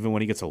 even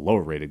when he gets a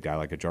lower-rated guy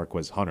like a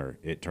Jarquez Hunter,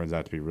 it turns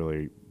out to be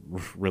really,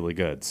 really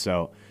good.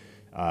 So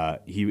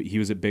he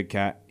was at Big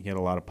Cat. He had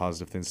a lot of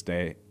positive things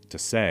to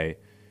say,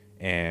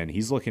 and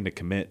he's looking to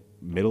commit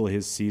middle of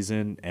his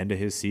season, end of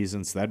his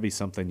season, so that'd be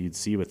something you'd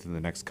see within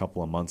the next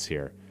couple of months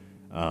here.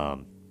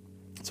 So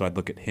I'd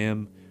look at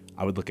him.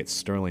 I would look at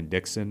Sterling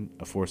Dixon,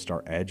 a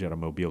 4-star edge out of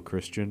Mobile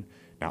Christian.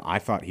 Now, I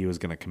thought he was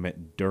going to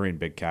commit during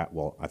Big Cat.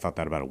 Well, I thought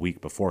that about a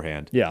week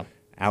beforehand. Yeah.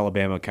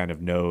 Alabama kind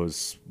of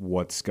knows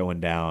what's going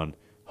down,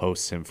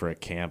 hosts him for a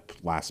camp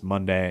last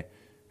Monday.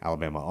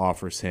 Alabama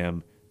offers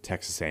him.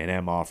 Texas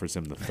A&M offers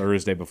him the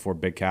Thursday before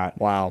Big Cat.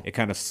 Wow. It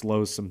kind of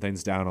slows some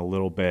things down a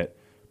little bit.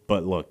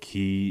 But look,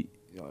 he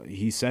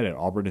said it.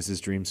 Auburn is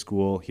his dream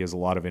school. He has a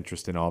lot of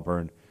interest in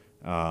Auburn.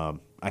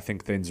 I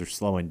think things are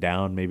slowing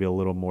down maybe a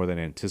little more than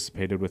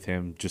anticipated with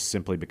him, just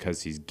simply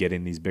because he's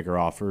getting these bigger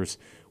offers,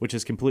 which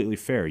is completely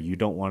fair. You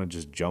don't want to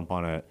just jump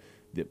on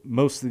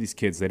most of these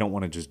kids, they don't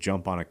want to just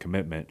jump on a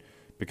commitment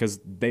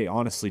because they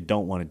honestly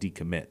don't want to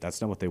decommit.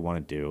 That's not what they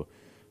want to do.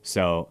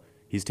 So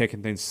he's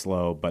taking things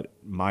slow, but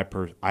I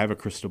have a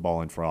crystal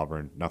ball in for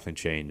Auburn. Nothing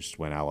changed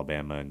when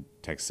Alabama and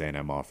Texas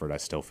A&M offered. I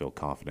still feel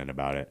confident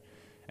about it.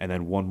 And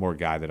then one more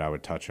guy that I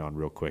would touch on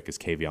real quick is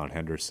Kavion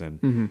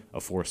Henderson, a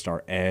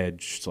 4-star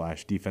edge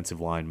 / defensive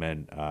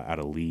lineman out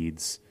of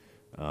Leeds.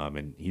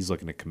 And he's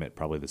looking to commit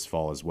probably this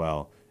fall as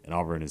well. And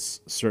Auburn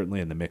is certainly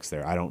in the mix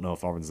there. I don't know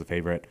if Auburn's the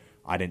favorite.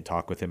 I didn't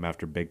talk with him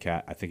after Big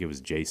Cat. I think it was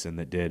Jason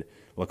that did.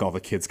 Look, all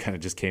the kids kind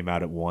of just came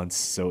out at once,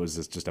 so it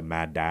was just a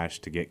mad dash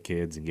to get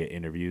kids and get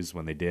interviews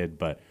when they did.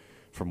 But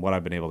from what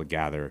I've been able to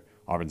gather,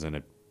 Auburn's in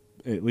at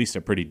least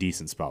a pretty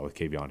decent spot with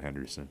Kavion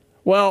Henderson.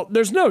 Well,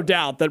 there's no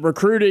doubt that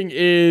recruiting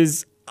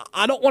is,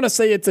 I don't want to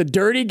say it's a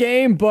dirty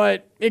game,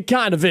 but it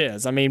kind of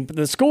is.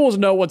 The schools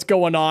know what's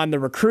going on. The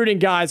recruiting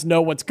guys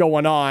know what's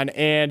going on.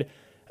 And,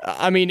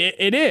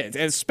 it is,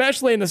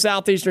 especially in the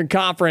Southeastern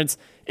Conference.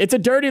 It's a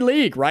dirty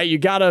league, right? You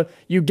gotta,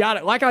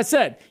 like I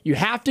said, you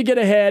have to get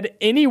ahead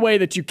any way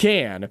that you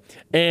can.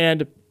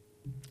 And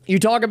you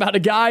talk about a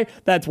guy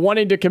that's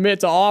wanting to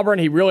commit to Auburn.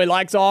 He really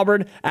likes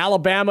Auburn.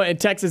 Alabama and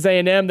Texas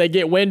A&M, they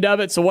get wind of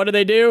it. So what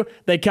do?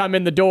 They come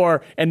in the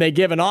door and they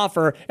give an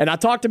offer. And I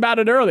talked about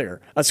it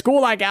earlier. A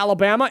school like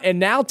Alabama and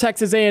now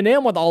Texas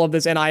A&M with all of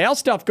this NIL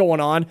stuff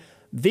going on,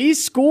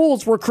 these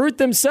schools recruit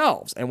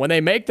themselves. And when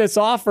they make this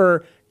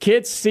offer,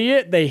 kids see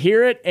it, they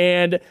hear it,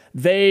 and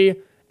they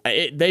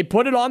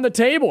put it on the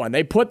table. And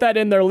they put that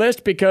in their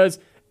list because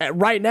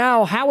right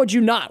now, how would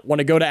you not want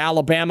to go to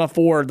Alabama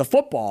for the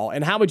football?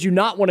 And how would you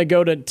not want to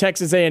go to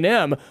Texas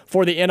A&M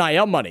for the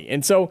NIL money?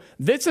 And so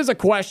this is a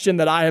question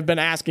that I have been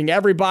asking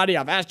everybody.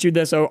 I've asked you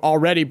this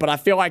already, but I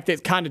feel like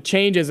it kind of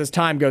changes as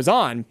time goes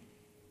on.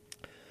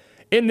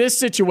 In this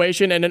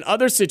situation and in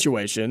other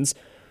situations,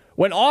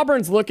 when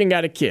Auburn's looking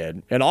at a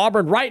kid, and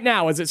Auburn right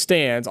now as it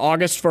stands,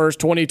 August 1st,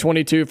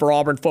 2022 for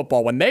Auburn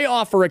football, when they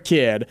offer a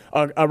kid,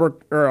 a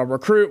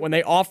recruit, when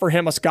they offer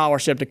him a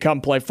scholarship to come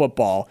play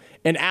football,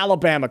 and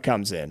Alabama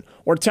comes in,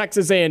 or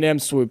Texas A&M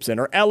swoops in,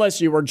 or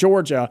LSU or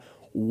Georgia,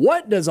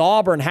 what does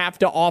Auburn have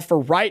to offer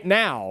right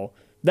now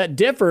that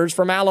differs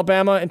from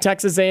Alabama and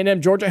Texas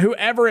A&M, Georgia,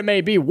 whoever it may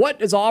be? What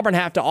does Auburn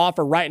have to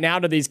offer right now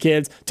to these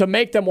kids to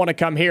make them want to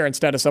come here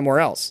instead of somewhere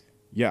else?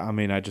 Yeah,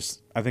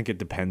 I think it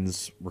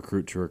depends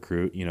recruit to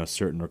recruit.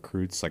 Certain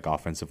recruits like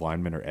offensive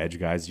linemen or edge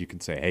guys, you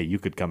can say, hey, you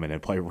could come in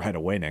and play right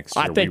away next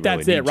year. I think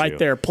that's it right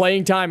there.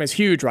 Playing time is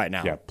huge right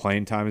now. Yeah,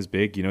 playing time is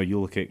big.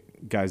 You look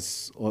at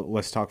guys,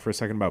 let's talk for a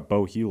second about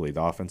Bo Hewley,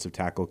 the offensive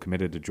tackle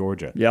committed to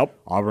Georgia. Yep.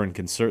 Auburn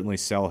can certainly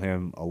sell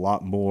him a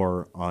lot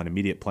more on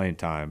immediate playing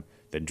time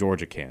than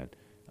Georgia can.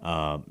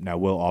 Now,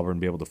 will Auburn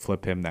be able to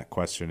flip him? That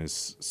question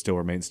still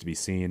remains to be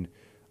seen.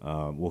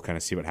 We'll kind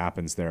of see what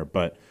happens there.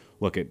 But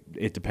look,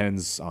 it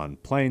depends on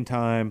playing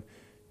time.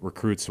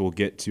 Recruits will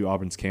get to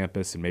Auburn's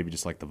campus and maybe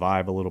just like the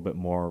vibe a little bit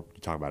more. We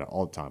talk about it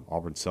all the time.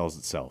 Auburn sells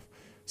itself.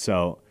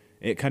 So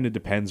it kind of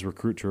depends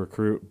recruit to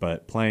recruit,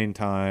 but playing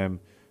time,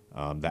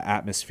 the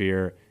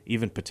atmosphere,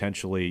 even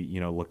potentially,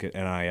 look at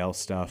NIL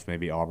stuff.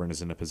 Maybe Auburn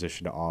is in a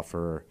position to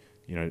offer,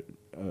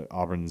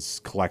 Auburn's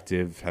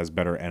collective has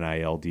better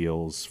NIL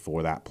deals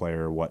for that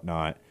player or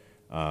whatnot.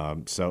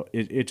 So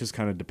it just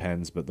kind of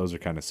depends, but those are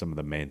kind of some of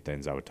the main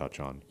things I would touch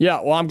on.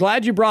 Yeah, well, I'm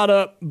glad you brought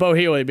up Bo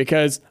Healy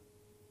because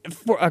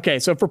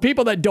so for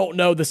people that don't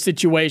know the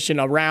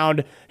situation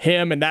around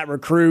him and that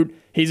recruit,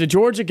 he's a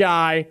Georgia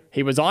guy.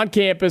 He was on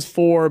campus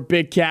for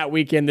Big Cat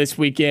Weekend this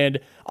weekend.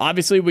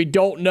 Obviously, we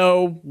don't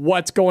know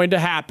what's going to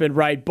happen,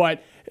 right?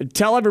 But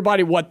tell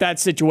everybody what that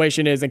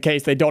situation is in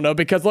case they don't know.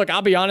 Because, look,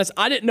 I'll be honest,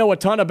 I didn't know a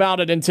ton about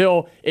it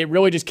until it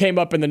really just came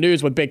up in the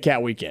news with Big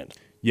Cat Weekend.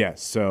 Yeah,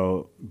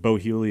 so Bo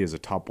Healy is a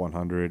top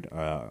 100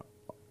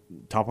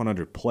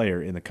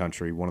 player in the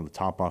country, one of the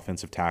top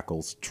offensive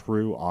tackles,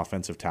 true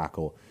offensive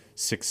tackle,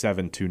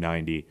 6'7",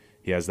 290.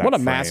 He has that What a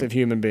frame. massive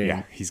human being.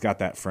 Yeah, he's got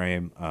that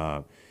frame.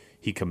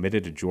 He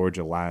committed to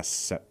Georgia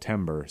last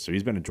September, so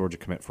he's been a Georgia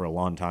commit for a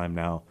long time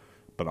now,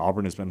 but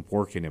Auburn has been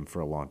working him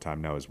for a long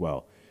time now as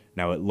well.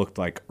 Now, it looked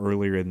like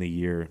earlier in the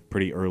year,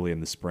 pretty early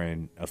in the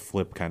spring, a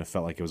flip kind of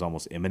felt like it was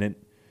almost imminent,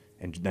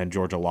 and then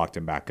Georgia locked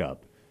him back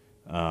up.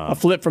 A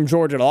flip from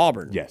Georgia to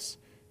Auburn. Yes.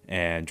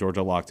 And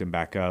Georgia locked him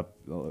back up.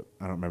 I don't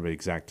remember the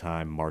exact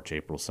time, March,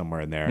 April,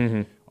 somewhere in there.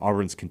 Mm-hmm.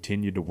 Auburn's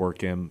continued to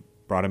work him,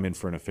 brought him in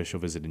for an official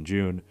visit in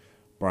June,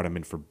 brought him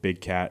in for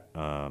Big Cat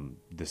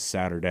this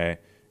Saturday,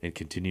 and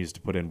continues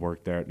to put in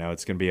work there. Now,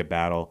 it's going to be a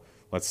battle.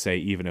 Let's say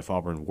even if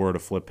Auburn were to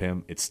flip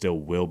him, it still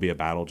will be a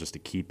battle just to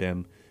keep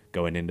him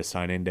going into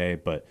sign-in day.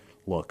 But,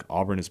 look,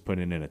 Auburn is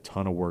putting in a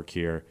ton of work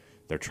here.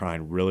 They're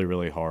trying really,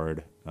 really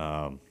hard.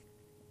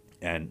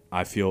 And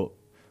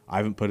I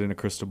haven't put in a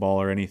crystal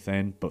ball or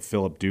anything, but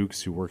Philip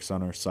Dukes, who works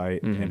on our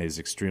site and is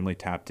extremely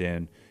tapped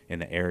in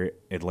the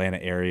Atlanta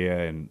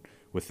area, and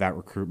with that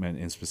recruitment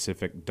in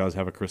specific, does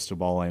have a crystal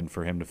ball in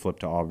for him to flip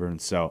to Auburn.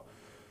 So,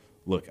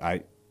 look,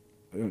 I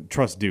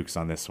trust Dukes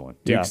on this one.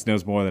 Dukes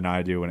knows more than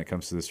I do when it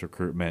comes to this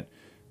recruitment.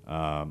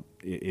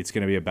 It's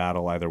going to be a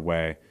battle either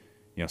way.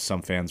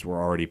 Some fans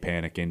were already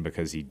panicking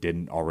because he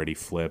didn't already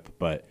flip,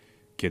 but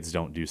kids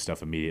don't do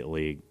stuff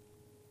immediately.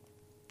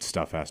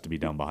 Stuff has to be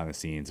done behind the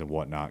scenes and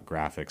whatnot,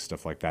 graphics,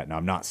 stuff like that. Now,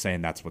 I'm not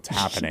saying that's what's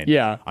happening.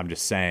 Yeah. I'm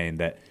just saying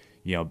that,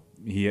 he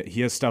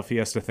has stuff he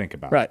has to think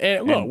about. Right.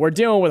 And look, we're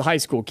dealing with high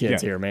school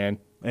kids here, man.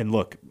 And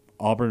look,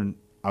 Auburn,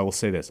 I will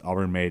say this,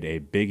 Auburn made a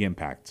big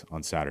impact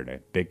on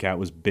Saturday. Big Cat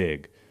was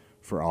big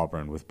for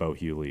Auburn with Bo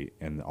Healy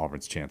and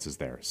Auburn's chances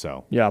there.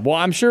 So yeah, well,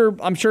 I'm sure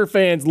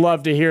fans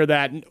love to hear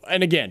that.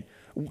 And again,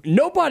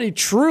 nobody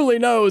truly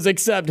knows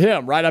except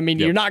him, right? I mean,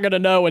 You're not going to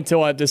know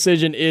until a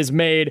decision is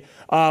made.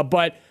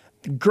 But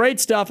great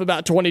stuff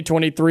about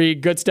 2023,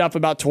 good stuff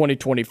about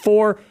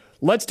 2024.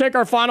 Let's take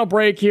our final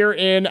break here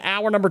in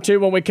hour number 2.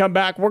 When we come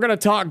back, we're going to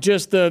talk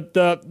just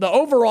the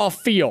overall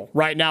feel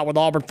right now with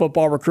Auburn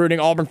football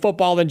recruiting, Auburn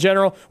football in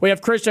general. We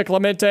have Christian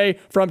Clemente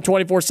from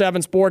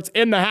 24/7 Sports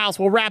in the house.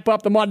 We'll wrap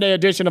up the Monday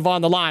edition of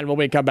On the Line when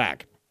we come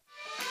back.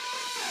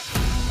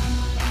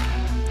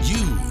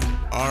 You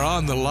are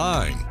on the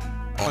line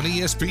on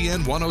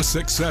ESPN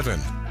 106.7.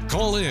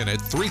 Call in at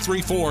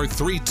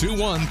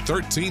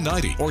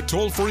 334-321-1390 or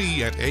toll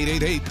free at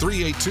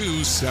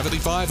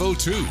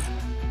 888-382-7502.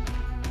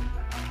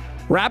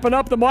 Wrapping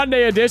up the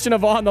Monday edition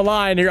of On the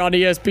Line here on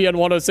ESPN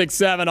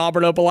 106.7.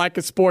 Auburn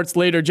Opelika sports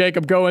leader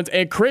Jacob Goins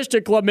and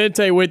Christian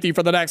Clemente with you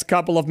for the next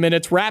couple of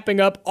minutes, wrapping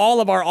up all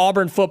of our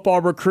Auburn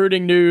football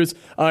recruiting news.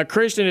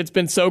 Christian, it's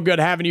been so good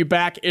having you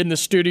back in the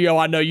studio.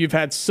 I know you've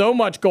had so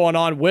much going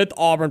on with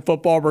Auburn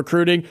football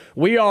recruiting.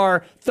 We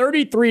are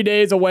 33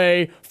 days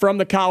away from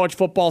the college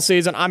football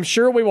season. I'm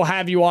sure we will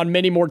have you on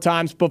many more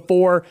times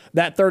before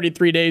that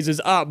 33 days is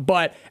up.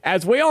 But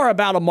as we are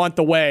about a month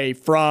away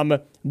from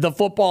the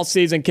football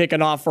season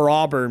kicking off for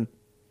Auburn,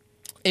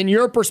 in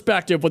your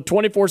perspective with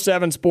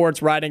 24/7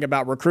 Sports writing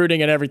about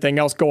recruiting and everything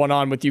else going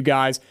on with you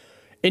guys,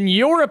 in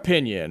your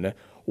opinion,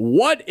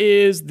 what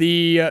is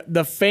the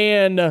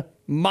fan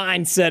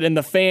mindset and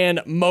the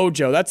fan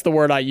mojo, that's the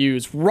word I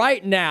use,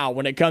 right now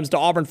when it comes to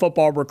Auburn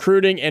football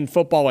recruiting and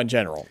football in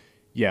general?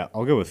 Yeah,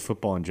 I'll go with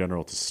football in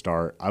general to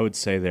start. I would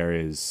say there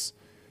is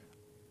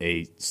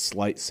a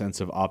slight sense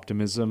of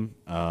optimism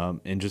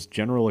and just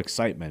general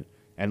excitement.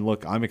 And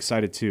look, I'm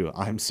excited too.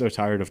 I'm so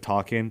tired of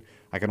talking.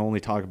 I can only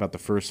talk about the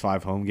first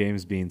 5 home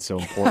games being so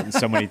important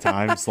so many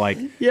times. Like,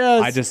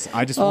 yes.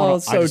 I just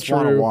want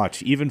to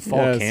watch. Even fall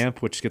Yes.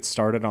 camp, which gets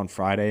started on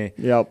Friday.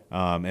 Yep.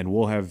 And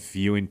we'll have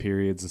viewing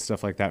periods and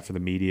stuff like that for the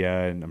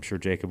media. And I'm sure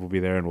Jacob will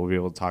be there and we'll be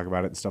able to talk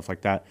about it and stuff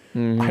like that.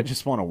 Mm-hmm. I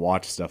just want to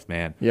watch stuff,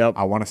 man. Yep.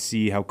 I want to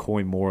see how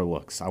Coy Moore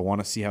looks. I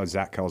want to see how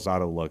Zach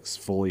Calzada looks,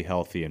 fully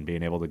healthy and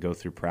being able to go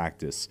through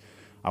practice.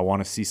 I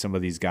want to see some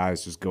of these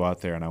guys just go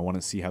out there, and I want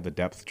to see how the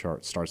depth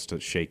chart starts to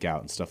shake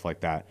out and stuff like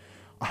that.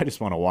 I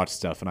just want to watch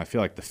stuff, and I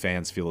feel like the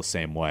fans feel the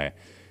same way.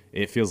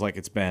 It feels like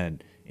it's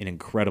been an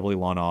incredibly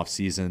long off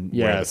season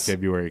where the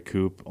February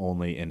coup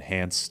only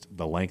enhanced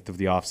the length of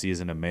the off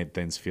season and made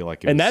things feel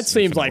like it was. And that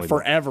seems like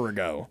forever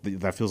ago.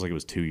 That feels like it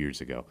was 2 years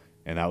ago,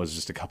 and that was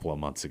just a couple of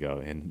months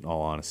ago, in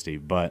all honesty.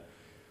 But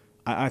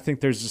I think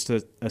there's just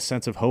a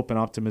sense of hope and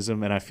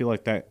optimism, and I feel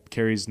like that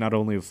carries not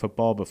only with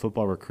football but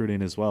football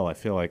recruiting as well. I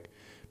feel like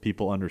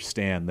people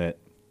understand that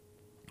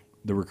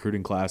the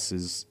recruiting class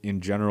is,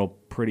 in general,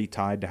 pretty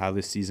tied to how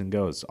this season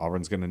goes.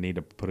 Auburn's going to need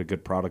to put a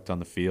good product on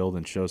the field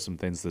and show some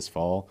things this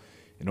fall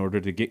in order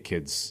to get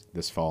kids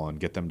this fall and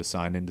get them to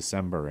sign in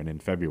December and in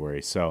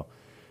February. So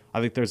I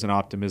think there's an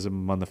optimism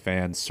among the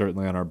fans,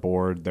 certainly on our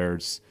board.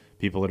 There's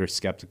people that are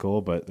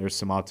skeptical, but there's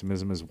some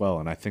optimism as well,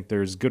 and I think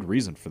there's good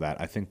reason for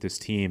that. I think this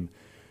team,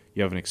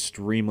 you have an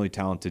extremely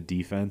talented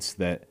defense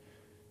that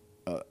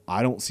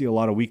I don't see a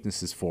lot of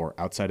weaknesses for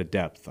outside of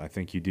depth. I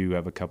think you do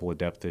have a couple of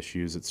depth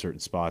issues at certain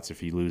spots.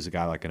 If you lose a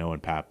guy like an Owen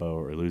Papo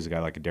or lose a guy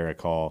like a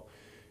Derek Hall,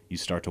 you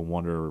start to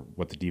wonder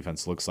what the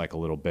defense looks like a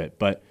little bit.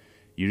 But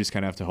you just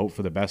kind of have to hope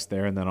for the best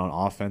there. And then on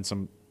offense,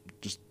 I'm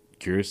just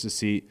curious to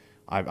see.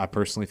 I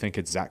personally think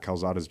it's Zach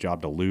Calzada's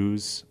job to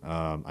lose.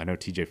 I know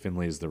TJ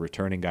Finley is the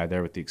returning guy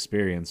there with the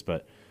experience,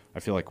 but I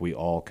feel like we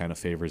all kind of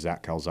favor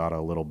Zach Calzada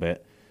a little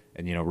bit.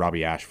 And,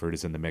 Robbie Ashford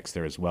is in the mix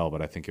there as well,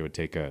 but I think it would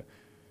take a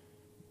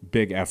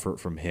big effort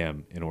from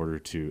him in order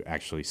to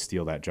actually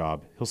steal that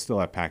job. He'll still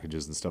have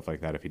packages and stuff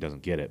like that if he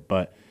doesn't get it.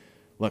 But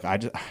look,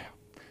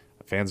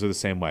 fans are the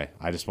same way.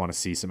 I just want to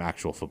see some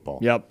actual football.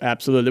 Yep,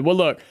 absolutely. Well,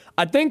 look,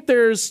 I think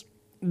there's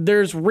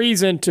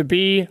reason to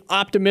be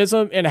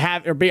optimism and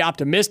be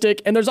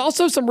optimistic, and there's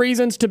also some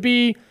reasons to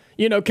be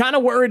kind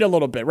of worried a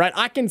little bit, right?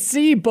 I can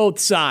see both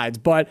sides,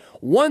 but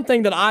one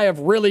thing that I have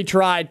really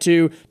tried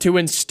to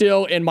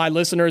instill in my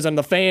listeners and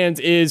the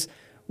fans is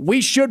we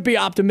should be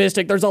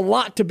optimistic. There's a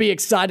lot to be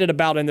excited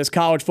about in this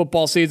college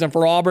football season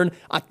for Auburn.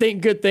 I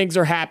think good things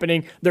are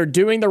happening. They're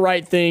doing the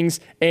right things,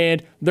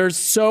 and there's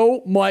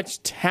so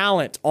much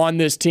talent on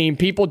this team.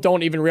 People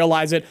don't even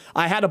realize it.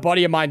 I had a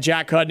buddy of mine,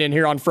 Jack Hutton, in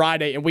here on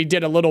Friday, and we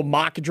did a little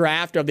mock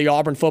draft of the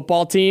Auburn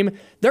football team.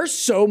 There's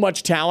so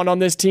much talent on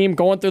this team.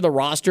 Going through the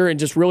roster and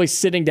just really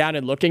sitting down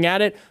and looking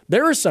at it,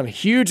 there are some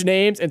huge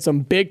names and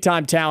some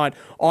big-time talent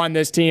on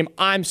this team.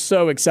 I'm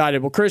so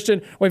excited. Well,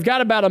 Christian, we've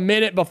got about a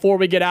minute before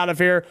we get out of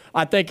here.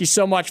 I thank you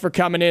so much for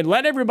coming in.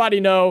 Let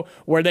everybody know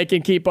where they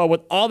can keep up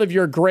with all of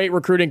your great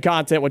recruiting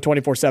content with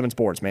 24/7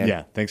 Sports, man.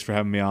 Yeah, thanks for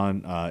having me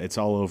on. It's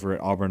all over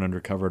at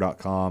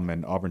auburnundercover.com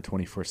and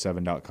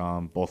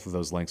auburn247.com. Both of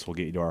those links will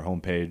get you to our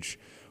homepage.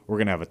 We're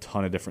going to have a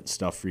ton of different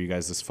stuff for you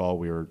guys this fall.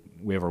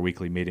 We have our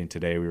weekly meeting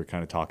today. We were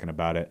kind of talking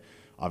about it.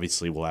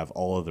 Obviously, we'll have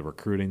all of the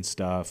recruiting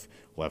stuff.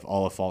 We'll have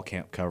all of fall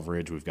camp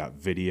coverage. We've got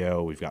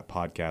video. We've got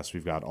podcasts.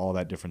 We've got all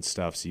that different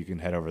stuff, so you can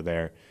head over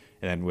there.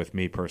 And then with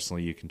me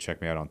personally, you can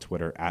check me out on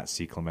Twitter at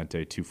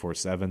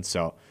 @CClemente247.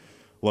 So,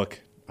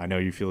 look, I know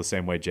you feel the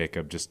same way,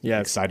 Jacob. Just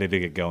excited to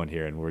get going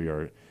here, and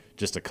we're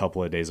just a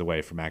couple of days away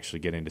from actually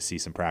getting to see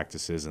some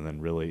practices, and then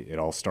really it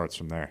all starts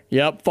from there.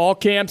 Yep, fall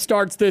camp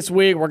starts this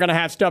week. We're going to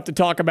have stuff to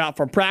talk about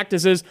from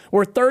practices.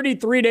 We're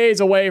 33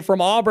 days away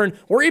from Auburn.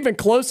 We're even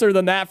closer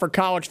than that for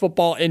college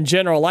football in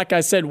general. Like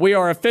I said, we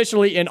are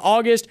officially in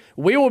August.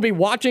 We will be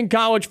watching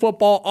college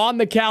football on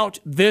the couch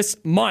this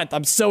month.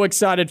 I'm so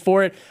excited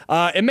for it.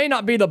 It may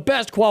not be the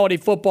best quality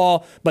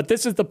football, but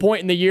this is the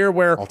point in the year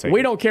where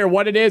we don't care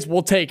what it is,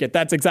 we'll take it.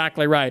 That's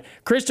exactly right.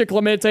 Christian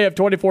Clemente of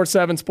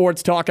 24/7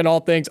 Sports, talking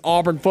all things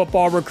Auburn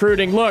football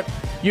recruiting. Look,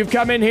 you've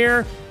come in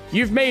here.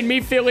 You've made me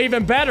feel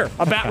even better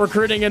about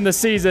recruiting in the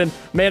season.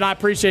 Man, I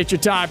appreciate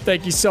your time.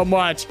 Thank you so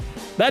much.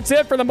 That's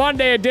it for the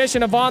Monday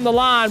edition of On the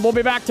Line. We'll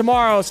be back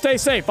tomorrow. Stay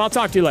safe. I'll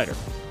talk to you later.